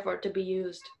are there for, to be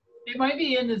used. It might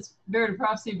be in this Spirit of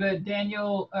Prophecy, but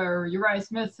Daniel or Uriah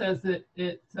Smith says that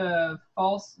it's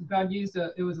false. God used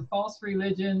it was a false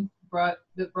religion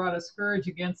that brought a scourge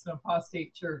against an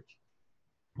apostate church.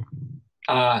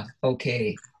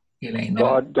 Okay. Elaine,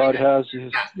 God has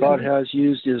used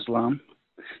Islam.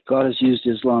 God has used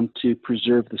Islam to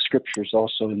preserve the scriptures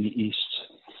also in the East.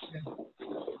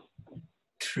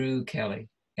 True, Kelly.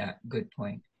 Yeah, good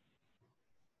point.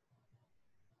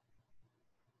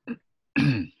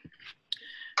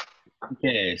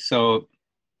 Okay, so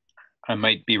I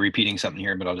might be repeating something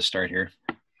here, but I'll just start here.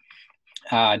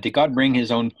 Did God bring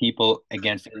his own people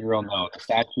against Israel? No. The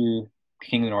statue,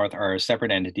 king of the north, are a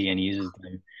separate entity, and he uses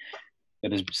them.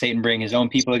 But does Satan bring his own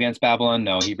people against Babylon?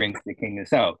 No, he brings the king of the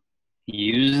south. He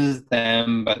uses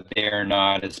them, but they are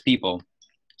not his people.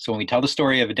 So when we tell the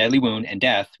story of a deadly wound and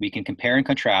death, we can compare and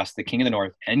contrast the king of the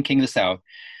north and king of the south.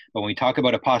 But when we talk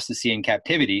about apostasy and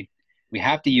captivity, we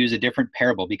have to use a different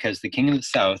parable, because the king of the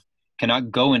south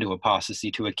cannot go into apostasy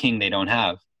to a king they don't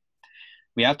have.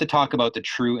 we have to talk about the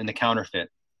true and the counterfeit.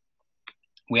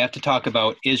 We have to talk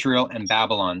about Israel and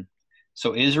Babylon.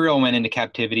 So Israel went into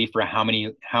captivity for how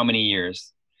many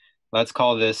years? Let's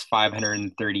call this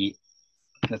 530.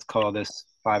 Let's call this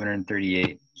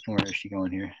 538. Where is she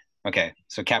going here? Okay,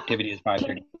 so captivity is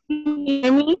 530. Can you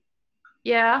hear me?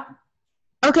 Yeah.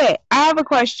 Okay, I have a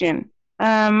question.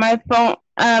 My phone,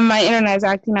 my internet is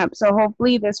acting up, so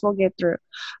hopefully this will get through.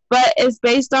 But it's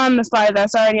based on the slide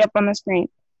that's already up on the screen.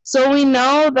 So we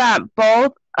know that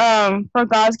both for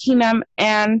God's kingdom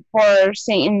and for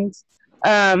Satan's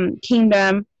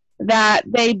kingdom, that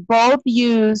they both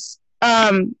use,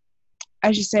 no,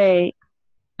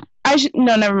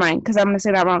 never mind, because I'm going to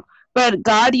say that wrong. But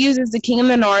God uses the king of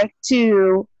the north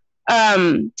to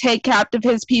take captive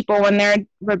his people when they're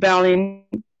rebelling,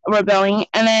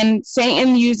 and then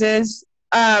Satan uses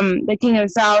the king of the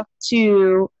south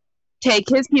to take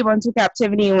his people into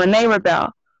captivity when they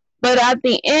rebel. But at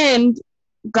the end,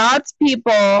 God's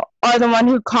people are the one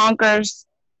who conquers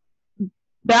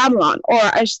Babylon, or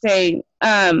I should say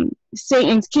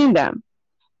Satan's kingdom.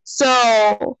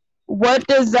 So what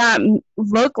does that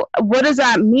look? What does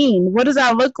that mean? What does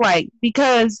that look like?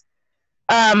 Because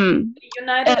the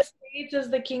United States is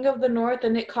the king of the north,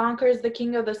 and it conquers the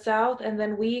king of the south, and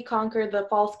then we conquer the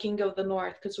false king of the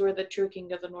north because we're the true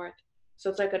king of the north.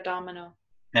 So it's like a domino.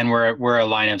 And we're a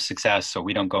line of success, so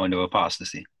we don't go into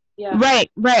apostasy. Yeah. Right.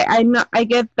 I know, I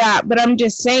get that, but I'm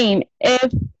just saying,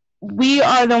 if we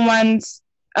are the ones,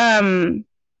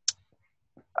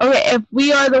 if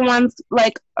we are the ones,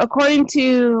 like, according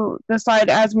to the slide,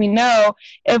 as we know,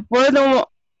 if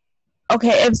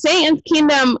Satan's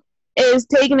kingdom is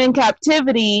taken in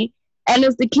captivity, and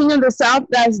it's the king of the south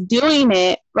that's doing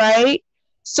it, right?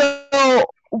 So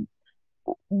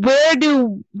what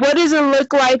does it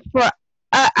look like for,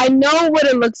 I know what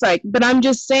it looks like, but I'm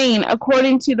just saying,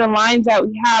 according to the lines that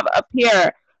we have up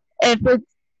here, if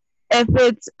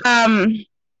it's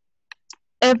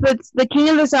the king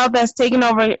of the south that's taken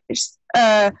over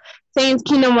Satan's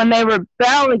kingdom when they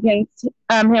rebel against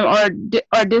him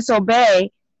or disobey,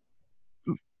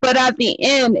 but at the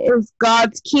end is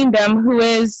God's kingdom who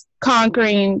is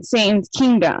conquering Satan's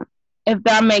kingdom, if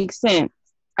that makes sense.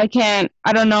 I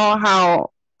don't know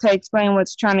how to explain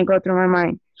what's trying to go through my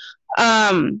mind.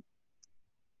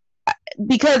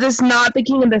 Because it's not the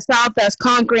king of the south that's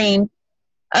conquering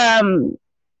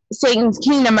Satan's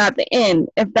kingdom at the end,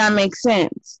 if that makes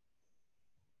sense.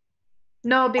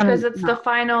 No, because it's the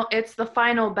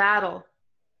final battle.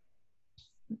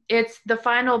 It's the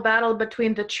final battle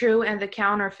between the true and the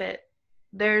counterfeit.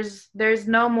 There's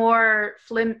no more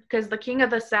because the king of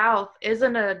the south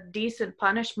isn't a decent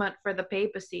punishment for the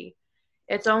papacy.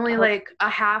 It's only like a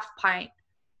half pint.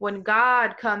 When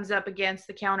God comes up against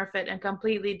the counterfeit and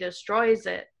completely destroys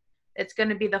it, it's going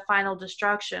to be the final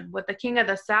destruction. What the king of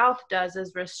the south does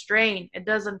is restrain. It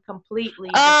doesn't completely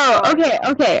destroy.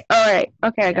 Okay. All right.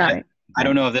 Okay, I got it. I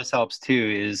don't know if this helps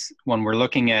too, is when we're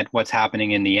looking at what's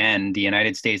happening in the end, the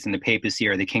United States and the papacy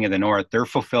or the king of the north, they're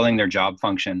fulfilling their job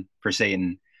function for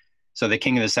Satan. So the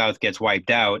king of the south gets wiped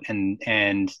out,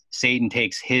 and Satan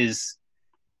takes his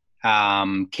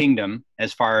kingdom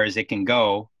as far as it can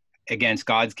go against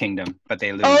God's kingdom, but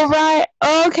they lose. Oh, right.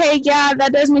 Okay, yeah,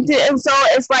 that does make sense. And so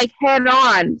it's like head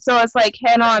on. So it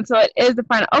is the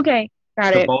final. Okay,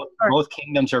 got it. Both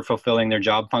kingdoms are fulfilling their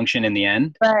job function in the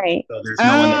end. Right. So there's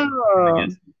no one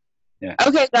against it. Yeah.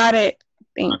 Okay, got it.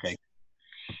 Thanks. Okay.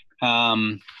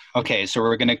 Okay, so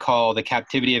we're going to call the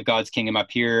captivity of God's kingdom up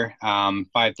here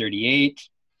 538.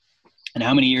 And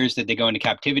how many years did they go into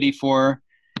captivity for?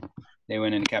 They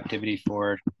went into captivity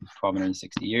for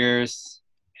 1,260 years.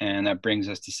 And that brings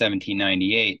us to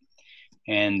 1798.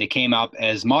 And they came up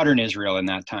as modern Israel in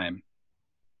that time.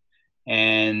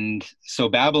 And so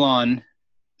Babylon,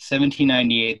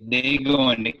 1798, they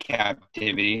go into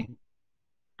captivity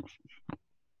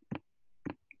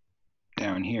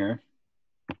down here.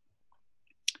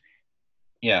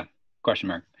 Yeah, question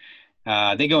mark.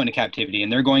 They go into captivity,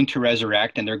 and they're going to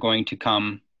resurrect, and they're going to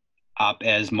come up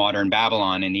as modern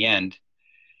Babylon in the end.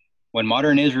 When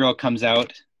modern Israel comes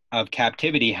out of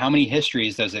captivity, how many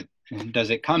histories does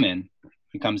it come in?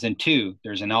 It comes in two.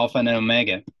 There's an Alpha and an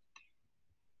Omega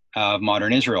of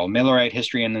modern Israel, Millerite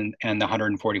history and the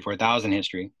 144,000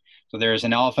 history. So there's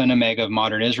an Alpha and Omega of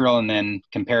modern Israel, and then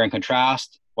compare and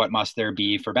contrast, what must there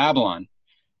be for Babylon?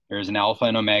 There's an Alpha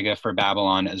and Omega for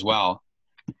Babylon as well.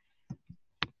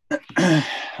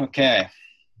 Okay.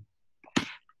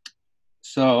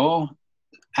 So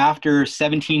after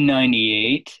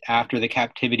 1798, after the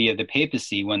captivity of the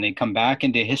papacy, when they come back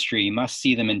into history, you must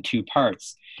see them in two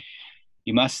parts.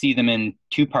 You must see them in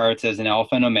two parts as an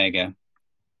Alpha and Omega.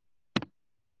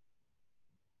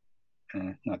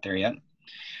 not there yet.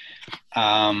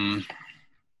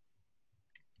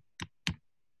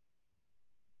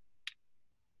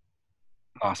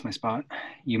 Lost my spot.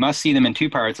 You must see them in two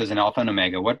parts as an alpha and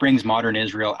omega. What brings modern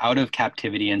Israel out of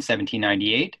captivity in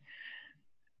 1798?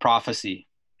 Prophecy.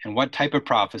 And what type of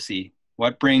prophecy?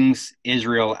 What brings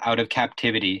Israel out of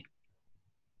captivity?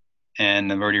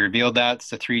 And I've already revealed that. It's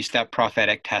the three-step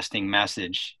prophetic testing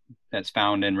message that's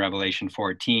found in Revelation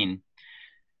 14.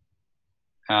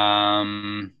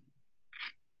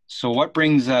 So what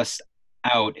brings us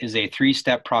out is a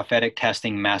three-step prophetic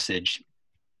testing message.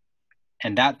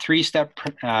 And that three-step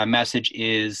message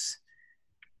is,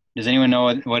 does anyone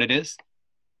know what it is?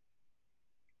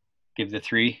 Give the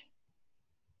three.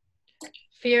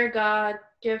 Fear God,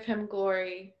 give him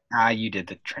glory. You did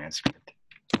the transcript.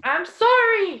 I'm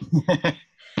sorry.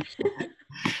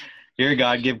 Fear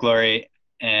God, give glory,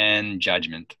 and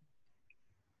judgment.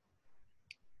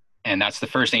 And that's the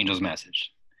first angel's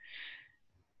message.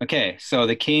 Okay, so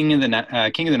the king of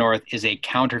the north is a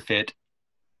counterfeit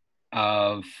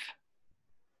of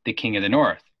the king of the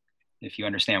north, if you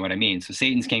understand what I mean. So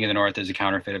Satan's king of the north is a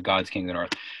counterfeit of God's king of the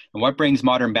north. And what brings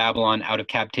modern Babylon out of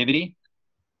captivity?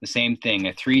 The same thing,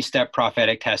 a three-step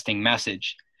prophetic testing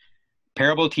message.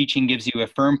 Parable teaching gives you a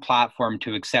firm platform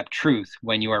to accept truth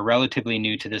when you are relatively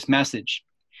new to this message.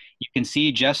 You can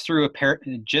see just through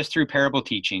parable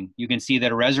teaching, you can see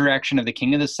that a resurrection of the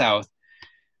king of the south,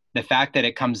 the fact that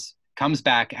it comes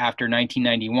back after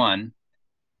 1991,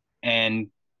 and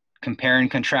compare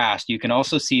and contrast, you can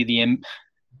also see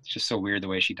it's just so weird the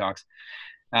way she talks.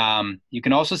 You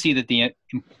can also see that the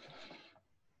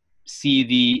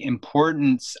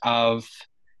importance of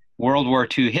World War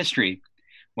II history.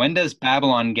 When does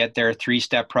Babylon get their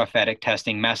three-step prophetic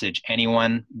testing message?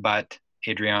 Anyone but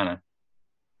Adriana.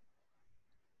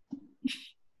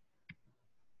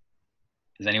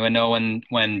 Does anyone know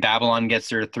when Babylon gets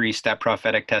their three-step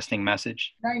prophetic testing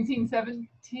message?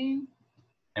 1917.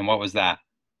 And what was that?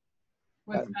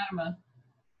 With Fatima.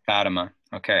 Fatima.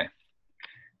 Okay.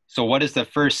 So what is the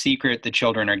first secret the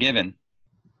children are given?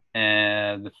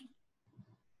 Fear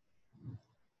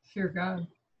God.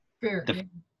 Fear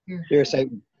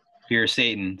Satan. Fear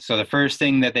Satan. So the first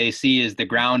thing that they see is the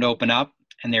ground open up,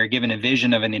 and they're given a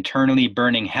vision of an eternally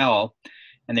burning hell,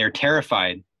 and they're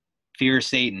terrified. Fear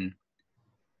Satan.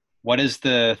 What is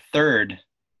the third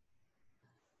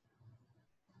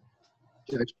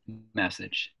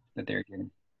message that they're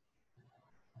given?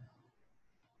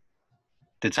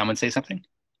 Did someone say something?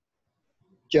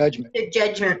 Judgment.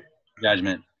 Judgment.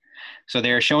 Judgment. So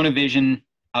they are shown a vision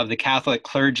of the Catholic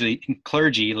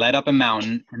clergy led up a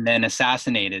mountain and then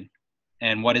assassinated.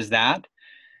 And what is that?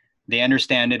 They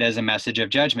understand it as a message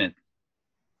of judgment.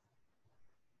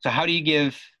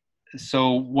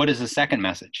 So what is the second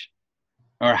message?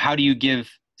 Or how do you give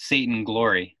Satan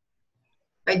glory?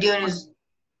 By doing his...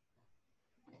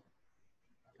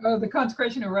 Oh, the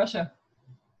consecration of Russia.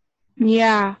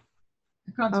 Yeah.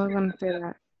 The I was going to say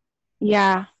that.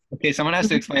 Yeah. Okay, someone has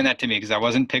to explain that to me because I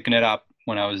wasn't picking it up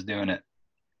when I was doing it.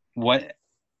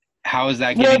 How is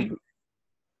that giving?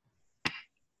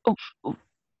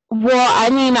 Well, I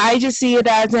mean, I just see it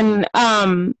as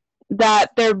that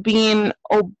they're being,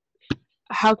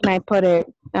 how can I put it?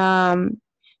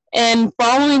 And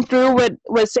following through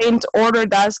with Satan's order,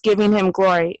 thus giving him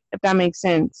glory, if that makes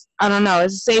sense. I don't know.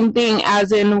 It's the same thing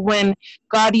as in when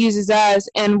God uses us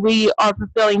and we are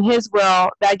fulfilling his will,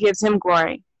 that gives him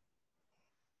glory.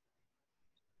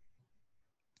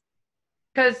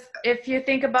 Because if you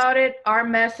think about it, our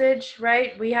message,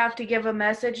 right? We have to give a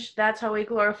message. That's how we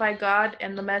glorify God.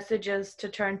 And the message is to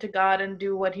turn to God and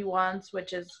do what he wants,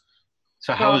 which is...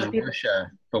 So how is Russia?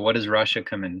 But what does Russia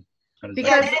come in?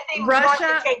 Because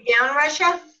Russia to take down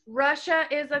Russia? Russia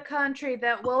is a country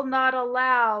that will not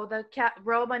allow the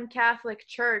Roman Catholic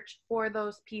Church for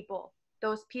those people.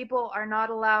 Those people are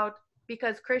not allowed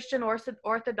because Christian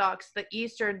Orthodox, the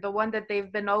Eastern, the one that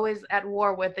they've been always at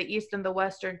war with, the East and the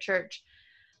Western Church.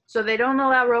 So they don't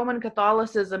allow Roman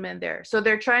Catholicism in there. So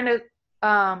they're trying to,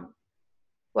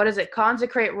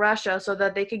 consecrate Russia so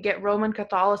that they could get Roman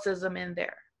Catholicism in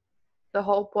there. The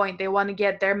whole point, they want to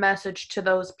get their message to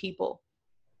those people,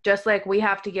 just like we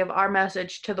have to give our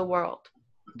message to the world.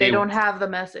 They don't have the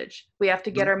message. We have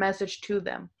to get our message to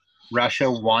them.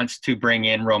 Russia wants to bring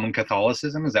in Roman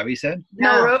Catholicism? Is that what you said?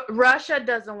 No, Russia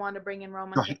doesn't want to bring in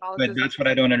Roman But Catholicism. that's what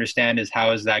I don't understand is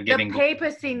how is that giving... The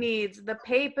papacy needs, the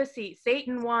papacy,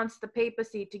 Satan wants the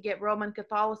papacy to get Roman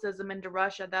Catholicism into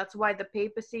Russia. That's why the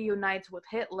papacy unites with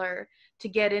Hitler to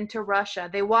get into Russia.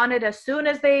 They wanted, as soon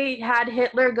as they had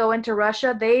Hitler go into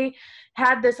Russia, they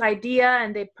had this idea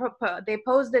and they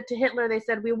posed it to Hitler. They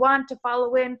said, we want to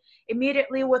follow in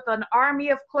immediately with an army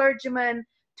of clergymen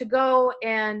to go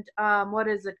and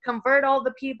convert all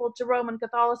the people to Roman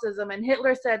Catholicism. And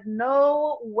Hitler said,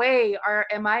 no way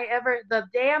the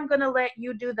day I'm going to let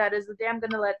you do that is the day I'm going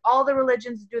to let all the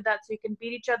religions do that so you can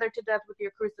beat each other to death with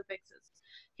your crucifixes.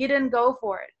 He didn't go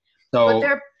for it. So,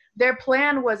 but their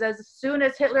plan was, as soon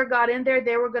as Hitler got in there,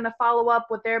 they were going to follow up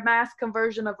with their mass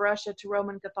conversion of Russia to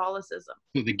Roman Catholicism.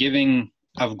 So the giving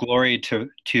of glory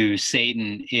to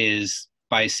Satan is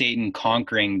by Satan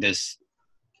conquering this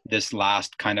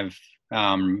last kind of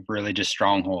religious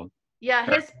stronghold.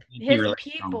 Yeah, his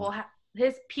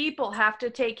people have to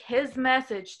take his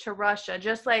message to Russia,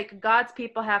 just like God's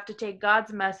people have to take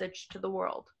God's message to the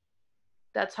world.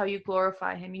 That's how you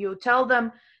glorify him. You tell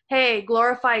them, hey,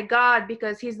 glorify God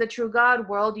because he's the true God,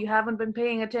 world. You haven't been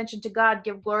paying attention to God.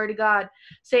 Give glory to God.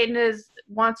 Satan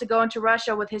wants to go into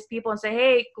Russia with his people and say,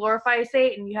 hey, glorify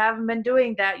Satan. You haven't been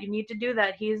doing that. You need to do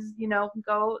that. He's,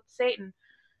 go Satan.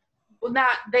 Well,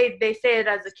 not they say it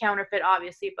as a counterfeit,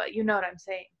 obviously, but you know what I'm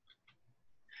saying.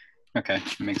 Okay,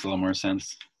 it makes a little more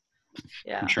sense.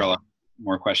 Yeah. I'm sure I'll have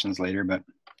more questions later, but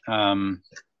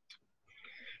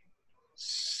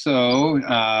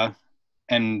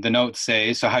and the notes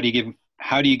say, so how do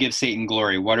you give Satan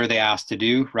glory? What are they asked to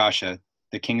do? Russia,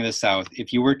 the king of the south.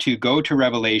 If you were to go to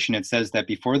Revelation, it says that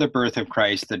before the birth of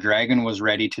Christ, the dragon was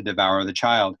ready to devour the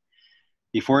child.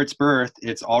 Before its birth,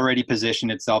 it's already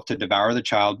positioned itself to devour the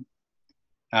child.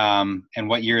 And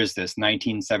what year is this?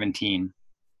 1917.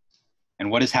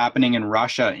 And what is happening in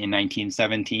Russia in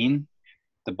 1917?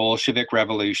 The Bolshevik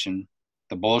Revolution.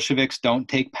 The Bolsheviks don't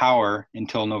take power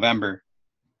until November.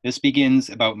 This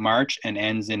begins about March and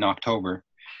ends in October.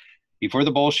 Before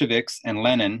the Bolsheviks and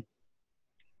Lenin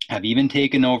have even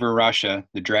taken over Russia,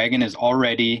 the dragon is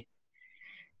already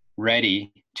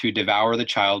ready to devour the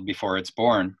child before it's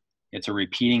born. It's a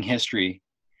repeating history.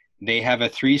 They have a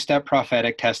 3-step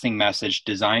prophetic testing message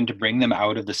designed to bring them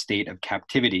out of the state of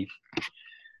captivity.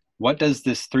 What does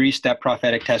this 3-step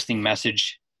prophetic testing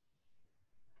message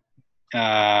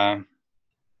give?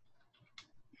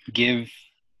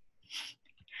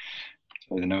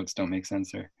 Sorry, the notes don't make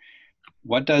sense there.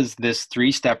 What does this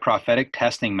 3-step prophetic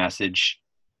testing message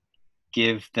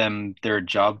give them their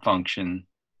job function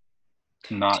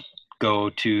to not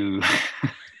go to...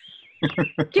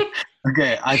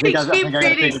 Okay, I think I got to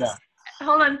figure it out.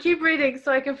 Hold on, keep reading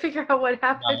so I can figure out what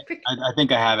happened. I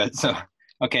think I have it. So,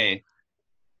 okay.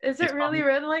 Is it really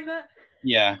written like that?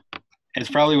 Yeah, it's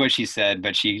probably what she said,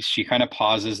 but she kind of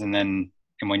pauses and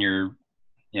when you're,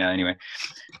 anyway.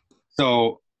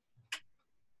 So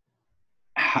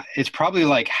it's probably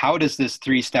like, how does this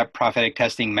 3-step prophetic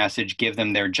testing message give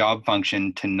them their job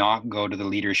function to not go to the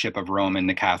leadership of Rome and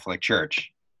the Catholic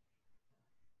Church?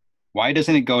 Why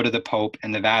doesn't it go to the Pope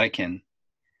and the Vatican?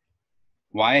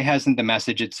 Why hasn't the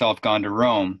message itself gone to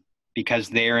Rome? Because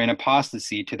they are in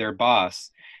apostasy to their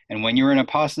boss. And when you're in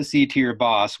apostasy to your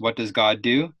boss, what does God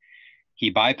do?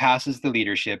 He bypasses the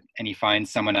leadership and he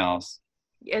finds someone else.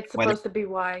 It's supposed to be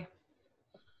why.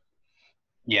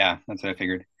 Yeah, that's what I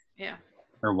figured. Yeah.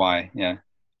 Or why, yeah.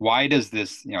 Why does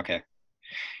this, okay.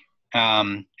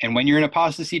 And when you're in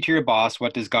apostasy to your boss,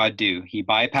 what does God do? He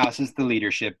bypasses the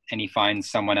leadership and he finds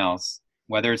someone else.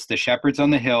 Whether it's the shepherds on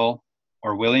the hill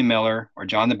or Willie Miller or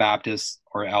John the Baptist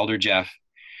or Elder Jeff,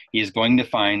 he is going to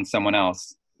find someone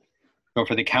else. So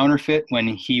for the counterfeit, when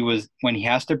he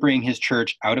has to bring his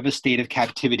church out of a state of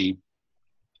captivity,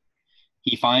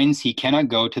 he finds he cannot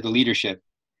go to the leadership.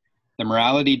 The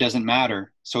morality doesn't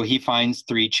matter, so he finds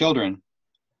 3 children.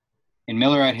 In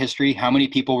Millerite history, how many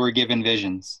people were given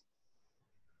visions?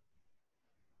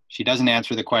 She doesn't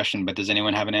answer the question, but does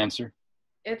anyone have an answer?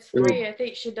 It's 3. I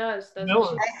think she does, doesn't she?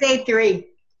 I say 3.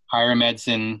 Hiram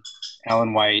Edson,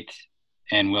 Ellen White,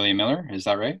 and William Miller. Is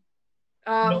that right?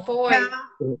 Foy.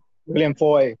 William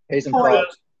Foy, Hazen Foy.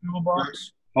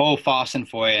 Fox. Oh, Foss and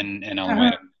Foy and Ellen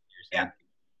White. Yeah.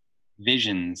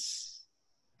 Visions.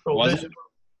 Vision.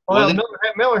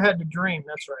 Miller had the dream.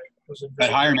 That's right. But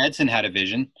Hiram Edson had a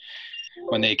vision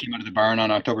when they came out of the barn on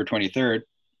October 23rd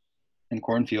in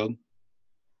Cornfield.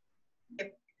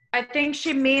 I think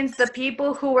she means the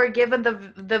people who were given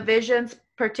the visions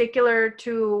particular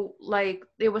to, like,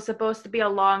 it was supposed to be a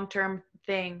long-term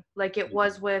thing. Like it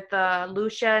was with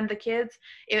Lucia and the kids.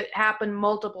 It happened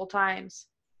multiple times.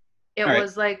 It All right.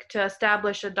 was like to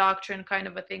establish a doctrine kind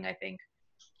of a thing, I think.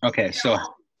 Okay, so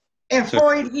And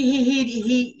Floyd,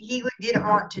 he didn't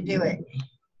want to do it,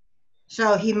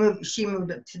 so she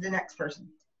moved it to the next person.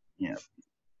 yeah.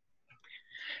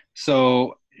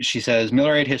 So she says,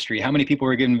 Millerite history. How many people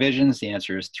were given visions? The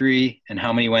answer is 3. And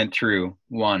how many went through?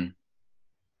 1.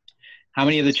 How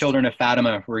many of the children of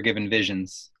Fatima were given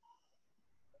visions?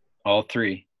 All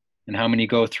 3. And how many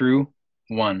go through?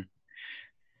 1.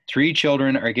 3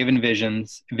 children are given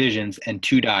visions, and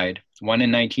 2 died. One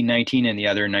in 1919 and the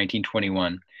other in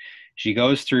 1921. She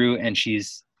goes through and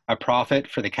she's a prophet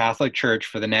for the Catholic Church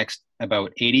for the next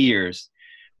about 80 years.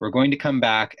 We're going to come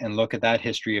back and look at that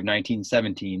history of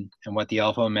 1917 and what the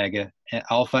Alpha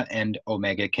and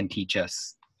Omega can teach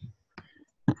us.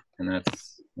 And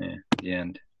that's the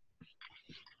end.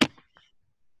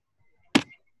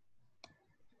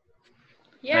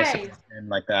 Yay! Nice end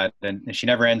like that, and she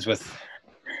never ends with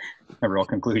a real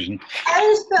conclusion. How do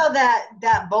you spell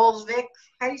that Bolshevik?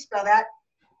 How do you spell that?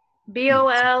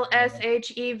 Bolshevik.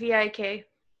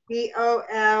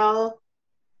 BOL.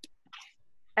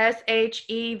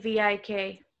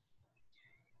 Shevik.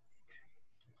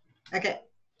 Okay,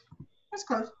 that's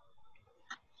close.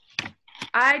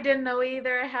 I didn't know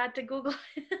either. I had to Google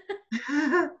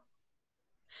it.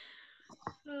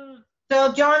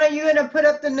 So, John, are you going to put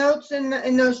up the notes in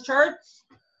those charts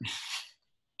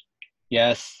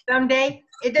Yes. someday?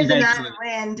 It doesn't Eventually. matter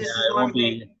when. Just Yeah,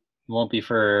 it won't be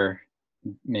for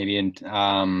maybe in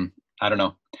I don't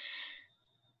know.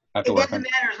 I have to It work doesn't on.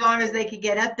 matter as long as they could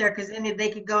get up there, because then they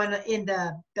could go in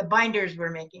the binders we're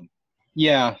making.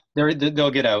 Yeah, they'll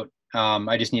get out.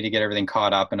 I just need to get everything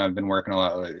caught up, and I've been working a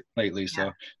lot lately, so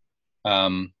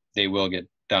they will get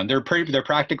done. They're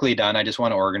practically done. I just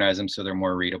want to organize them so they're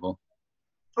more readable.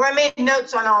 Well, I made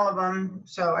notes on all of them,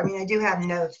 so I mean I do have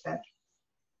notes, but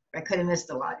I could have missed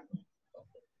a lot.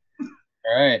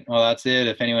 All right. Well, that's it.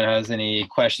 If anyone has any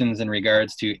questions in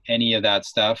regards to any of that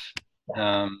stuff,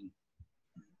 I'm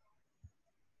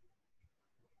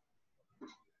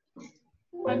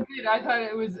good. I thought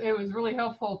it was really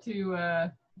helpful to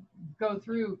go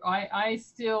through. I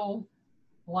still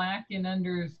lack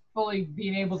in fully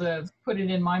being able to put it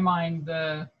in my mind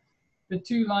the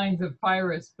 2 lines of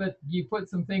Pyrrhus, but you put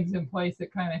some things in place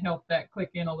that kind of help that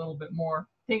click in a little bit more.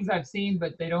 Things I've seen,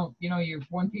 but they don't, you're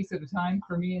one piece at a time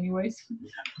for me anyways.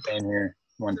 Same here,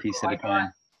 one piece at a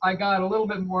time. I got a little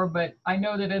bit more, but I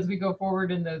know that as we go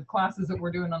forward in the classes that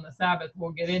we're doing on the Sabbath,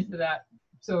 we'll get into that.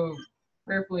 So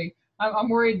prayerfully, I'm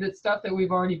worried that stuff that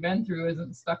we've already been through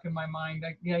isn't stuck in my mind.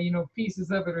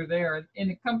 Pieces of it are there, and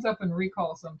it comes up in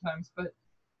recall sometimes, but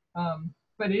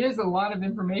it is a lot of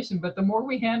information. But the more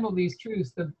we handle these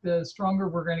truths, the stronger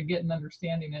we're going to get in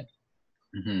understanding it.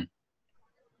 Mm-hmm.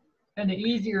 And the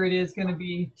easier it is going to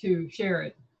be to share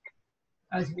it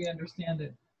as we understand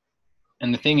it.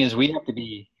 And the thing is, we have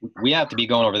to be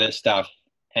going over this stuff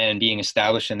and being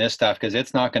established in this stuff, because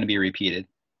it's not going to be repeated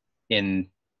in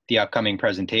the upcoming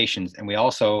presentations. And we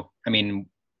also,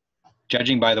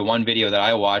 judging by the one video that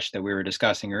I watched that we were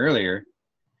discussing earlier,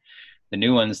 the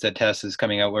new ones that Tess is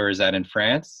coming out, where is that, in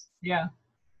France? Yeah.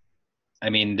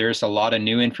 There's a lot of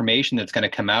new information that's going to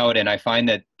come out, and I find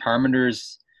that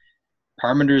Parmenter's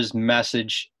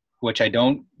message, which I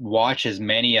don't watch as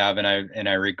many of, and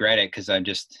I regret it, because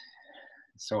it's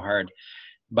so hard.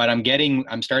 But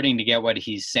I'm starting to get what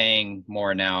he's saying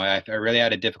more now. I really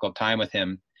had a difficult time with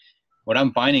him. What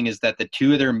I'm finding is that the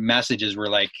 2 of their messages were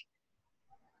like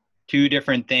 2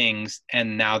 different things,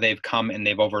 and now they've come and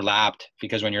they've overlapped,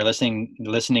 because when you're listening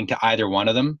to either one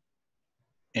of them,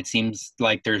 it seems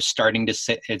like it's starting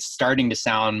to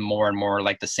sound more and more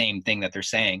like the same thing that they're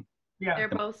saying. Yeah. They're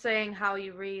both saying how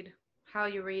you read. How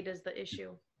you read is the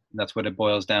issue. That's what it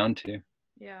boils down to.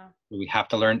 Yeah. We have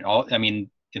to learn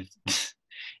if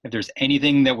there's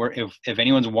anything that if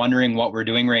anyone's wondering what we're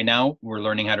doing right now, we're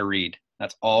learning how to read.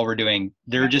 That's all we're doing.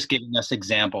 They're just giving us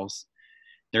examples.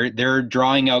 They're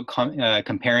drawing out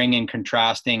comparing and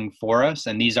contrasting for us,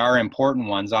 and these are important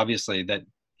ones, obviously, that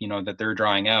that they're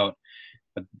drawing out.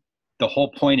 But the whole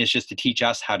point is just to teach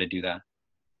us how to do that.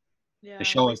 Yeah. To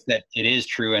show us that it is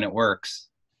true and it works.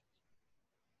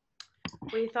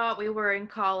 We thought we were in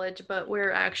college, but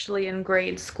we're actually in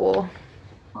grade school.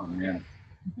 Oh man.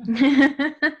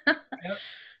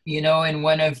 In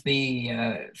one of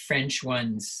the French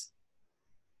ones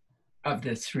of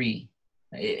the 3,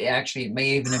 it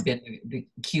may even have been the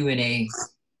Q&A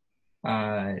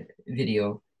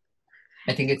video.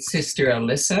 I think it's Sister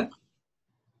Alyssa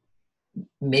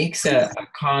makes a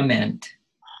comment,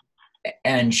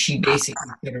 and she basically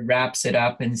sort of wraps it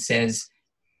up and says,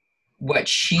 what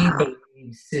she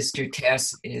believes Sister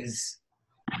Tess is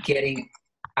getting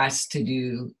us to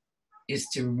do is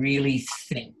to really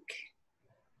think.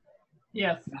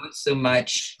 Yes. Not so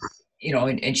much, you know,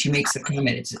 and she makes the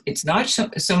comment, it's not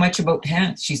so much about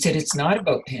pants. She said it's not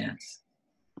about pants.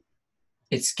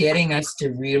 It's getting us to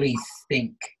really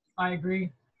think. I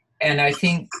agree. And I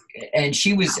think, and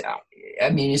she was, I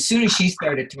mean, as soon as she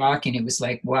started talking, it was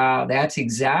like, wow, that's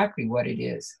exactly what it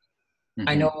is. Mm-hmm.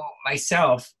 I know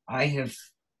myself, I have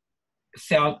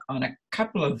felt on a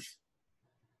couple of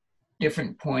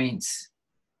different points,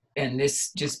 and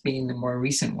this just being the more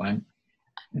recent one,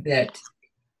 that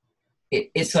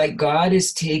it's like God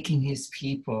is taking his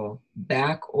people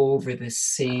back over the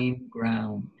same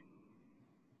ground.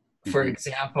 For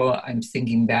example, I'm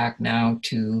thinking back now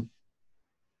to,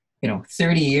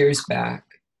 30 years back.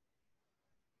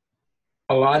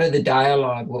 A lot of the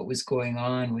dialogue, what was going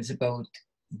on, was about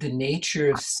the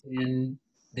nature of sin,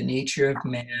 the nature of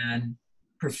man,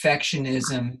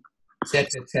 perfectionism,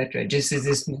 et cetera, just as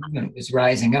this movement was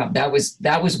rising up. That was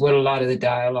what a lot of the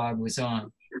dialogue was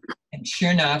on. And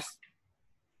sure enough,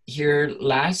 here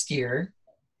last year,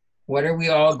 what are we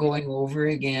all going over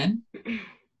again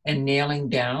and nailing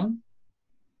down?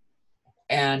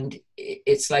 And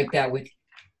it's like that with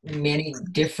many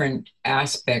different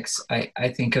aspects,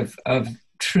 I think, of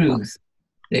truth,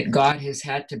 that God has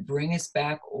had to bring us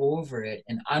back over it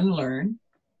and unlearn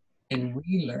and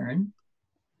relearn.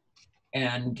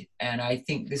 And I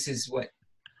think this is what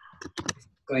is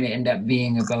going to end up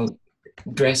being about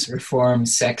dress reform,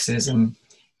 sexism,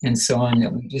 and so on,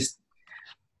 that we just,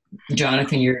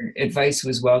 Jonathan, your advice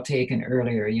was well taken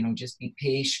earlier, just be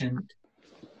patient.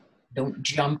 Don't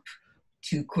jump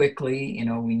too quickly.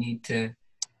 We need to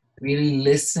really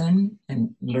listen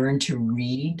and learn to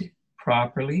read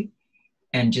properly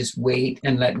and just wait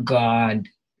and let God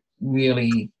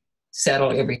really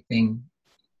settle everything,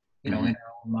 in our own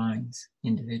minds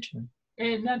individually.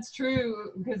 And that's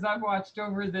true, because I've watched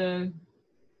over the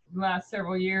last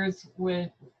several years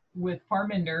with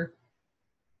Parminder.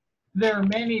 There are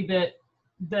many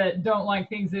that don't like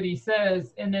things that he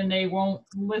says, and then they won't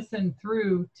listen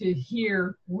through to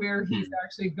hear where he's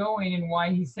actually going and why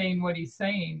he's saying what he's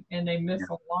saying, and they miss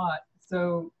a lot.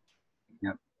 So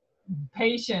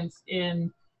patience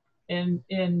in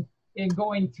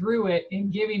going through it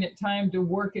and giving it time to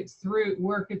work its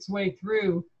way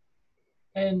through,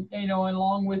 and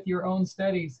along with your own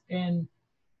studies, and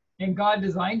God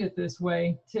designed it this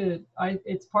way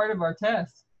it's part of our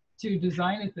test to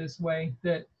design it this way,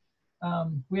 that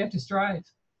we have to strive.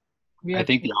 I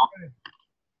think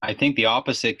the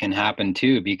opposite can happen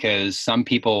too, because some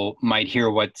people might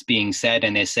hear what's being said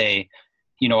and they say,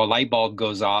 a light bulb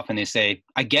goes off and they say,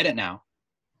 I get it now.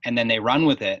 And then they run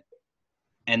with it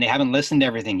and they haven't listened to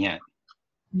everything yet.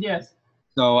 Yes.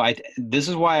 So this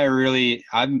is why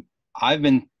I've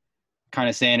been kind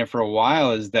of saying it for a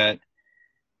while, is that,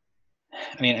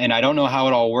 and I don't know how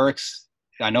it all works.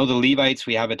 I know the Levites,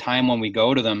 we have a time when we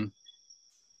go to them,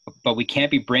 but we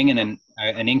can't be bringing an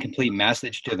incomplete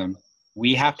message to them.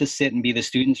 We have to sit and be the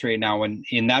students right now. When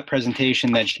in that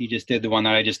presentation that she just did, the one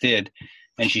that I just did,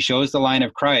 and she shows the line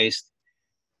of Christ,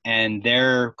 and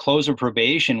their close of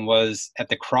probation was at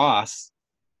the cross.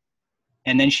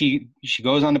 And then she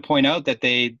goes on to point out that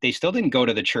they still didn't go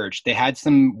to the church. They had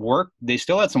some work. They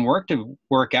still had some work to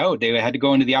work out. They had to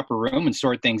go into the upper room and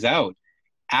sort things out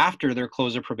after their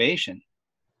close of probation.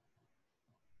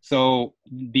 So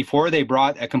before they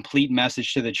brought a complete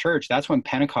message to the church, that's when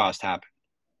Pentecost happened.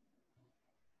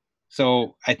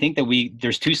 So I think that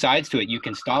there's two sides to it. You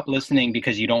can stop listening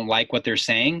because you don't like what they're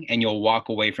saying and you'll walk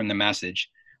away from the message.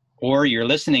 Or you're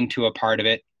listening to a part of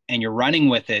it and you're running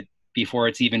with it before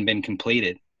it's even been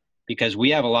completed, because we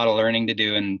have a lot of learning to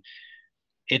do. And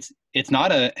it's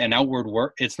not an outward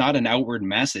work. It's not an outward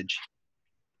message.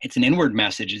 It's an inward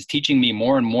message. It's teaching me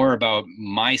more and more about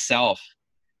myself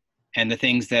and the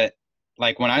things that,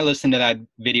 like when I listened to that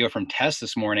video from Tess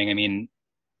this morning,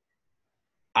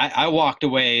 I walked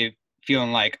away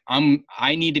feeling like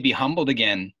I need to be humbled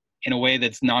again in a way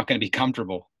that's not going to be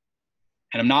comfortable.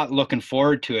 And I'm not looking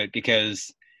forward to it,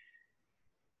 because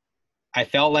I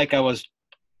felt like I was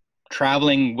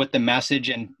traveling with the message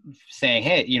and saying,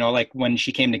 hey, like when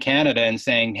she came to Canada and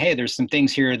saying, hey, there's some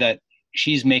things here that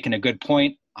she's making a good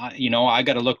point. I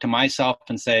got to look to myself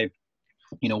and say,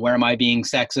 where am I being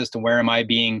sexist, and where am I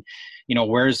being,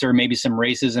 where's there maybe some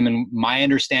racism in my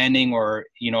understanding, or,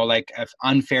 like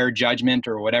unfair judgment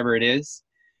or whatever it is.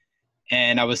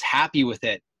 And I was happy with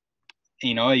it,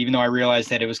 even though I realized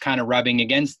that it was kind of rubbing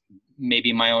against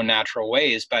maybe my own natural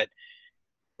ways, but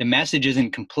the message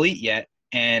isn't complete yet.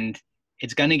 And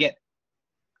it's going to get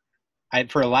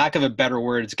for lack of a better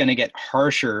word, it's going to get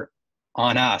harsher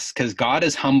on us because God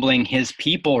is humbling his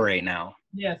people right now.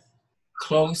 Yes.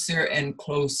 Closer and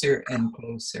closer and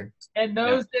closer. And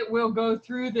those that will go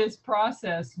through this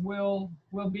process will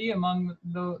be among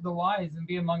the wise and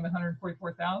be among the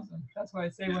 144,000. That's why I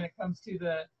say when it comes to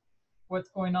what's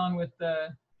going on with the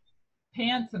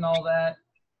pants and all that,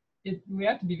 we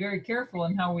have to be very careful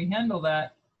in how we handle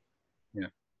that. Yeah.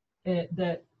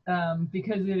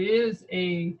 Because it is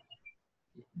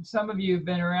some of you have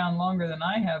been around longer than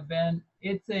I have been.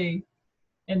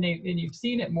 And you've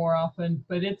seen it more often,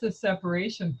 but it's a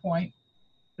separation point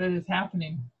that is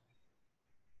happening.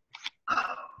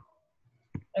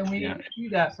 And we need to see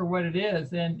that for what it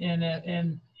is,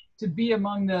 and to be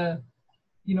among the,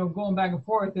 going back and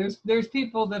forth. There's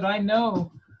people that I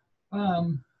know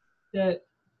that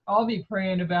I'll be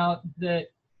praying about that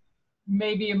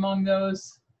may be among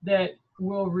those that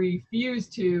will refuse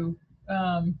to.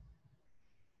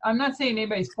 I'm not saying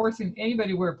anybody's forcing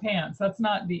anybody to wear pants. That's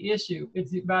not the issue.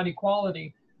 It's about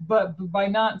equality. But by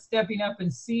not stepping up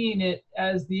and seeing it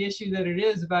as the issue that it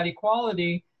is about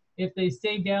equality, if they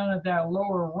stay down at that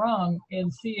lower rung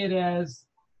and see it as,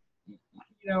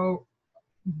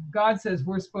 God says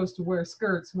we're supposed to wear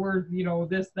skirts, we're,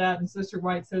 this, that, and Sister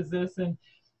White says this, and,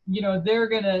 they're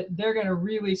gonna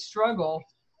really struggle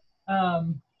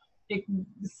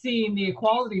seeing the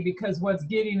equality, because what's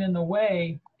getting in the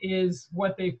way is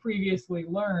what they previously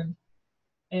learned.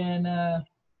 And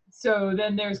so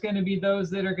then there's going to be those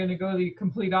that are going to go the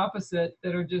complete opposite,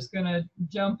 that are just going to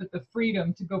jump at the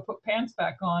freedom to go put pants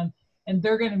back on, and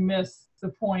they're going to miss the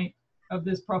point of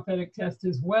this prophetic test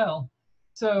as well.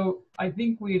 So I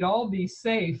think we'd all be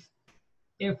safe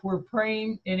if we're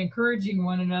praying and encouraging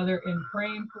one another and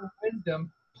praying for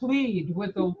wisdom. Plead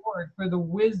with the Lord for the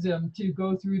wisdom to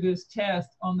go through this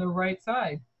test on the right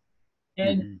side.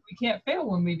 And we can't fail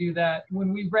when we do that.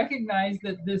 When we recognize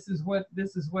that this is what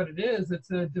it is,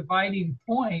 it's a dividing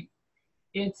point.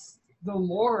 It's the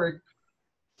Lord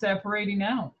separating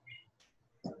out.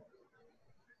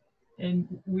 And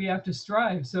we have to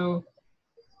strive. So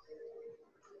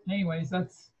anyways,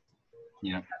 that's...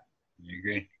 Yeah, I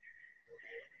agree.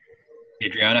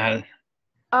 Adriana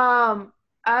has...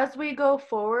 As we go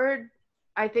forward,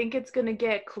 I think it's going to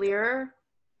get clearer,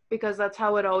 because that's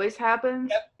how it always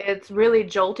happens. Yep. It's really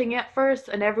jolting at first,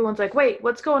 and everyone's like, wait,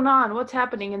 what's going on? What's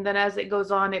happening? And then as it goes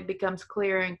on, it becomes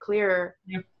clearer and clearer.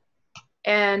 Yep.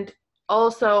 And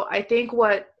also, I think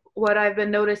what I've been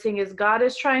noticing is God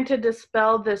is trying to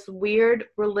dispel this weird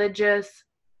religious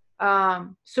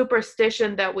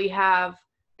superstition that we have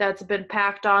that's been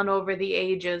packed on over the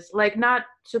ages. Like, not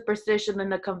superstition in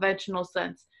the conventional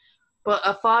sense, but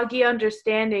a foggy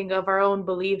understanding of our own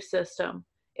belief system.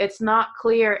 It's not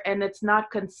clear and it's not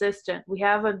consistent. We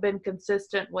haven't been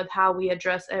consistent with how we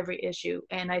address every issue.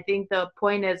 And I think the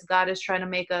point is God is trying to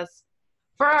make us,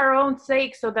 for our own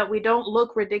sake, so that we don't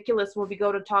look ridiculous when we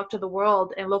go to talk to the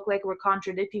world and look like we're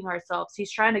contradicting ourselves.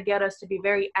 He's trying to get us to be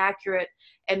very accurate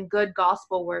and good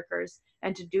gospel workers.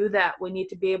 And to do that, we need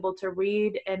to be able to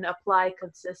read and apply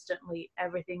consistently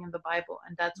everything in the Bible.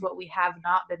 And that's what we have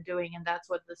not been doing. And that's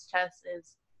what this test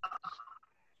is.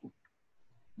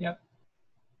 Yep.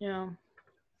 Yeah.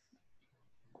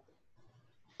 All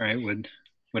right. Would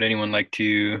anyone like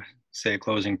to say a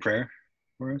closing prayer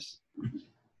for us?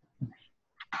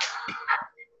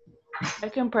 I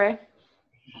can pray.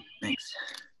 Thanks.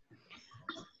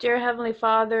 Dear Heavenly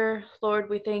Father, Lord,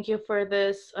 we thank you for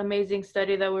this amazing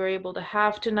study that we were able to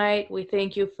have tonight. We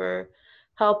thank you for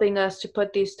helping us to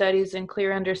put these studies in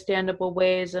clear, understandable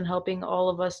ways and helping all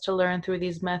of us to learn through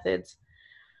these methods.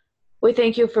 We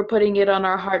thank you for putting it on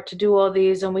our heart to do all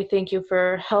these, and we thank you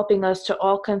for helping us to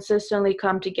all consistently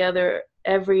come together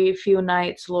every few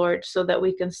nights, Lord, so that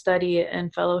we can study it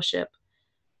in fellowship.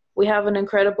 We have an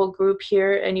incredible group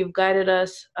here, and you've guided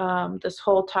us this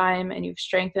whole time, and you've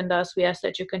strengthened us. We ask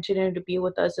that you continue to be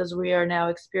with us as we are now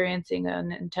experiencing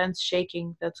an intense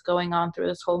shaking that's going on through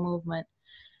this whole movement.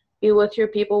 Be with your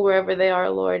people wherever they are,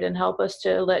 Lord, and help us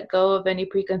to let go of any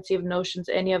preconceived notions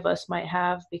any of us might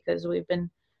have, because we've been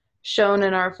shown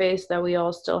in our face that we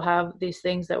all still have these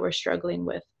things that we're struggling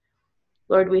with.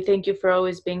 Lord, we thank you for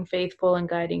always being faithful and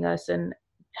guiding us, and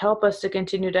help us to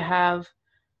continue to have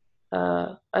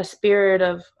a spirit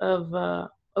of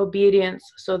obedience,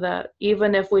 so that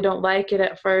even if we don't like it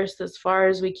at first, as far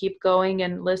as we keep going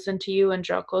and listen to you and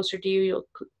draw closer to you, you'll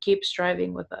keep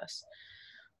striving with us.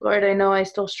 Lord, I know I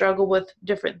still struggle with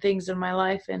different things in my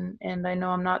life, and I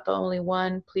know I'm not the only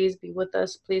one. Please be with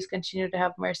us. Please continue to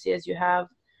have mercy as you have,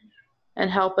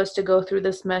 and help us to go through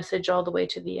this message all the way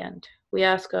to the end. We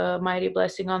ask a mighty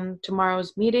blessing on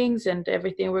tomorrow's meetings and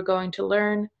everything we're going to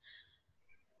learn.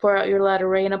 pour out your latter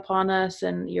rain upon us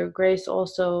and your grace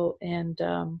also, and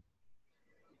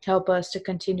help us to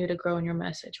continue to grow in your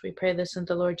message. We pray this in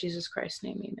the Lord Jesus Christ's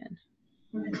name. Amen.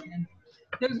 Amen.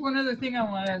 There's one other thing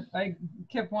I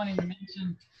kept wanting to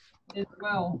mention as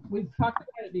well. We've talked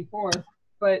about it before,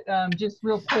 but just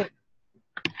real quick,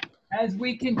 as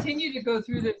we continue to go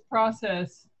through this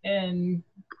process and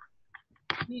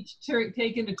each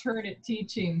taking a turn at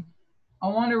teaching, I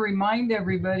want to remind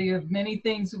everybody of many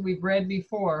things that we've read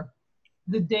before.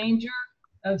 The danger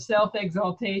of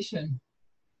self-exaltation,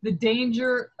 the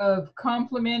danger of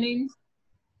complimenting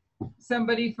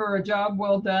somebody for a job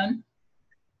well done.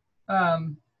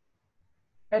 And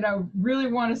I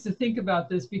really want us to think about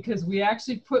this, because we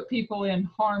actually put people in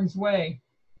harm's way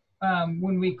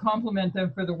when we compliment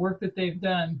them for the work that they've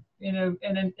done. And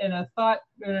a thought,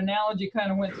 an analogy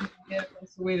kind of went through my head.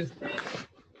 That's the way to say it.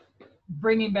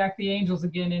 Bringing back the angels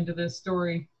again into this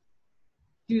story.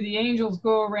 Do the angels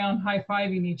go around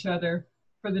high-fiving each other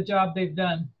for the job they've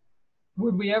done?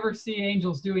 Would we ever see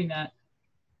angels doing that?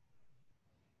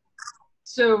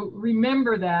 So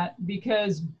remember that,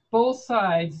 because both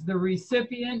sides, the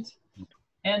recipient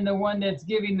and the one that's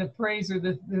giving the praise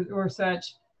or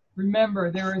such,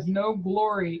 remember, there is no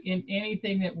glory in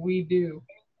anything that we do.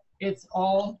 It's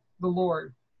all the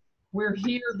Lord. We're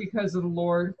here because of the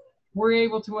Lord. We're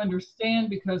able to understand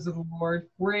because of the Lord.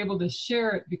 We're able to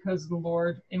share it because of the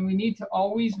Lord. And we need to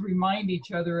always remind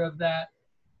each other of that,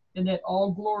 and that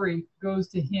all glory goes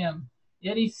to Him.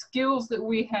 Any skills that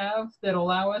we have that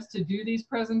allow us to do these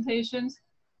presentations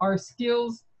are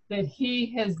skills that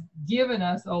He has given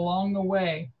us along the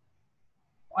way.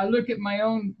 I look at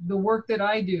the work that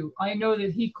I do. I know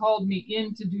that He called me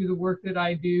in to do the work that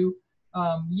I do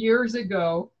years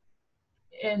ago.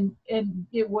 And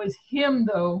it was Him,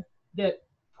 though, that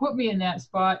put me in that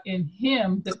spot, and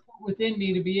Him that put within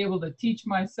me to be able to teach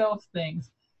myself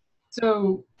things.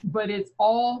 So, but it's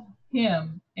all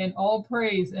Him, and all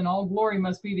praise and all glory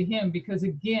must be to Him, because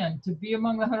again, to be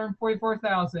among the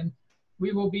 144,000,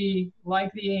 we will be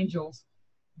like the angels,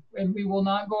 and we will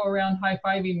not go around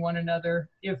high-fiving one another.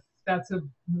 If that's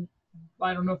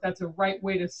I don't know if that's a right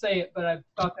way to say it, but I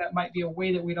thought that might be a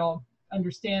way that we'd all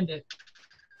understand it.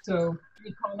 So,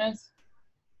 any comments?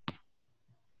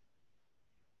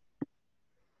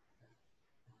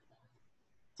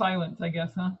 Silence, I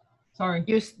guess, huh? Sorry.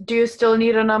 Do you still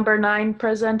need a number 9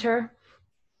 presenter?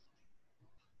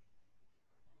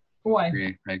 Why?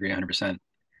 I agree 100%.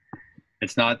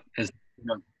 It's not as, you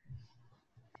know,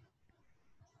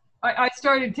 I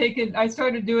started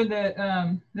doing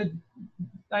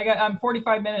I'm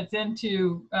 45 minutes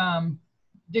into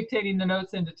dictating the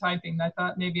notes into typing. I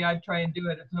thought maybe I'd try and do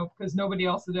it, because nobody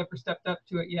else had ever stepped up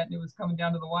to it yet, and it was coming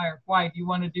down to the wire. Why? Do you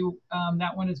want to do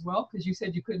that one as well? Because you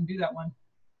said you couldn't do that one.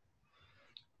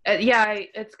 Yeah,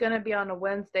 it's going to be on a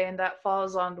Wednesday, and that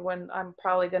falls on when I'm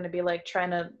probably going to be like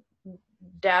trying to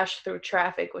dash through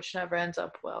traffic, which never ends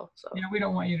up well. So yeah, we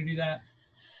don't want you to do that.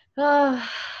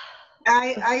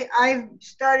 I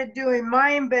started doing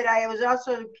mine, but I was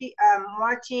also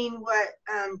watching what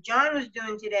John was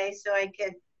doing today, so I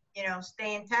could,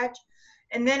 stay in touch.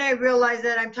 And then I realized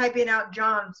that I'm typing out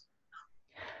John's.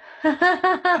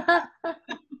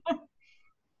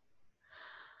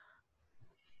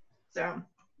 So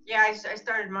yeah, I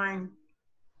started mine.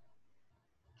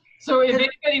 So if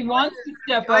anybody wants to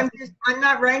step up, I'm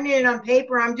not writing it on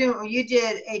paper. I'm doing what you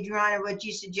did, Adriana. What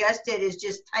you suggested is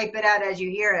just type it out as you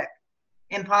hear it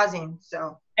and pausing.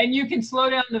 So. And you can slow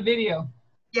down the video.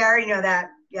 Yeah, I already know that.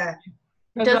 Yeah.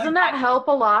 Doesn't that help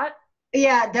a lot?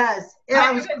 Yeah, it does.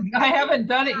 I haven't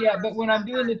done it yet, but when I'm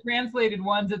doing the translated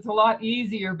ones, it's a lot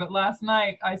easier. But last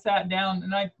night I sat down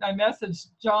and I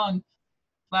messaged John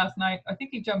last night. I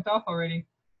think he jumped off already.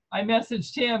 I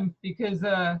messaged him because,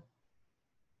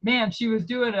 man, she was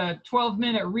doing a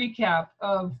 12-minute recap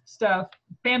of stuff.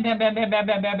 Bam, bam, bam, bam, bam,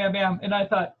 bam, bam, bam, bam. And I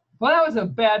thought, well, that was a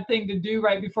bad thing to do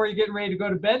right before you're getting ready to go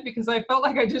to bed, because I felt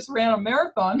like I just ran a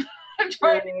marathon. I'm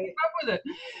trying to keep up with it.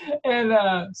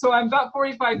 And so I'm about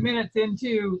 45 minutes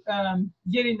into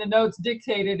getting the notes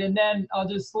dictated, and then I'll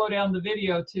just slow down the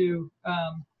video to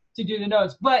do the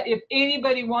notes. But if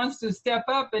anybody wants to step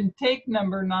up and take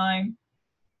number 9,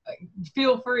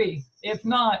 feel free. If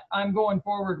not, I'm going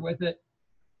forward with it.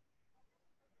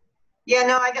 Yeah,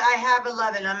 no, I have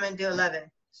 11. I'm going to do 11.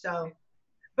 So,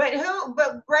 but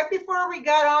right before we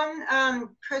got on,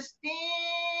 Christine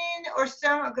or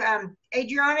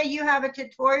Adriana, you have a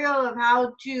tutorial of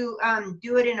how to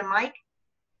do it in a mic?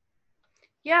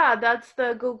 Yeah, that's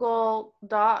the Google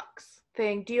Docs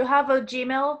thing. Do you have a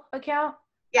Gmail account?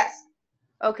 Yes.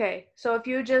 Okay, so if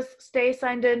you just stay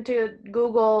signed into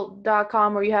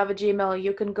google.com or you have a Gmail,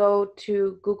 you can go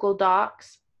to Google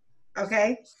Docs.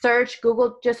 Okay. Search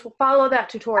Google, just follow that I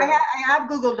tutorial. have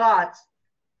Google Docs.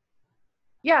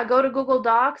 Yeah, go to Google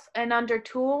Docs and under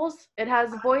Tools, it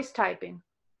has voice typing.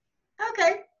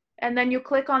 Okay. And then you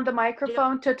click on the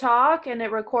microphone to talk and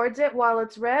it records it while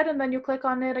it's red, and then you click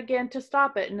on it again to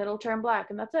stop it and it'll turn black,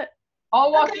 and that's it.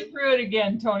 I'll walk you through it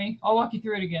again, Tony. I'll walk you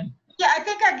through it again. Yeah, I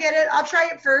think I get it. I'll try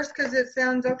it first because it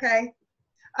sounds okay.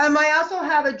 I also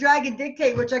have a Dragon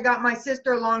Dictate, which I got my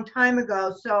sister a long time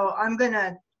ago. So I'm going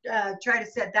to try to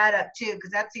set that up too,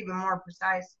 because that's even more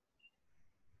precise.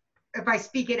 If I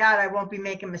speak it out, I won't be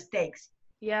making mistakes.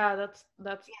 Yeah, that's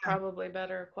probably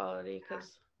better quality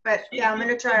because. But yeah, I'm going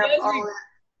to try all that.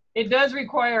 It does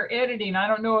require editing. I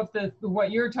don't know if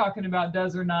what you're talking about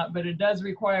does or not, but it does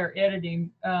require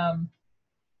editing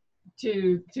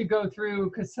to go through,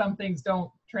 because some things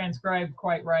don't transcribe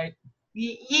quite right.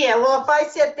 Yeah, well, if I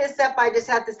set this up, I just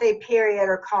have to say period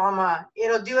or comma.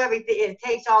 It'll do everything. It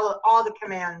takes all the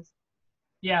commands.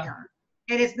 Yeah.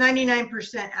 And it's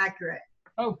 99% accurate.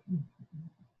 Oh,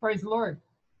 praise the Lord.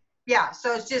 Yeah,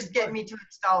 so it's just getting me to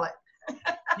install it.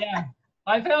 Yeah.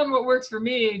 I found what works for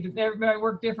me. Everybody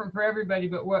work different for everybody,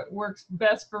 but what works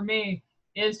best for me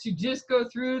is to just go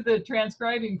through the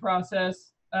transcribing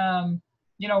process,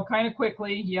 you know, kind of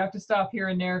quickly. You have to stop here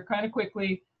and there kind of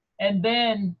quickly. And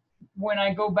then when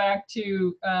I go back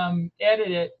to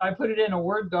edit it, I put it in a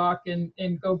Word doc and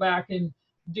go back and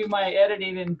do my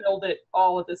editing and build it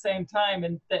all at the same time.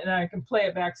 And then I can play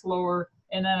it back slower.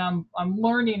 And then I'm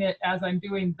learning it as I'm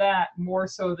doing that more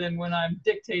so than when I'm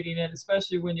dictating it,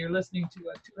 especially when you're listening to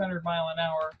a 200 mile an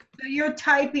hour. So you're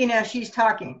typing as she's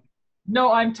talking?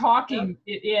 No, I'm talking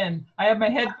it in. I have my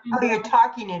headphones. Oh, you're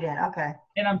talking it in. Okay.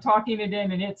 And I'm talking it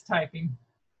in and it's typing.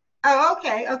 Oh,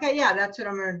 okay. Okay. Yeah, that's what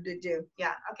I'm going to do.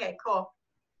 Yeah. Okay, cool.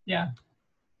 Yeah.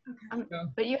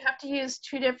 But you have to use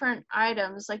two different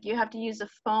items. Like you have to use a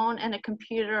phone and a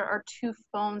computer, or two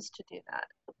phones to do that.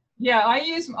 Yeah, I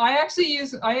actually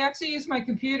use my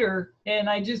computer, and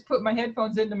I just put my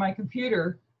headphones into my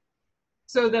computer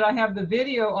so that I have the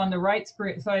video on the right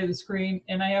side of the screen,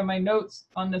 and I have my notes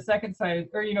on the second side,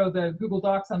 or you know, the Google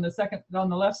Docs on the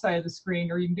left side of the screen,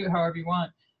 or you can do it however you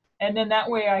want. And then that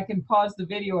way I can pause the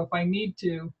video if I need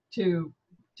to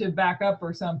back up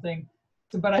or something.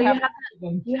 So, but so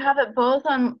you have it both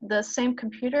on the same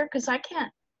computer? Because I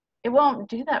can't. It won't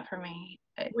do that for me.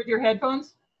 With your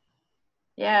headphones?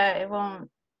 Yeah, it won't.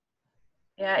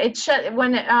 Yeah, it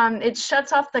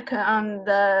shuts off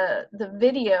the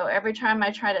video every time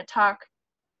I try to talk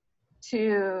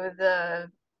to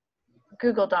the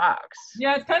Google Docs.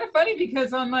 Yeah, it's kind of funny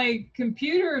because on my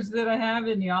computers that I have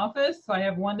in the office, I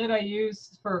have one that I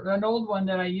use for an old one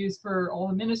that I use for all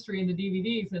the ministry and the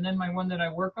DVDs, and then my one that I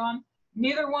work on.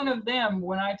 Neither one of them,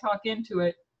 when I talk into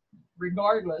it,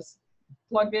 regardless,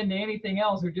 plugged into anything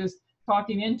else or just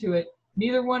talking into it,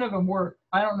 neither one of them work.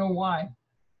 I don't know why.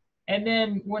 And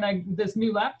then when this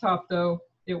new laptop though,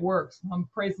 it works.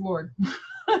 Praise the Lord.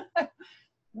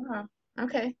 Oh,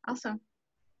 okay, awesome.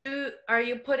 Are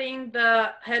you putting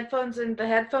the headphones in the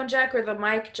headphone jack or the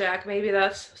mic jack? Maybe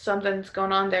that's something that's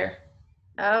going on there.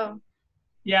 Oh.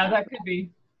 Yeah, that could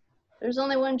be. There's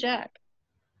only one jack.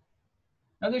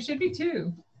 Oh, there should be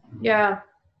two. Yeah.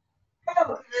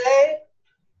 Okay.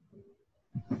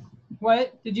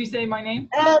 What? Did you say my name?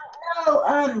 No,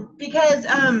 because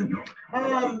on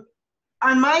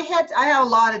my heads, I have a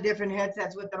lot of different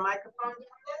headsets with the microphones on it,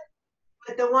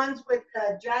 but the ones with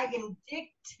the Dragon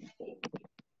Dictate,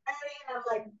 I only have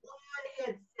like one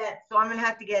headset, so I'm gonna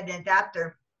have to get an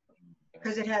adapter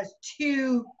because it has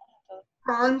two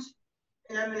prongs,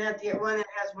 and I'm gonna have to get one that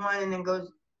has one and then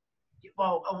goes,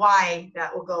 well, a Y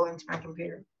that will go into my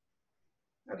computer.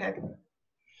 Okay.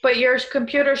 But your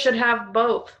computer should have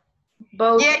both.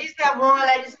 Both. Yeah, I just have one.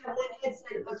 I just have one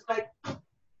headset. It looks like,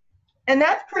 and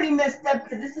that's pretty messed up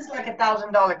because this is like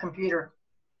 $1,000 computer,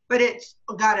 but it's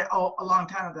got it a long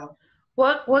time ago.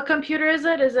 What computer is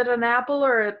it? Is it an Apple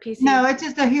or a PC? No, it's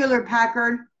just a Hewlett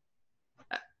Packard.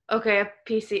 Okay, a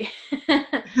PC.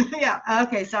 Yeah.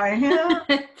 Okay. Sorry.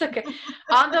 It's okay.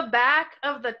 On the back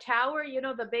of the tower, you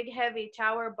know, the big heavy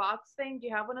tower box thing. Do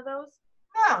you have one of those?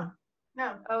 No.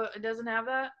 No. Oh, it doesn't have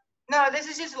that? No, this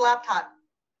is just a laptop.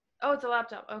 Oh, it's a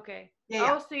laptop. Okay.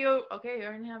 Yeah. Oh, so you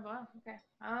already have one. Okay.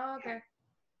 Oh, okay.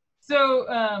 So,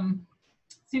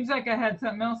 seems like I had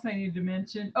something else I needed to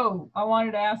mention. Oh, I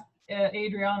wanted to ask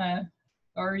Adriana,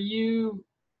 are you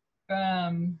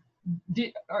not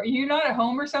at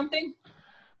home or something?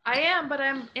 I am, but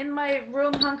I'm in my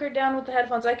room hunkered down with the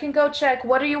headphones. I can go check.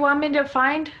 What do you want me to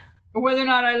find? whether or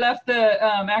not I left the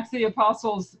Acts of the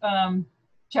Apostles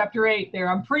chapter 8 there.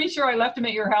 I'm pretty sure I left them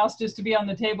at your house just to be on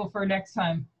the table for next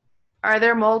time. Are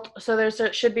there so there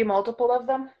should be multiple of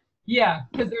them? Yeah,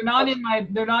 because they're not in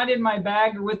my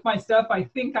bag or with my stuff. I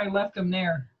think I left them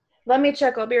there. Let me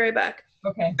check. I'll be right back.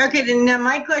 Okay. Okay, then now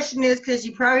my question is, because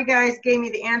you probably guys gave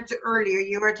me the answer earlier,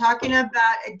 you were talking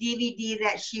about a DVD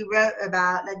that she wrote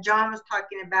about, that John was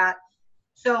talking about.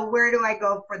 So where do I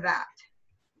go for that?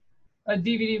 A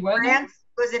DVD what? France?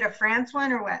 Was it a France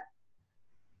one or what?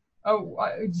 Oh,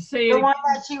 say it The again. one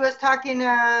that she was talking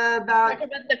about. Talk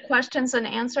about the questions and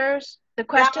answers. The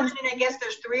questions. That one, and I guess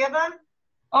there's 3 of them.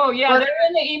 Oh yeah, they're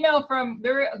in the email from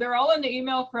they're all in the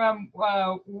email from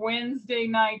Wednesday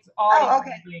night's audio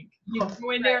link. You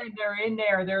go in there and they're in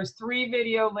there. There's 3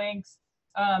 video links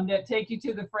that take you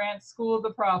to the France School of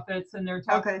the Prophets, and they're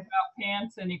talking about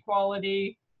pants and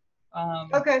equality.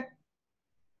 Okay.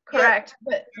 Correct.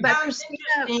 But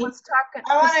Christina was talking.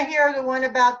 I want to hear the one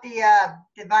about the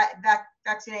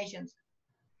vaccinations.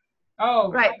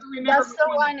 Oh, right. That's the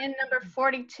one in number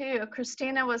 42.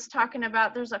 Christina was talking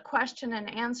about, there's a question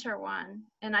and answer one.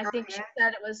 And I think she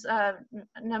said it was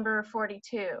number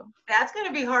 42. That's going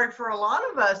to be hard for a lot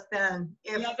of us then.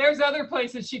 Yeah, there's other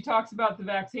places she talks about the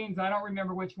vaccines. I don't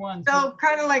remember which ones. So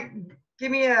kind of like, give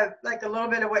me a little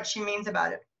bit of what she means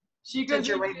about it. She goes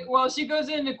she goes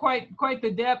into quite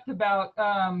the depth about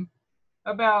the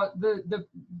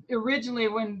originally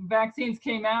when vaccines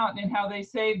came out and how they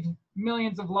saved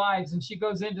millions of lives, and she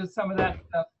goes into some of that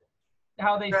stuff,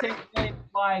 how they saved millions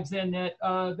of lives, and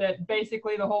that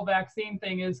basically the whole vaccine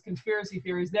thing is conspiracy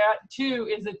theories. That too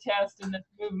is a test in this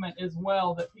movement as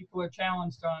well that people are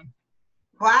challenged on.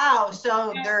 Wow,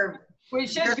 so it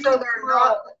should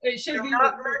be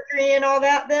not mercury and all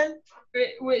that then?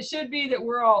 It should be that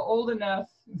we're all old enough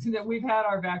that we've had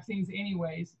our vaccines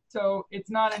anyways, so it's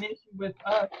not an issue with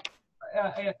us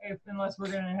unless we're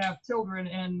going to have children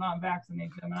and not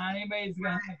vaccinate them. And anybody's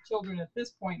going to have children at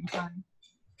this point in time.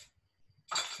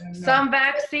 Some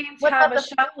vaccines have a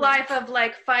shelf life of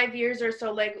like 5 years or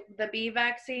so, like the B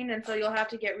vaccine, and so you'll have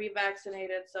to get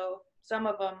revaccinated. So some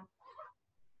of them.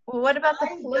 Well, what about the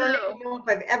flu? I don't know if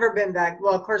I've ever been back.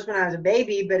 Well, of course, when I was a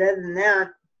baby, but other than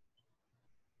that.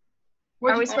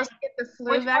 Are we supposed to get the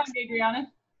flu vaccine,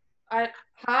 Adriana?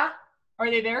 Are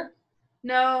they there?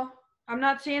 No, I'm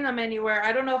not seeing them anywhere.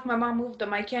 I don't know if my mom moved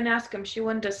them. I can't ask them. She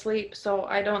went to sleep, so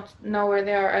I don't know where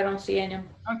they are. I don't see any of them.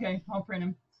 Okay, I'll print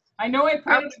them. I know I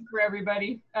printed them for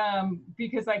everybody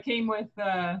because I came with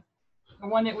the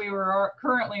one that we were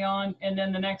currently on, and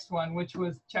then the next one, which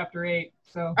was chapter 8.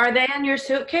 So are they in your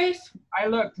suitcase? I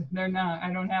looked. They're not.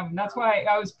 I don't have them. That's why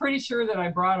I was pretty sure that I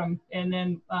brought them and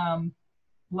then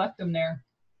left them there.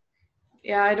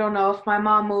 Yeah, I don't know if my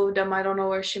mom moved them. I don't know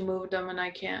where she moved them, and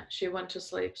I can't. She went to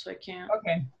sleep, so I can't.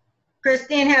 Okay.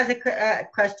 Christine has a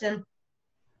question.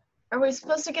 Are we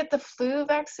supposed to get the flu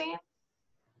vaccine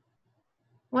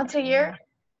once a year?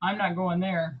 I'm not going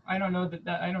there. I don't know that.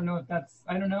 I don't know if that's.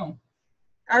 I don't know.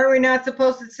 Are we not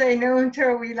supposed to say no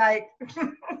until we like?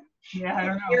 Yeah, I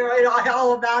don't know. Hear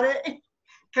all about it,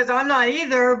 because I'm not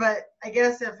either. But I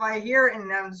guess if I hear it and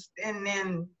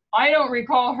then I don't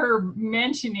recall her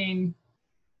mentioning.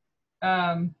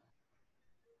 I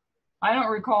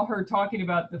don't recall her talking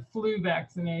about the flu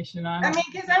vaccination. I mean,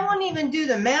 because I won't even do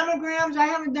the mammograms. I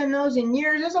haven't done those in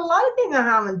years. There's a lot of things I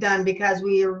haven't done because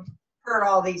we heard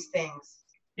all these things.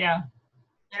 Yeah.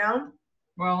 You know?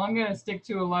 Well, I'm going to stick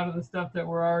to a lot of the stuff that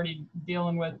we're already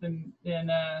dealing with and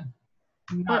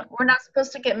we're not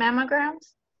supposed to get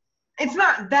mammograms? It's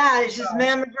not that. It's just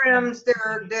mammograms.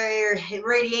 They're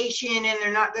radiation and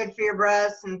they're not good for your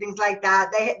breasts and things like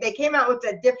that. They came out with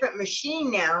a different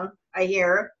machine now, I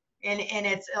hear, and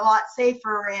it's a lot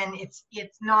safer and it's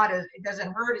not as, it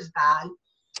doesn't hurt as bad.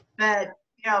 But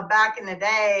you know, back in the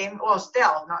day, well,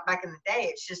 still not back in the day.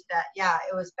 It's just that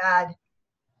it was bad.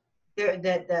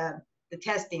 The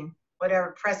testing,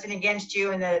 whatever, pressing against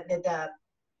you, and the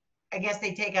I guess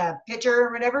they take a picture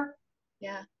or whatever.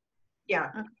 Yeah. Yeah.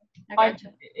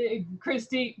 Okay.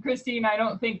 Christine, I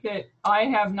don't think that I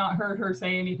have not heard her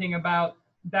say anything about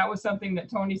that. Was something that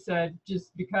Tony said,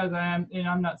 just because I'm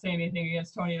not saying anything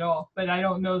against Tony at all, but I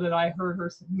don't know that I heard her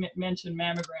mention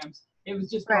mammograms. It was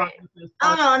just right.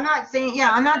 Oh no, I'm not saying.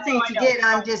 Yeah, I'm not saying she did.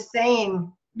 I'm just saying.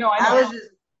 No,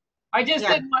 I just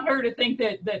didn't want her to think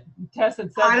that Tess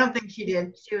had said. I don't think she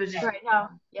did. She was just right. No.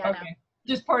 Yeah. Okay. No.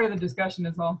 Just part of the discussion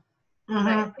is all. Mm-hmm.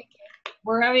 Right.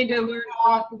 We're having to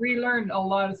relearn a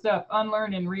lot of stuff,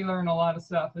 unlearn and relearn a lot of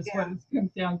stuff. Is what it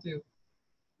comes down to.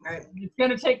 Right. It's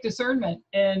going to take discernment,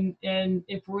 and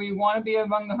if we want to be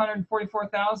among the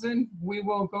 144,000, we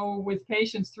will go with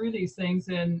patience through these things,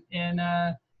 and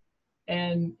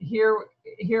and hear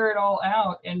it all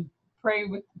out and pray,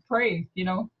 you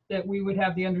know, that we would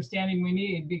have the understanding we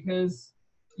need, because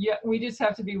we just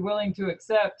have to be willing to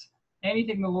accept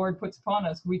anything the Lord puts upon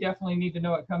us. We definitely need to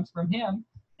know it comes from him,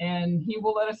 and he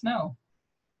will let us know.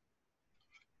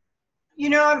 You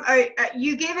know,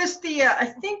 you gave us the, I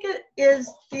think it is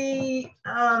the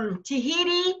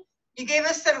Tahiti. You gave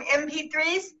us some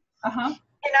MP3s. Uh-huh.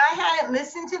 And I hadn't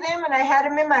listened to them, and I had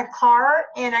them in my car,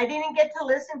 and I didn't get to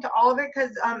listen to all of it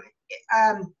because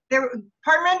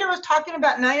Parmender was talking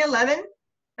about 9/11,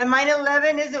 and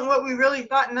 9/11 isn't what we really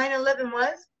thought 9/11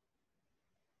 was.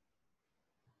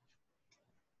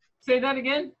 Say that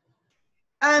again.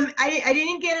 I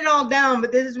didn't get it all down,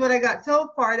 but this is what I got so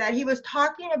far, that he was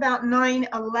talking about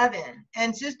 9/11.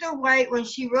 And Sister White, when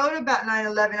she wrote about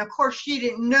 9/11, of course, she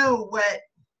didn't know what,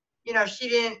 you know, she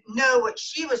didn't know what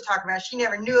she was talking about. She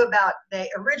never knew about the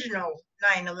original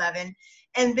 9/11.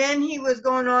 And then he was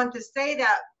going on to say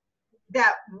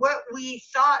that what we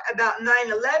thought about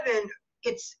 9/11,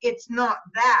 it's not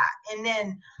that. And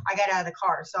then I got out of the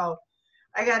car, so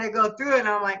I got to go through it, and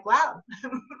I'm like, wow.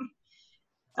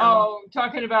 So, oh,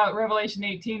 talking about Revelation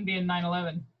 18 being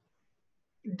 9/11.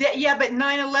 Yeah, but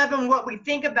 9/11, what we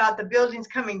think about the buildings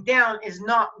coming down is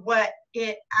not what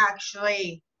it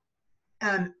actually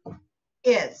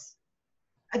is.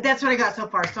 That's what I got so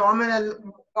far. So I'm gonna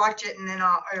watch it, and then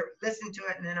I'll listen to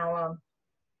it, and then I'll.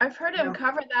 I've heard him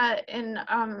cover that in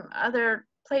other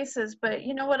places, but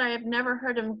you know what I have never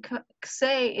heard him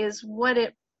say is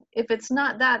if it's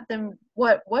not that, then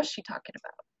what was she talking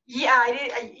about? Yeah,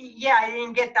 I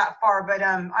didn't get that far, but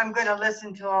I'm gonna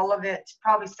listen to all of it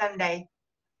probably Sunday.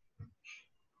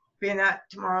 Being that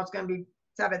tomorrow's gonna be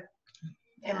Sabbath,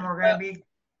 and we're gonna be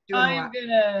doing a lot. I'm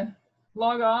gonna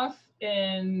log off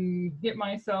and get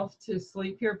myself to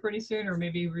sleep here pretty soon, or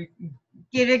maybe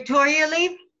Did Victoria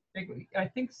leave? I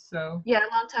think so. Yeah,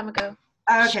 a long time ago.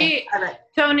 Okay. All right.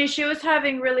 Tony, she was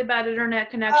having really bad internet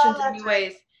connections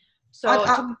anyways. Right.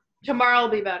 So tomorrow will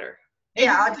be better.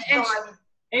 Yeah, I'll just go on.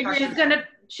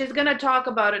 She's gonna talk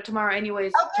about it tomorrow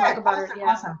anyways. Okay, talk about awesome, it. Yeah.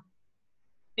 Awesome.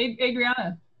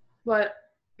 Adriana. What?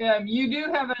 You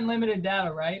do have unlimited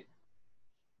data, right?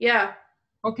 Yeah.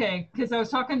 Okay, because I was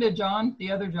talking to John,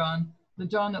 the other John, the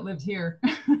John that lives here,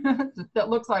 that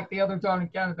looks like the other John in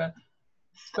Canada.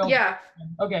 Yeah.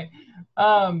 Okay.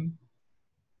 I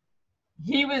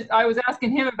was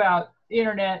asking him about the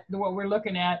internet, what we're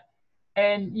looking at,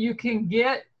 and you can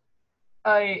get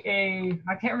I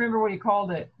can't remember what he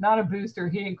called it. Not a booster.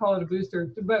 He didn't call it a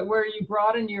booster, but where you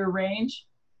broaden your range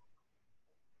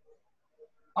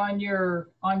on your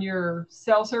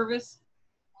cell service.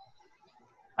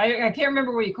 I can't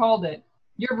remember what you called it.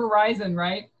 You're Verizon,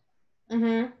 right?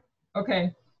 Mm-hmm.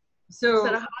 Okay. So Is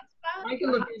that a hotspot? I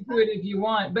can look into it if you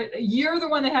want, but you're the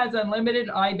one that has unlimited.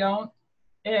 I don't.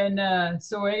 And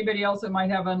so anybody else that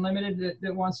might have unlimited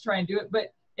that wants to try and do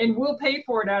it, and we'll pay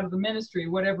for it out of the ministry,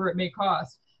 whatever it may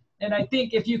cost. And I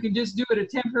think if you can just do it a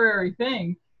temporary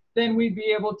thing, then we'd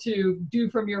be able to do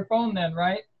from your phone then,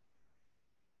 right?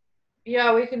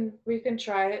 Yeah, we can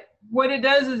try it. What it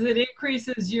does is it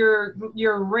increases your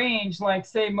range. Like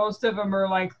say most of them are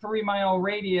like 3-mile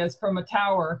radius from a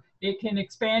tower. It can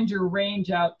expand your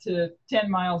range out to 10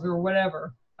 miles or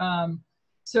whatever,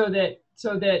 so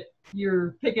that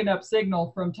you're picking up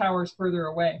signal from towers further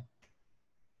away.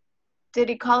 Did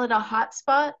he call it a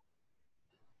hotspot?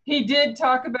 He did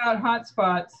talk about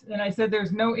hotspots, and I said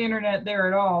there's no internet there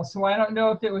at all. So I don't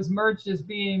know if it was merged as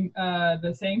being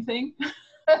the same thing.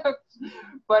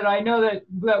 But I know that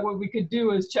what we could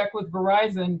do is check with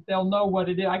Verizon. They'll know what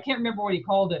it is. I can't remember what he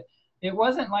called it. It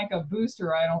wasn't like a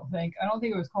booster, I don't think. I don't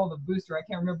think it was called a booster. I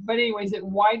can't remember. But anyways, it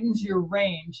widens your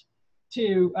range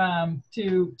to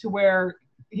where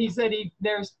he said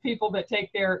there's people that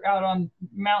take their out on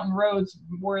mountain roads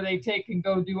where they take and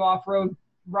go do off-road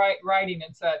riding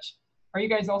and such. Are you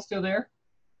guys all still there?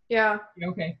 Yeah.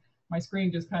 Okay. My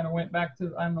screen just kind of went back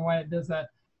to, I don't know why it does that.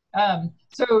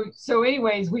 So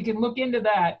anyways, we can look into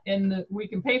that, and we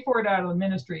can pay for it out of the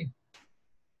ministry.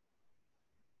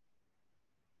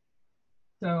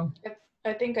 So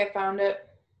I think I found it.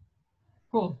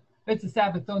 Cool. It's a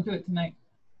Sabbath. Don't do it tonight.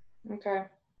 Okay.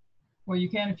 Well, you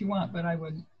can if you want, but I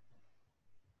wouldn't.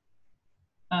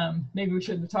 Maybe we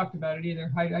shouldn't have talked about it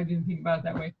either. I didn't think about it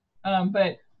that way.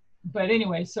 But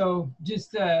anyway, so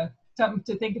just something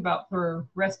to think about for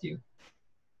rescue,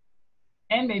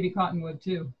 and maybe cottonwood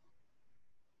too.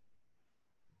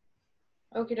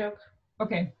 Okie doke.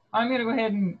 Okay, I'm going to go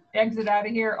ahead and exit out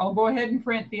of here. I'll go ahead and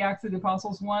print the Acts of the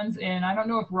Apostles ones, and I don't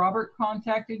know if Robert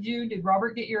contacted you. Did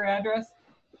Robert get your address?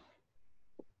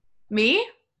 Me?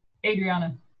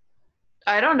 Adriana.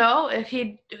 I don't know if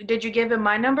did you give him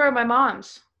my number or my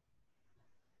mom's?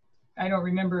 I don't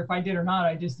remember if I did or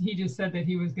not. He just said that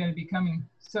he was going to be coming.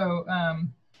 So,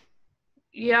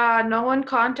 yeah, no one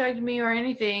contacted me or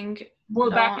anything. well,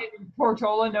 No. back in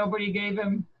Portola, nobody gave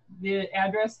him the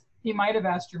address. He might have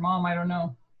asked your mom. I don't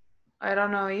know. I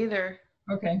don't know either.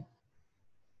 Okay.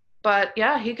 But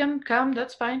yeah, he can come.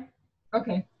 That's fine.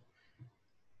 Okay.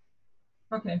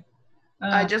 Okay.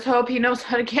 I just hope he knows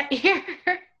how to get here.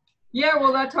 Yeah,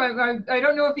 well, that's why I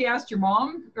don't know if he asked your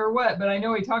mom or what, but I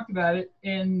know he talked about it,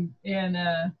 and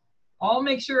I'll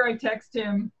make sure I text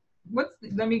him.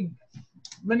 Let me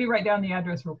write down the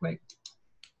address real quick.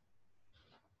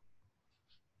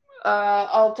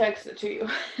 I'll text it to you.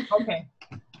 Okay,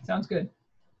 sounds good.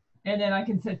 And then I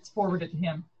can forward it to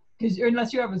him, because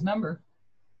unless you have his number.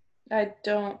 I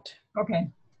don't. Okay.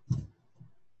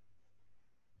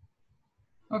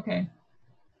 Okay.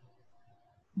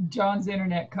 John's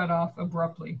internet cut off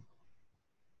abruptly.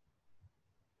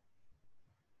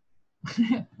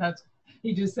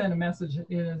 He just sent a message and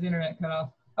his internet cut off.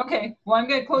 Okay, well, I'm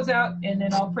going to close out and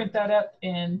then I'll print that up,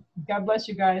 and God bless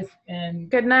you guys, and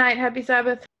good night. Happy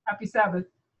Sabbath. Happy Sabbath.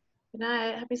 Good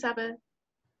night. Happy Sabbath.